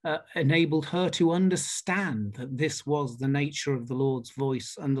enabled her to understand that this was the nature of the Lord's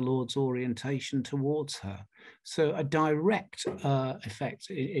voice and the Lord's orientation towards her. So a direct effect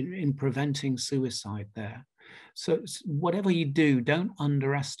in preventing suicide there. So whatever you do, don't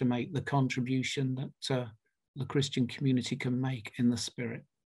underestimate the contribution that the Christian community can make in the spirit.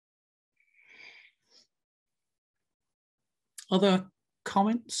 Other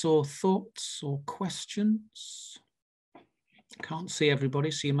comments or thoughts or questions? Can't see everybody,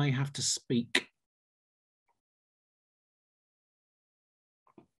 so you may have to speak.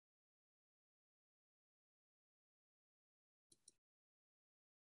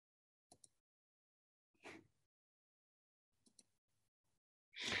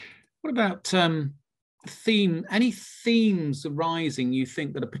 What about any themes arising you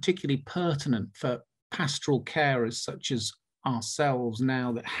think that are particularly pertinent for pastoral carers such as ourselves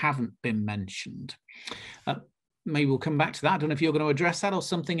now that haven't been mentioned? Maybe we'll come back to that. I don't know if you're going to address that or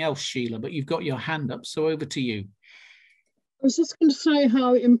something else, Sheila, but you've got your hand up, so over to you. I was just going to say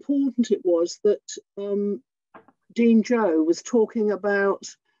how important it was that Dean Joe was talking about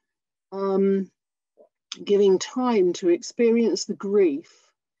giving time to experience the grief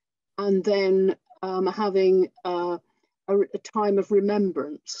and then having a time of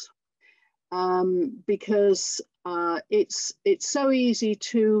remembrance, because it's so easy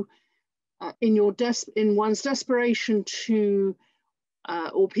to in one's desperation to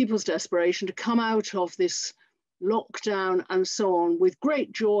or people's desperation to come out of this lockdown and so on with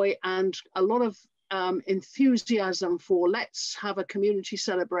great joy and a lot of enthusiasm for let's have a community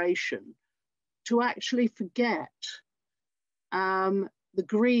celebration, to actually forget the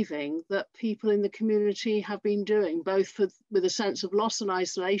grieving that people in the community have been doing, both with a sense of loss and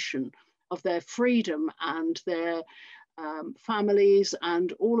isolation of their freedom and their families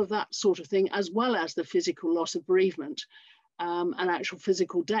and all of that sort of thing, as well as the physical loss of bereavement and actual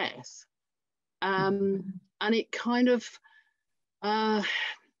physical death. And it kind of,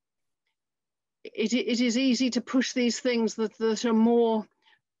 it is easy to push these things that are more,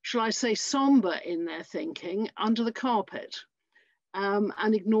 shall I say, somber in their thinking under the carpet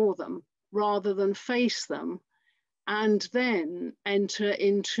and ignore them rather than face them and then enter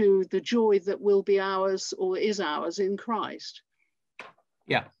into the joy that will be ours or is ours in Christ.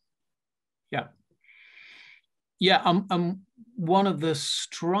 Yeah. One of the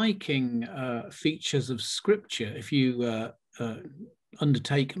striking features of Scripture, if you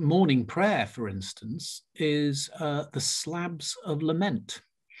undertake morning prayer, for instance, is the slabs of lament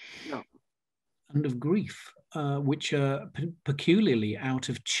and of grief, which are peculiarly out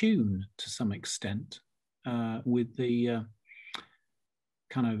of tune to some extent with the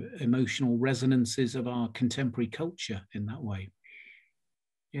kind of emotional resonances of our contemporary culture in that way.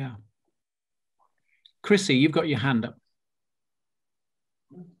 Yeah. Chrissy, you've got your hand up.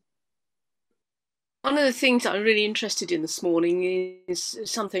 One of the things that I'm really interested in this morning is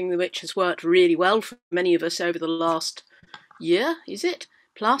something which has worked really well for many of us over the last year, is it?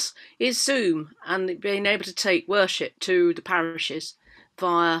 Plus, is Zoom and being able to take worship to the parishes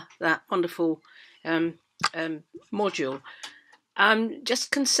via that wonderful module. I'm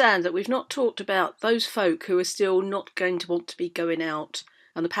just concerned that we've not talked about those folk who are still not going to want to be going out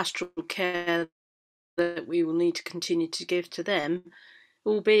and the pastoral care that we will need to continue to give to them,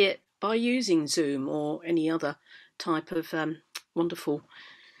 albeit by using Zoom or any other type of wonderful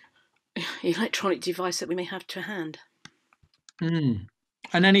electronic device that we may have to hand.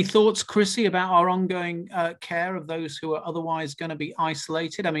 And any thoughts, Chrissy, about our ongoing care of those who are otherwise going to be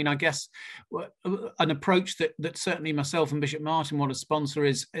isolated? I mean, I guess an approach that certainly myself and Bishop Martin want to sponsor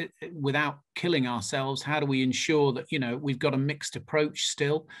is, without killing ourselves, how do we ensure that, we've got a mixed approach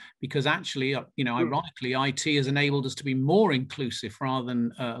still? Because actually, ironically, IT has enabled us to be more inclusive rather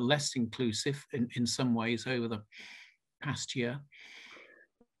than less inclusive in some ways over the past year.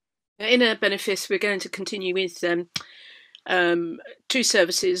 In a benefice, we're going to continue with 2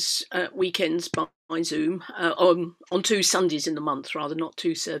 services weekends by Zoom, on 2 Sundays in the month, rather, not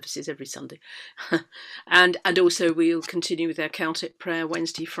 2 services every Sunday. and also we'll continue with our Celtic prayer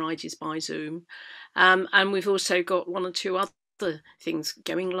Wednesday, Fridays by Zoom. And we've also got 1 or 2 other things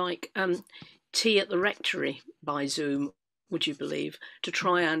going, like tea at the rectory by Zoom, would you believe, to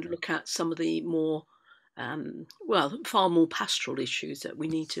try and look at some of the more, far more pastoral issues that we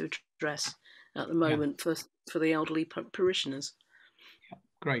need to address at the moment for the elderly parishioners.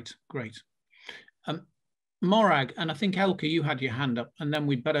 Great. Morag, and I think Elke, you had your hand up, and then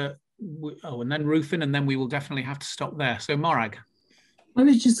we'd better, and then Rufin, and then we will definitely have to stop there. So Morag. I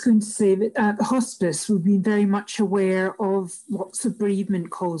was just going to say that at the hospice, we've been very much aware of lots of bereavement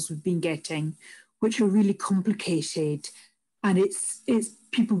calls we've been getting, which are really complicated. And it's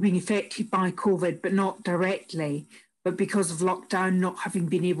people being affected by COVID, but not directly, but because of lockdown, not having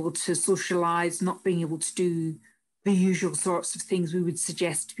been able to socialise, not being able to do the usual sorts of things we would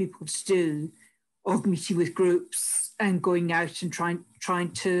suggest people to do, of meeting with groups and going out and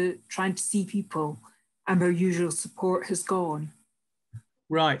trying to see people, and our usual support has gone.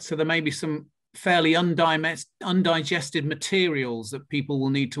 Right, so there may be some fairly undigested materials that people will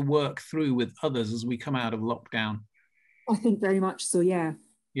need to work through with others as we come out of lockdown. I think very much so, yeah.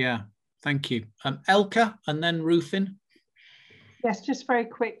 Yeah, thank you. Elke, and then Rufin. Yes, just very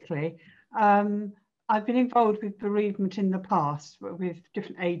quickly. I've been involved with bereavement in the past with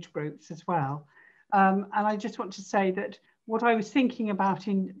different age groups as well. And I just want to say that what I was thinking about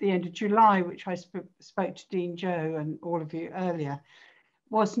in the end of July, which I spoke to Dean Joe and all of you earlier,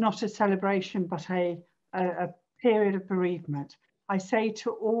 was not a celebration, but a period of bereavement. I say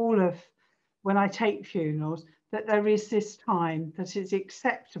to all of, when I take funerals, that there is this time that is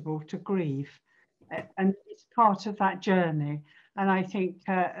acceptable to grieve, and it's part of that journey. And I think,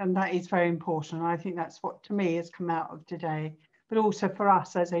 and that is very important. And I think that's what, to me, has come out of today, but also for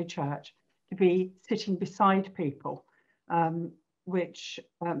us as a church, to be sitting beside people, which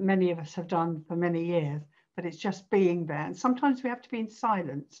many of us have done for many years, but it's just being there. And sometimes we have to be in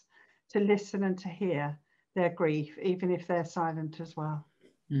silence to listen and to hear their grief, even if they're silent as well.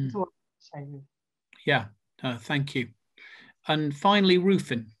 That's what I say. Yeah, thank you. And finally,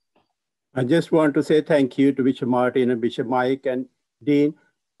 Rufin. I just want to say thank you to Bishop Martin and Bishop Mike and Dean.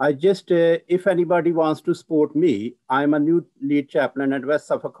 I just, if anybody wants to support me, I'm a new lead chaplain at West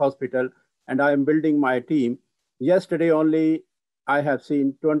Suffolk Hospital, and I'm building my team. Yesterday only, I have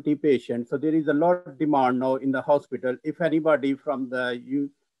seen 20 patients. So there is a lot of demand now in the hospital. If anybody from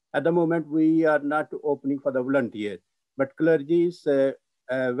at the moment, we are not opening for the volunteers, but clergy is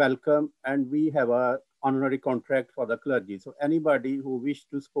welcome, and we have a honorary contract for the clergy. So anybody who wish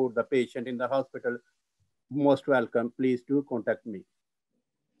to support the patient in the hospital, most welcome. Please do contact me.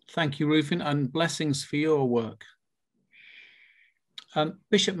 Thank you, Rufin, and blessings for your work.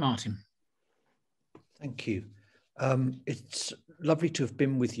 Bishop Martin. Thank you. It's lovely to have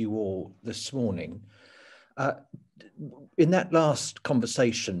been with you all this morning. In that last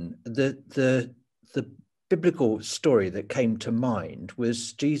conversation, the biblical story that came to mind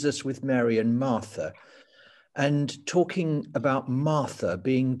was Jesus with Mary and Martha, and talking about Martha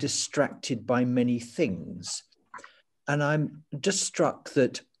being distracted by many things. And I'm just struck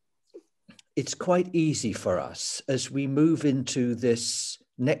that it's quite easy for us as we move into this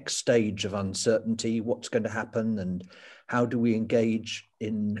next stage of uncertainty, what's going to happen and how do we engage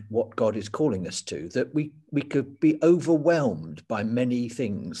in what God is calling us to, that we could be overwhelmed by many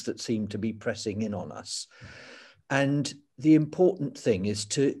things that seem to be pressing in on us. And the important thing is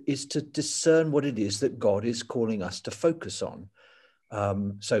to discern what it is that God is calling us to focus on.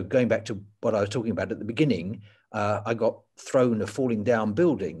 So going back to what I was talking about at the beginning, I got thrown a falling down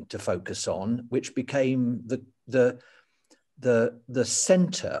building to focus on, which became the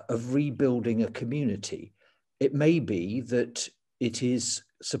center of rebuilding a community. It may be that it is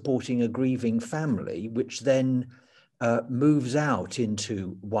supporting a grieving family, which then moves out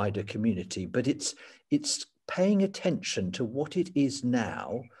into wider community, but it's paying attention to what it is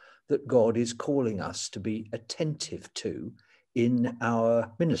now that God is calling us to be attentive to in our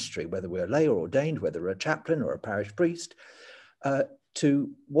ministry, whether we're lay or ordained, whether we're a chaplain or a parish priest, to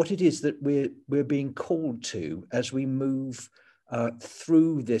what it is that we're being called to as we move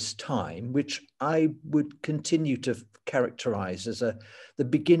through this time, which I would continue to characterize as the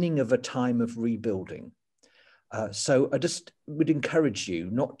beginning of a time of rebuilding. So I just would encourage you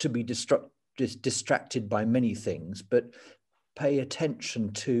not to be distracted by many things, but pay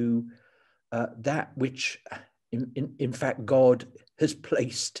attention to that which, in fact, God has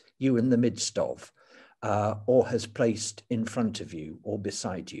placed you in the midst of, or has placed in front of you or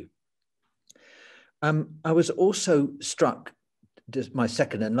beside you. I was also struck, my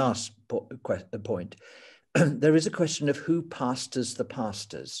second and last point, there is a question of who pastors the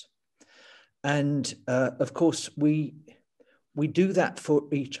pastors. And of course, we do that for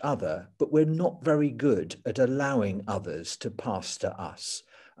each other, but we're not very good at allowing others to pastor us.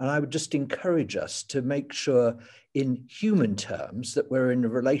 And I would just encourage us to make sure in human terms that we're in a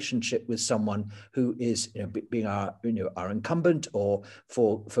relationship with someone who is, being our incumbent, or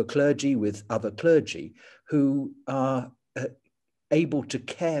for clergy with other clergy who are able to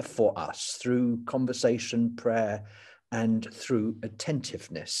care for us through conversation, prayer, and through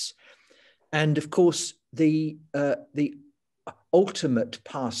attentiveness. And of course, the ultimate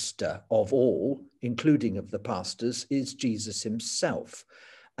pastor of all, including of the pastors, is Jesus himself.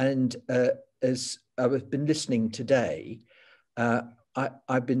 And as I've been listening today,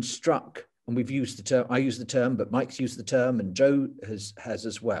 I've been struck, and we've used the term, I use the term, but Mike's used the term, and Joe has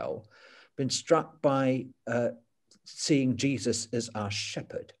as well, been struck by seeing Jesus as our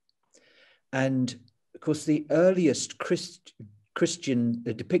shepherd. And of course, the earliest Christian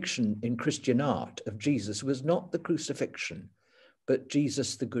depiction in Christian art of Jesus was not the crucifixion, but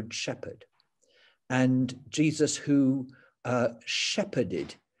Jesus the Good Shepherd. And Jesus who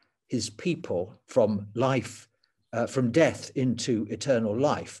shepherded his people from life, from death into eternal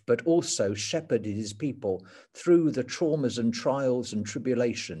life, but also shepherded his people through the traumas and trials and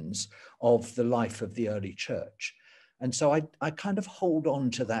tribulations of the life of the early church. And so I kind of hold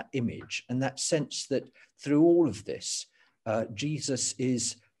on to that image and that sense that through all of this, Jesus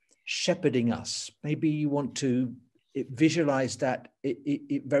is shepherding us. Maybe you want to visualize that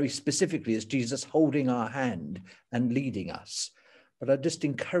it very specifically as Jesus holding our hand and leading us. But I just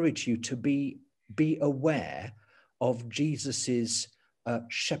encourage you to be aware of Jesus's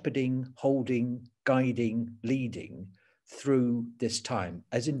shepherding, holding, guiding, leading through this time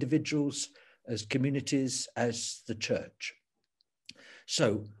as individuals, as communities, as the church.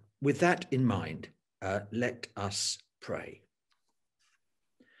 So with that in mind, let us pray.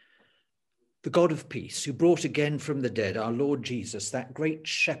 The God of peace, who brought again from the dead our Lord Jesus, that great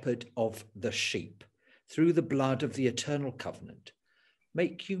shepherd of the sheep, through the blood of the eternal covenant,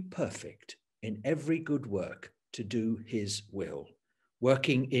 make you perfect in every good work to do his will,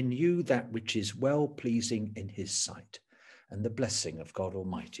 working in you that which is well-pleasing in his sight. And the blessing of God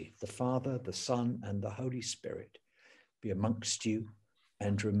Almighty, the Father, the Son, and the Holy Spirit be amongst you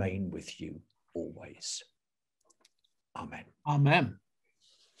and remain with you always. Amen. Amen.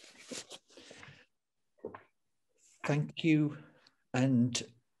 Thank you, and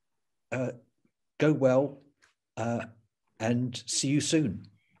go well, and see you soon.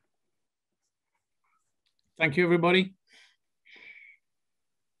 Thank you, everybody.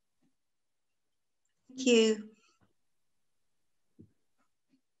 Thank you.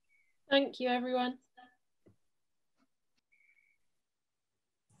 Thank you, everyone.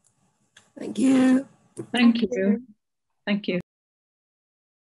 Thank you. Thank you. Thank you.